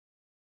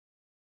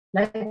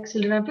 Like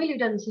sildenafil,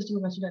 it has a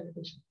systemic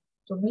vasodilatation.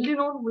 So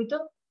milrinone with a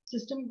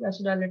systemic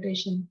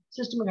vasodilatation,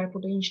 systemic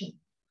hypotension.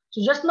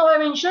 So just now I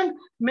mentioned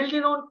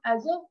milrinone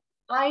as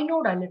a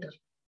inodilator.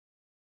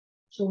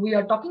 So we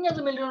are talking as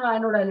a milrinone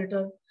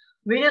inodilator.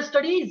 Various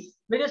studies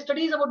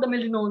about the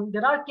milrinone.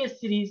 There are case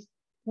series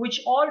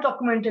which all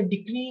documented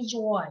decreased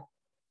OI.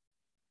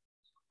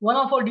 One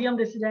of our DM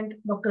resident,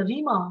 Dr.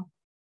 Rima,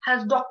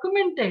 has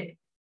documented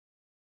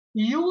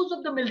use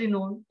of the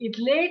milrinone in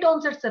late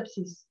onset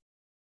sepsis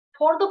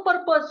for the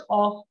purpose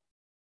of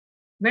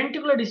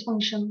ventricular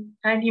dysfunction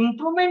and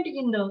improvement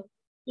in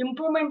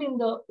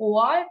the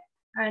OI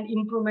and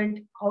improvement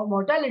of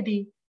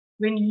mortality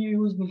when you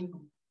use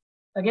milrinone.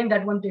 Again,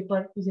 that one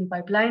paper is in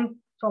pipeline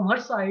from her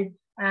side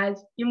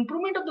as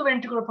improvement of the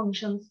ventricular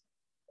functions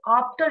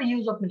after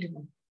use of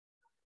milrinone.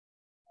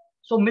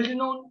 So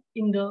milrinone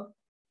in the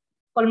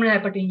pulmonary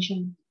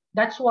hypertension,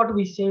 that's what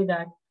we say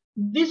that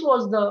this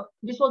was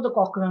the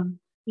Cochrane.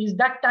 Is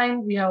that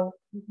time we have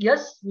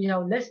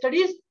less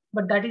studies,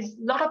 but that is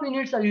a lot of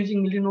units are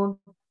using milrinone,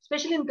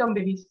 especially in cum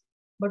babies.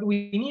 But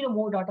we need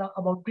more data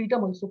about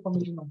preterm also for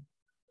milrinone.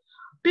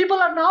 People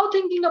are now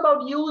thinking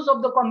about use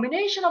of the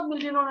combination of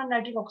milrinone and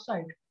nitric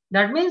oxide.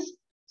 That means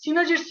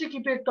synergistic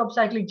effect of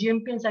cyclic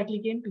GMP and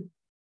cyclic AMP.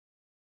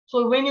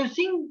 So when you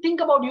think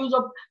about use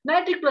of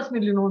nitric plus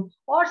milrinone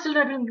or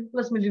sildenafil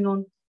plus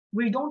milrinone,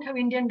 we don't have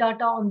Indian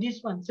data on this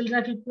one,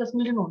 sildenafil plus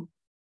milrinone.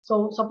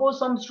 So suppose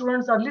some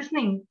students are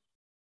listening,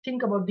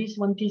 think about this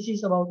one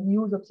thesis about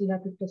use of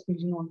sildenafil plus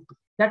milrinone.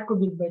 That could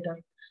be better.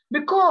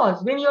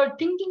 Because when you are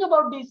thinking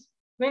about this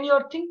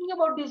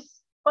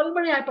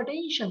pulmonary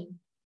hypertension,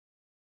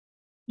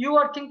 you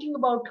are thinking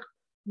about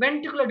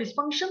ventricular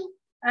dysfunction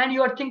and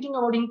you are thinking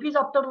about increase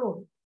after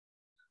load.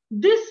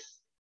 This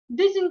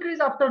increase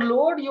after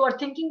load, you are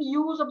thinking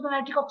use of the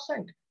nitric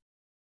oxide.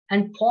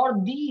 And for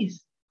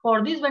this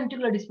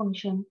ventricular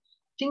dysfunction,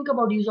 think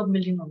about use of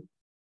milrinone.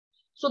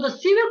 So the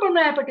severe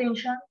pulmonary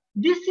hypertension,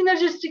 this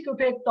synergistic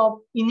effect of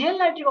inhaled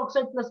nitric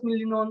oxide plus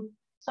milrinone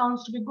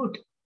sounds to be good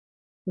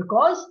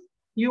because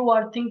you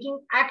are thinking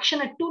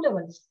action at two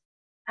levels.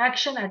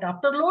 Action at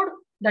afterload,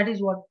 that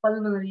is what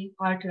pulmonary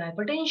arterial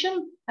hypertension,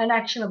 and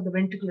action of the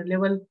ventricular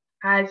level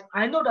as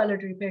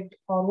inodilatory effect,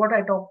 or what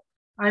I talk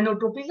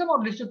inotropism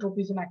or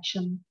lusotropism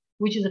action,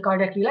 which is a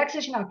cardiac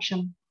relaxation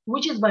action,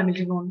 which is by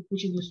milrinone,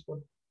 which is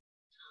useful.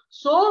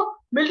 So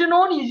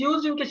milrinone is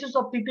used in cases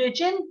of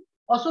PPHN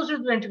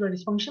associated with ventricular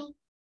dysfunction,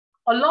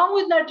 along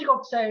with nitric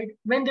oxide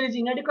when there is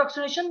inadequate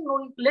oxygenation,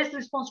 less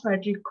response to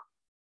nitric.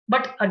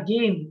 But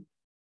again,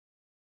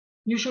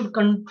 you should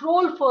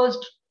control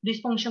first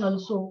dysfunction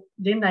also,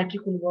 then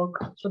nitric will work.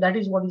 So that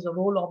is what is the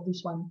role of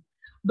this one.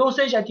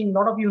 Dosage, I think a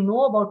lot of you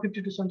know about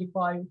 50 to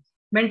 75.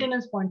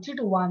 Maintenance 0.3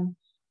 to 1.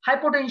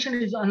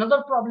 Hypotension is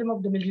another problem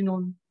of the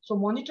milrinone. So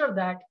monitor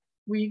that.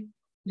 We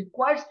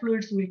require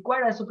fluids, we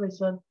require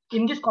isopressor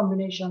in this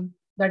combination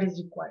that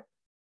is required.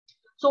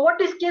 So what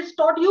this case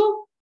taught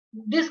you?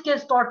 This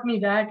case taught me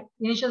that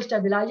initial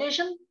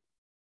stabilization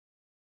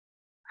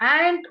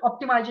and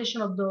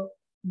optimization of the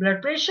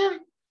blood pressure.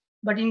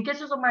 But in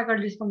cases of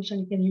myocardial dysfunction,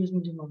 you can use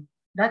milrinone.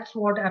 That's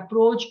what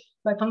approach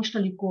by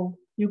functional echo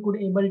you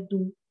could able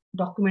to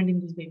document in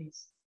these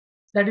babies.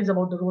 That is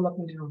about the role of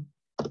milrinone.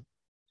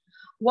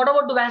 What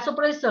about the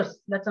vasopressors?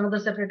 That's another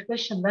separate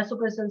question.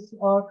 Vasopressors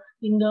or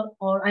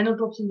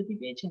inotropes in the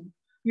PPHN.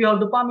 You have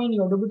dopamine,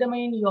 you have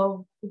dobutamine, you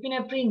have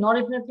epinephrine,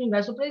 norepinephrine,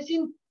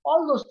 vasopressin,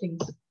 all those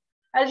things.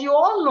 As you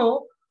all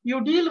know,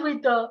 you deal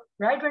with the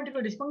right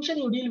ventricular dysfunction,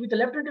 you deal with the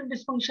left ventricular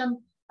dysfunction,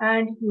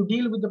 and you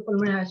deal with the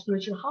pulmonary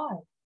vasculature high.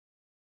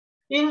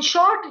 In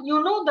short,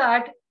 you know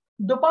that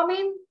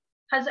dopamine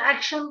has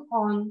action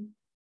on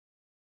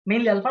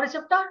mainly alpha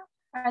receptor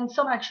and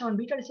some action on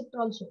beta receptor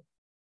also.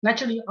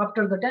 Naturally,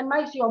 after the 10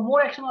 mics, you have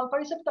more action on alpha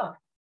receptor.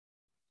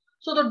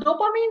 So the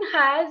dopamine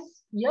has,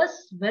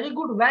 yes, very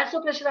good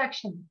vasopressor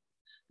action.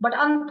 But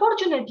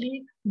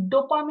unfortunately,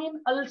 dopamine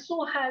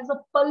also has a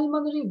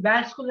pulmonary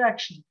vascular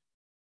action.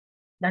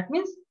 That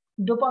means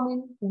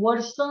dopamine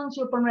worsens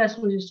your pulmonary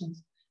vascular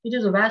resistance. It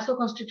is a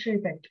vasoconstrictor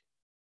effect.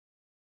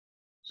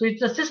 So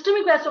it's a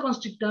systemic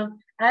vasoconstrictor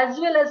as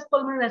well as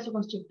pulmonary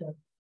vasoconstrictor.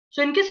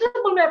 So in case of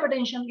pulmonary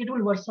hypertension, it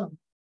will worsen.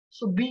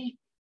 So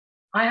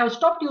I have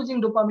stopped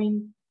using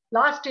dopamine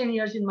last 10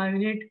 years in my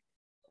unit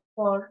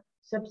for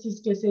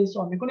sepsis cases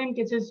or meconium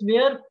cases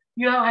where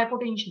you have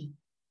hypotension,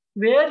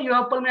 where you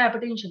have pulmonary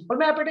hypertension.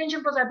 Pulmonary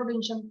hypertension plus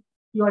hypotension,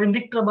 you are in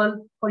big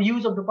trouble for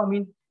use of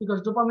dopamine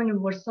because dopamine will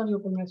worsen your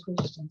pulmonary vascular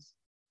resistance.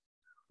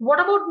 What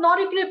about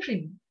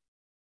norepinephrine?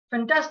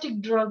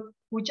 Fantastic drug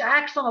which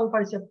acts on alpha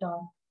receptor.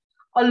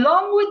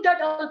 Along with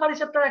that alpha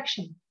receptor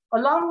action,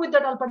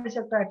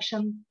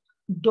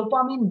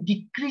 dopamine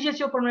decreases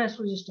your pulmonary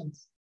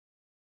resistance.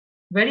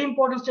 Very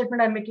important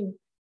statement I'm making.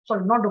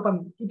 Sorry, not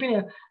dopamine,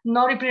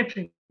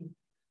 norepinephrine.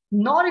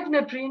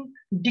 Norepinephrine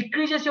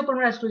decreases your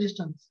pulmonary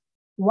resistance.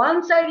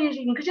 One side is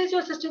increases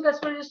your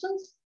systemic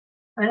resistance,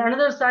 and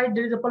another side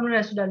there is a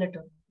pulmonary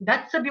vasodilator.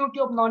 That's the beauty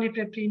of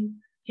norepinephrine.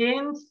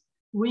 Hence,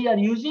 we are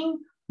using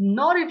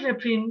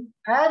norepinephrine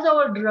as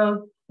our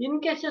drug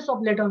in cases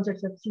of late onset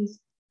sepsis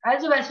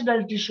as a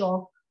vasodilatory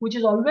shock, which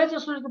is always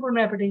associated with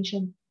pulmonary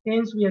hypertension.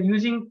 Hence, we are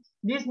using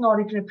this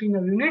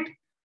norepinephrine unit.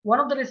 One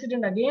of the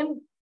resident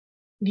again,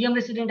 DM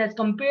resident has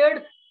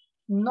compared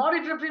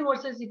norepinephrine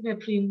versus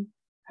epinephrine,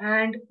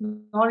 and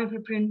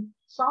norepinephrine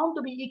found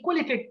to be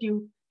equally effective.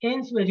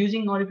 Hence, we are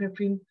using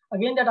norepinephrine.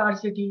 Again, that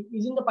RCT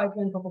is in the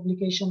pipeline for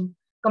publication.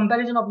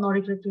 Comparison of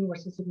norepinephrine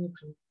versus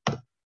epinephrine.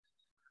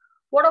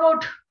 What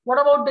about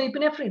the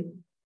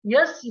epinephrine?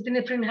 Yes,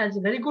 epinephrine has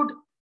a very good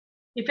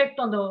effect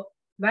on the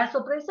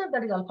vasopressor,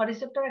 that is alpha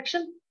receptor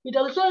action. It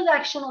also has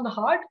action on the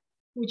heart,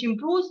 which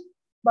improves,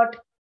 but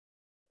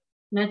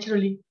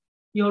naturally,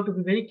 you have to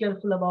be very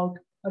careful about,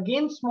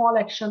 again, small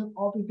action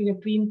of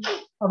epinephrine,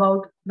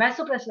 about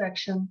vasopressor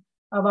action,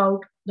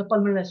 about the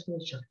pulmonary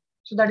vasculature.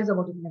 So that is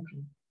about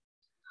epinephrine.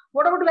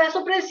 What about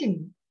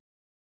vasopressin?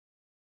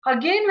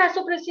 Again,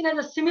 vasopressin has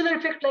a similar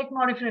effect like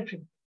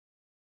norepinephrine.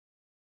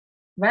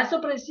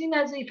 Vasopressin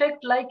has an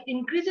effect like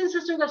increase in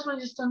systemic vascular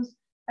resistance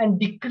and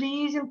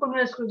decrease in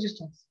pulmonary vascular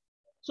resistance.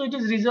 So it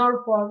is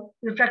reserved for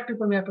refractory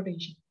pulmonary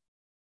hypertension.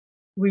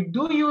 We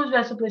do use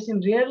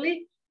vasopressin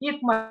rarely. If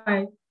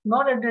my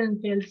noradrenaline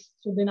fails,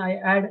 so then I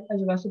add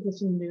as a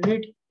vasopressin in the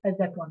unit as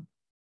that one.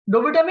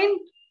 Dobutamine,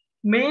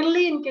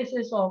 mainly in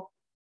cases of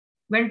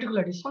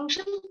ventricular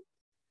dysfunction.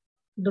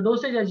 The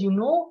dosage, as you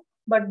know,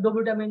 but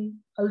dobutamine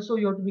also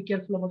you have to be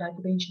careful about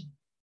hypertension.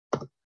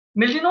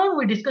 Milrinone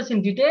we discuss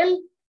in detail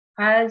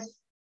as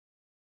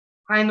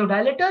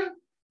inodilator.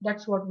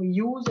 That's what we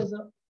use as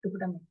a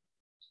dobutamine.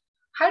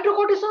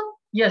 Hydrocortisone,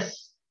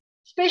 yes,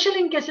 especially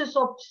in cases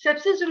of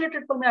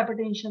sepsis-related pulmonary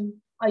hypertension,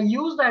 I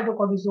use the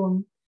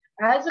hydrocortisone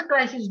as a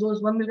crisis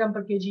dose, 1 mg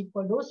per kg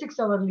per dose 6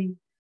 hourly,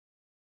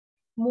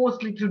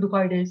 mostly 3 to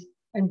 5 days,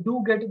 and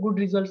do get good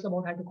results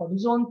about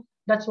hydrocortisone.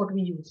 That's what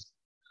we use.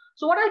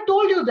 So what I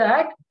told you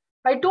that,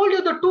 I told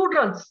you the two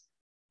drugs.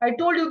 I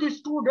told you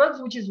these two drugs,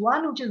 which is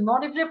one, which is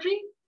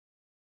norepinephrine,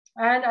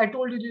 and I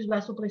told you this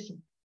vasopressin.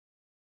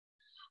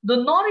 The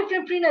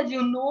norepinephrine, as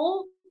you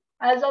know,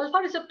 has alpha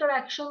receptor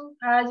action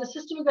as a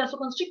systemic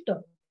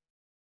vasoconstrictor.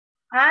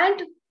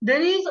 And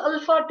there is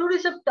alpha 2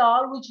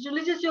 receptor, which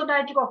releases your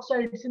nitric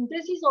oxide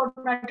synthesis or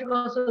nitric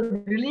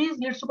oxide release,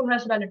 leads to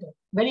pulmonary vasodilator.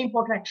 Very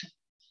important action.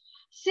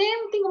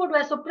 Same thing about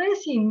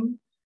vasopressin,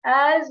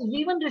 as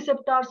V1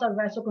 receptors are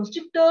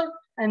vasoconstrictor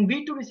and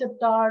V2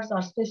 receptors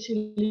are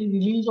specially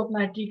release of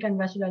nitric and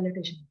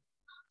vasodilatation.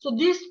 So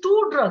these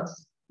two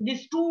drugs,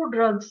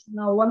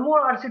 now one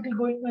more RCT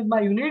going with my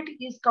unit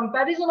is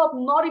comparison of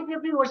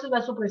norepinephrine versus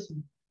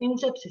vasopressin in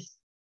sepsis.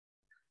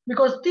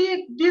 Because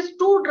these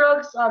two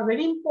drugs are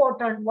very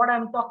important. What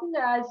I'm talking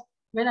as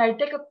when I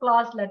take a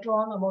class later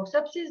on about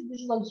sepsis,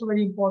 this is also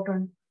very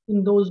important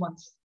in those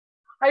ones.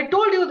 I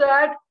told you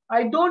that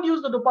I don't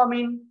use the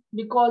dopamine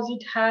because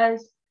it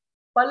has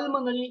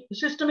pulmonary,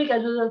 systemic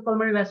as well as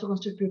pulmonary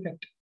vasoconstrictive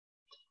effect.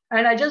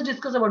 And I just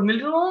discussed about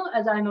milrinone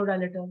as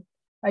inodilator.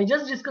 I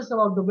just discussed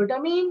about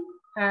dobutamine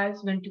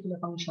as ventricular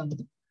function.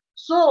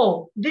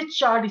 So this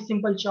chart is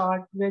simple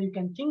chart where you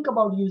can think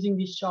about using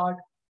this chart.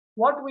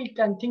 What we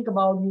can think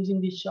about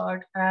using this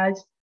chart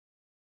as,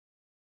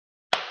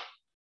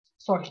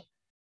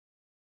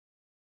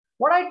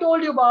 what I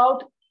told you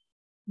about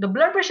the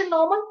blood pressure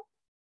normal,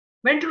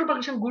 ventricular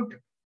function good,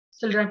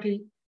 sildenafil,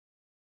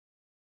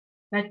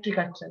 nitric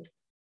oxide.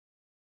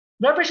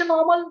 Blood pressure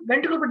normal,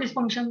 ventricular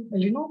dysfunction,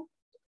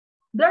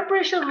 blood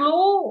pressure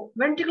low,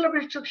 ventricular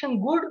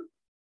restriction good,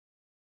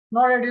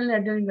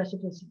 noradrenaline adrenaline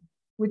vasopressin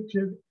with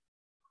fluid.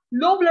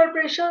 Low blood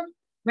pressure,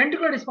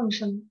 ventricular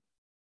dysfunction,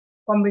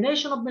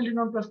 combination of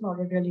milrinone plus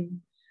noradrenaline.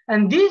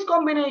 And this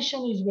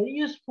combination is very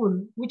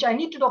useful, which I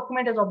need to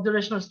document as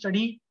observational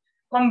study.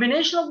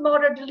 Combination of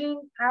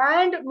noradrenaline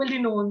and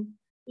milrinone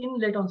in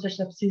late onset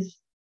sepsis.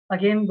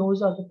 Again,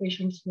 those are the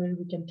patients where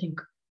we can think.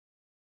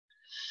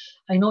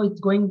 I know it's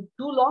going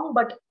too long,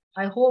 but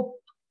I hope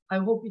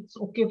it's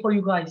okay for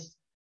you guys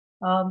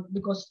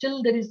because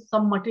still there is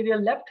some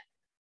material left.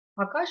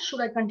 Akash,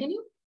 should I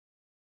continue?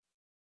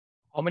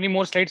 How many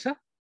more slides, sir?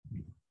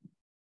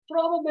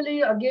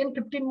 Probably again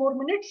 15 more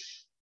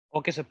minutes.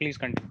 Okay, sir, please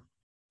continue.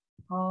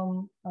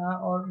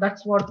 Or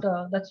that's what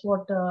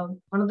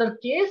another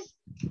case,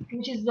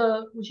 which is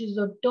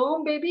the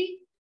term baby,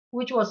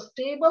 which was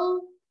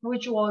stable,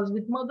 which was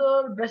with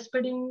mother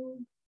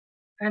breastfeeding,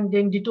 and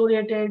then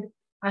deteriorated,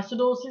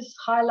 acidosis,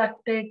 high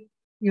lactate.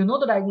 You know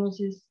the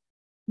diagnosis.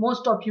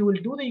 Most of you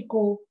will do the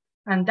echo,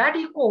 and that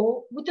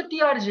echo with the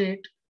TR jet.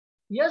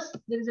 Yes,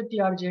 there is a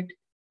TR jet,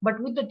 but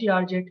with the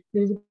TR jet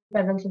there is a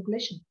parallel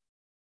circulation.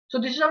 So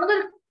this is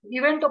another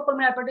event of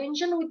pulmonary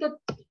hypertension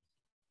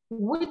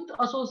with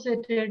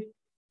associated,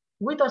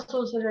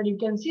 you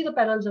can see the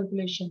parallel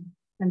circulation,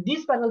 and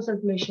this parallel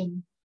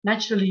circulation,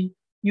 naturally,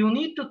 you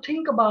need to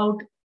think about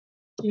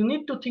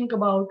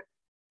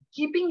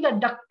keeping the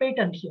duct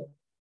pattern here.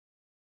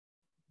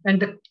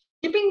 And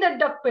keeping that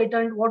duct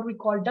pattern, what we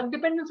call duct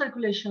dependent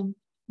circulation,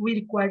 we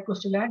require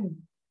prostaglandin.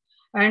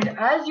 And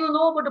as you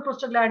know about the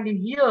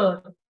prostaglandin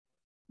here,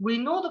 we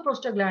know the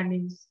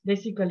prostaglandins,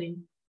 basically.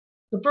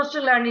 The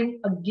prostaglandin,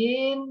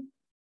 again,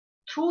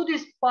 through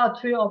this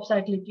pathway of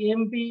cyclic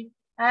AMP,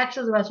 acts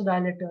as a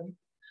vasodilator.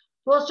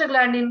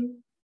 Prostaglandin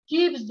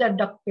keeps that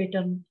duct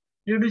pattern,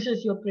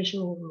 reduces your pressure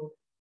overload.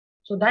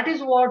 So that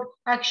is what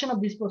action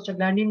of these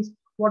prostaglandins,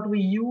 what we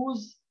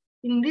use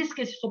in this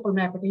case of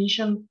pulmonary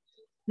hypertension.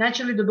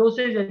 Naturally, the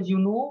dosage, as you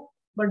know,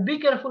 but be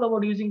careful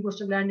about using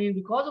prostaglandin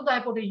because of the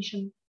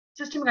hypotension,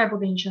 systemic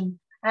hypotension,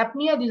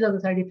 apnea, these are the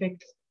side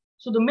effects.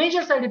 So the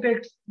major side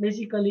effects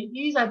basically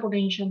is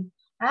hypotension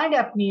and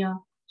apnea.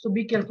 So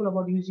be careful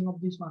about using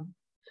of this one.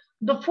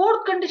 The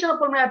fourth condition of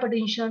pulmonary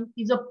hypertension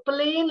is a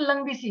plain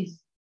lung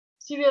disease,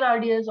 severe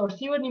RDS or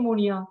severe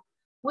pneumonia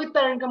with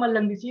parenchymal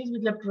lung disease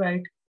with left to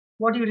right.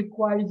 What you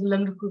require is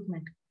lung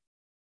recruitment.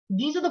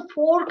 These are the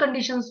four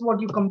conditions what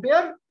you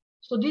compare.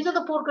 So these are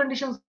the four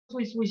conditions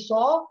which we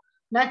saw.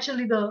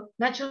 Naturally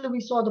we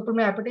saw the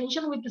pulmonary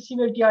hypertension with the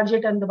severe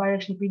TRZ and the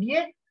bidirectional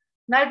PDA.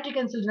 Nitric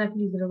and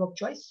sildenafil is the drug of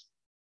choice.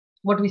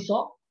 What we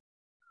saw,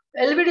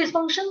 LV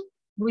dysfunction,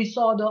 we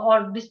saw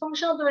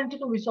dysfunction of the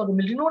ventricle, we saw the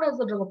milrinone as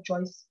the drug of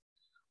choice.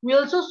 We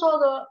also saw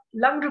the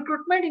lung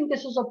recruitment in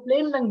cases of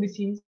plain lung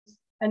disease,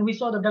 and we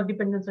saw the drug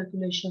dependent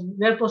circulation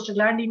where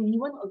prostaglandin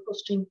even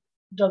alcostrine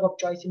drug of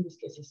choice in these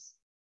cases.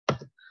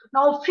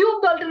 Now, a few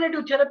of the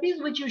alternative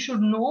therapies which you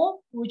should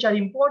know, which are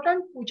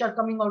important, which are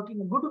coming out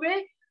in a good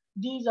way.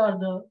 These are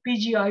the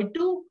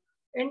PGI2,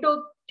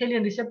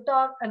 endothelin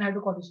receptor, and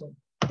hydrocortisone.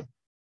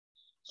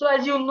 So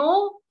as you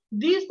know,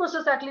 these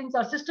prostacyclins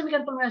are systemic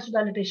and pulmonary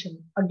vasodilatation.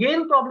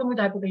 Again, problem with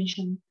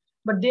hypertension,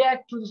 but they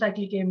act through the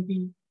cyclic AMP.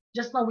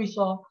 Just now we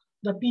saw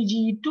the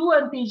PGE2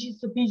 and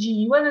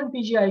PGE1 and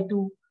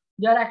PGI2.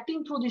 They are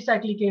acting through the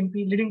cyclic AMP,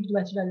 leading to the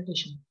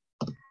vasodilatation.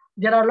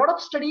 There are a lot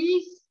of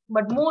studies,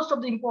 but most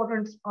of the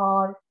importance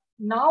are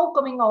now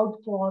coming out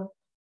for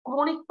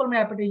chronic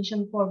pulmonary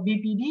hypertension, for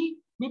BPD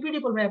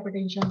pulmonary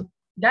hypertension,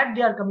 that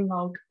they are coming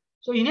out.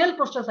 So inhaled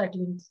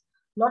prostacyclins,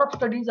 a lot of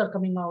studies are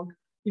coming out.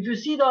 If you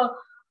see the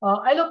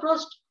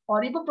iloprost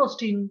or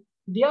ibuprofen,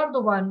 they are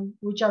the one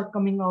which are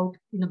coming out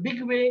in a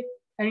big way,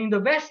 and in the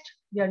West,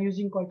 they are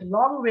using quite a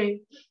long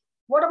way.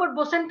 What about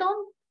bosentan?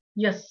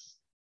 Yes,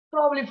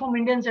 probably from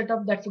Indian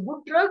setup, that's a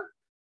good drug.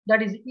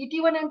 That is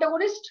ET1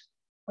 antagonist.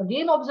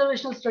 Again,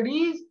 observational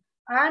studies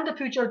and the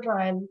future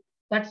trial.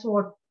 That's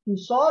what you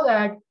saw,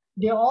 that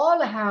they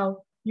all have,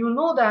 you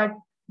know, that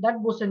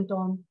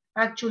bosentan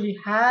actually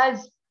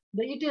has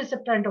the ET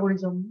receptor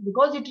antagonism,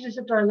 because ET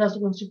receptor has a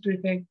vasoconstrictor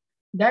effect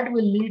that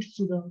will lead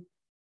to the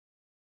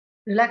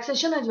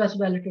relaxation as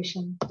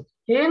vasodilatation.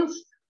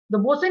 Hence, the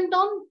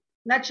bosentan,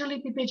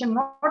 naturally PPHN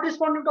not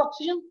responding to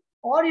oxygen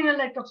or inhaled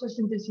nitric oxide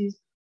synthesis,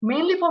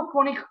 mainly for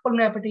chronic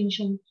pulmonary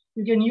hypertension.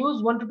 You can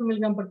use 1 to 2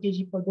 milligram per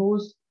kg per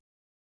dose,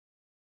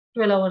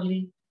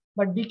 12-hourly,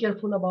 but be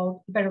careful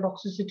about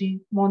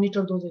hepatotoxicity,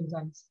 monitor those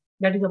enzymes.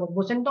 That is about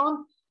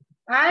bosentan.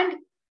 And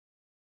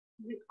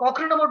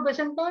Cochrane about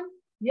bosentan,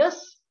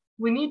 yes,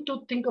 we need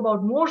to think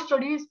about more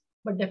studies,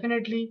 but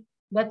definitely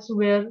that's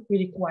where we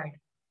required.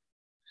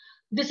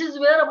 This is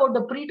where about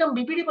the preterm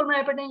BPD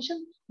pulmonary hypertension,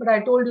 but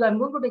I told you I'm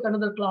going to take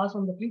another class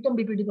on the preterm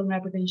BPD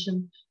pulmonary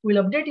hypertension.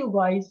 We'll update you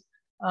guys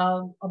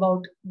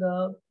about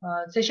the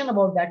session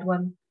about that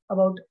one,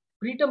 about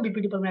preterm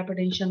BPD pulmonary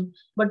hypertension.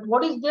 But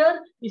what is there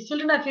is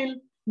sildenafil,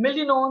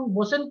 milrinone,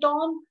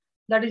 bosentan,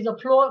 that is the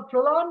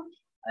Flolon,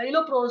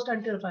 iloprost,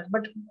 and terrified.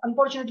 But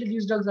unfortunately,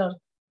 these drugs are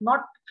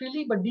not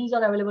freely, but these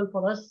are available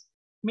for us.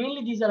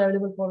 Mainly these are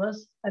available for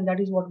us, and that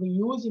is what we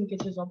use in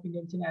cases of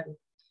Indian scenario.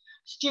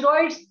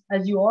 Steroids,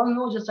 as you all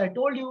know, just I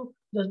told you,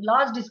 the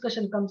last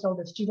discussion comes out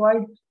as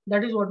steroid.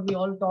 That is what we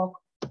all talk.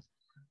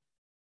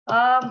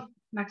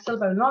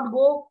 Myself, I will not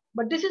go,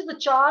 but this is the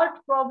chart,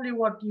 probably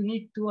what you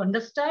need to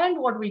understand,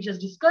 what we just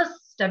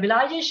discussed.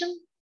 Stabilization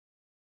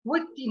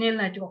with inhaled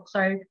nitric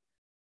oxide,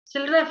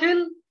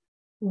 sildenafil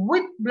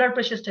with blood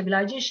pressure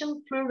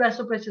stabilization, fluid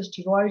vasopressor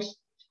steroids,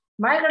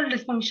 myocardial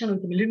dysfunction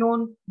with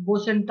milrinone,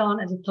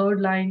 bosentan as a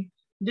third line.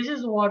 This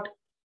is what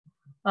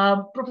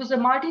Professor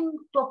Martin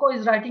Tocco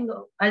is writing,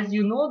 as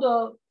you know,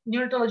 the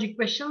neonatology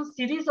questions,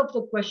 series of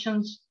the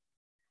questions.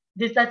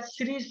 That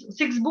series,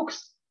 6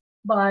 books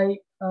by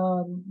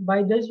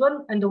this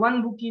one, and the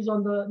one book is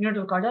on the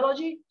neonatal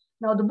cardiology.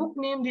 Now the book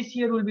name this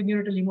year will be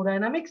neonatal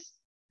hemodynamics,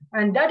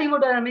 and that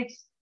hemodynamics,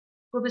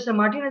 Professor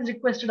Martin has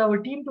requested our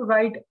team to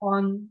write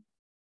on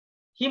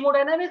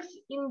hemodynamics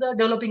in the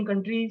developing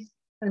countries,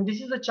 and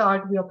this is the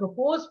chart we have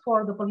proposed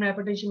for the pulmonary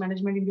hypertension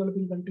management in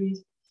developing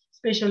countries,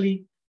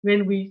 especially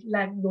when we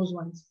lack those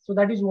ones. So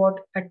that is what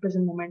at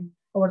present moment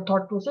our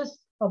thought process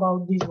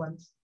about these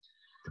ones.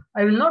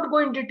 I will not go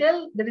in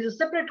detail. There is a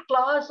separate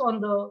class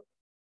on the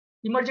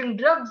emerging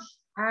drugs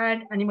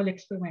and animal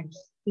experiments.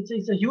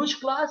 It's a huge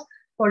class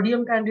for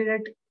DM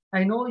candidate.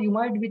 I know you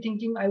might be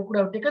thinking I could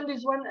have taken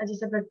this one as a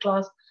separate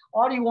class,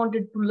 or you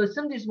wanted to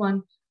listen this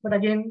one, but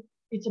again,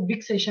 it's a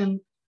big session.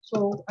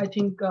 So I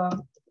think I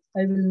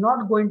will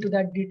not go into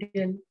that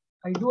detail.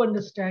 I do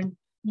understand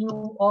you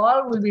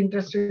all will be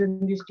interested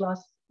in this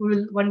class. We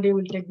will one day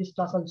we'll take this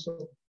class also.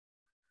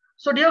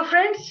 So dear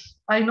friends,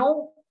 I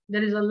know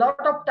there is a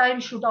lot of time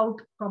shoot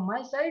out from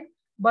my side,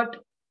 but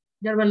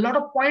there were a lot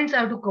of points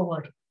I have to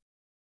cover.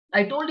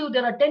 I told you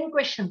there are 10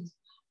 questions: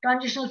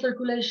 transitional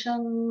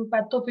circulation,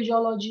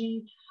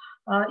 pathophysiology,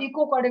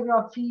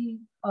 echocardiography,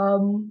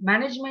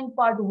 management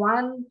part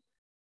 1,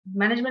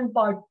 management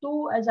part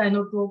 2 as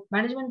inotrope,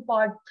 management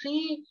part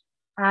 3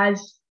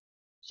 as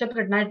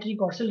separate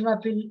nitric or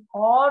sildenafil,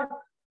 or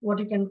what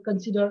you can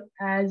consider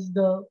as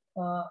the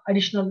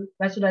additional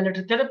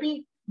vasodilator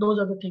therapy. Those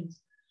are the things.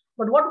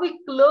 But what we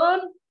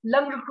learn,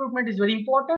 lung recruitment is very important.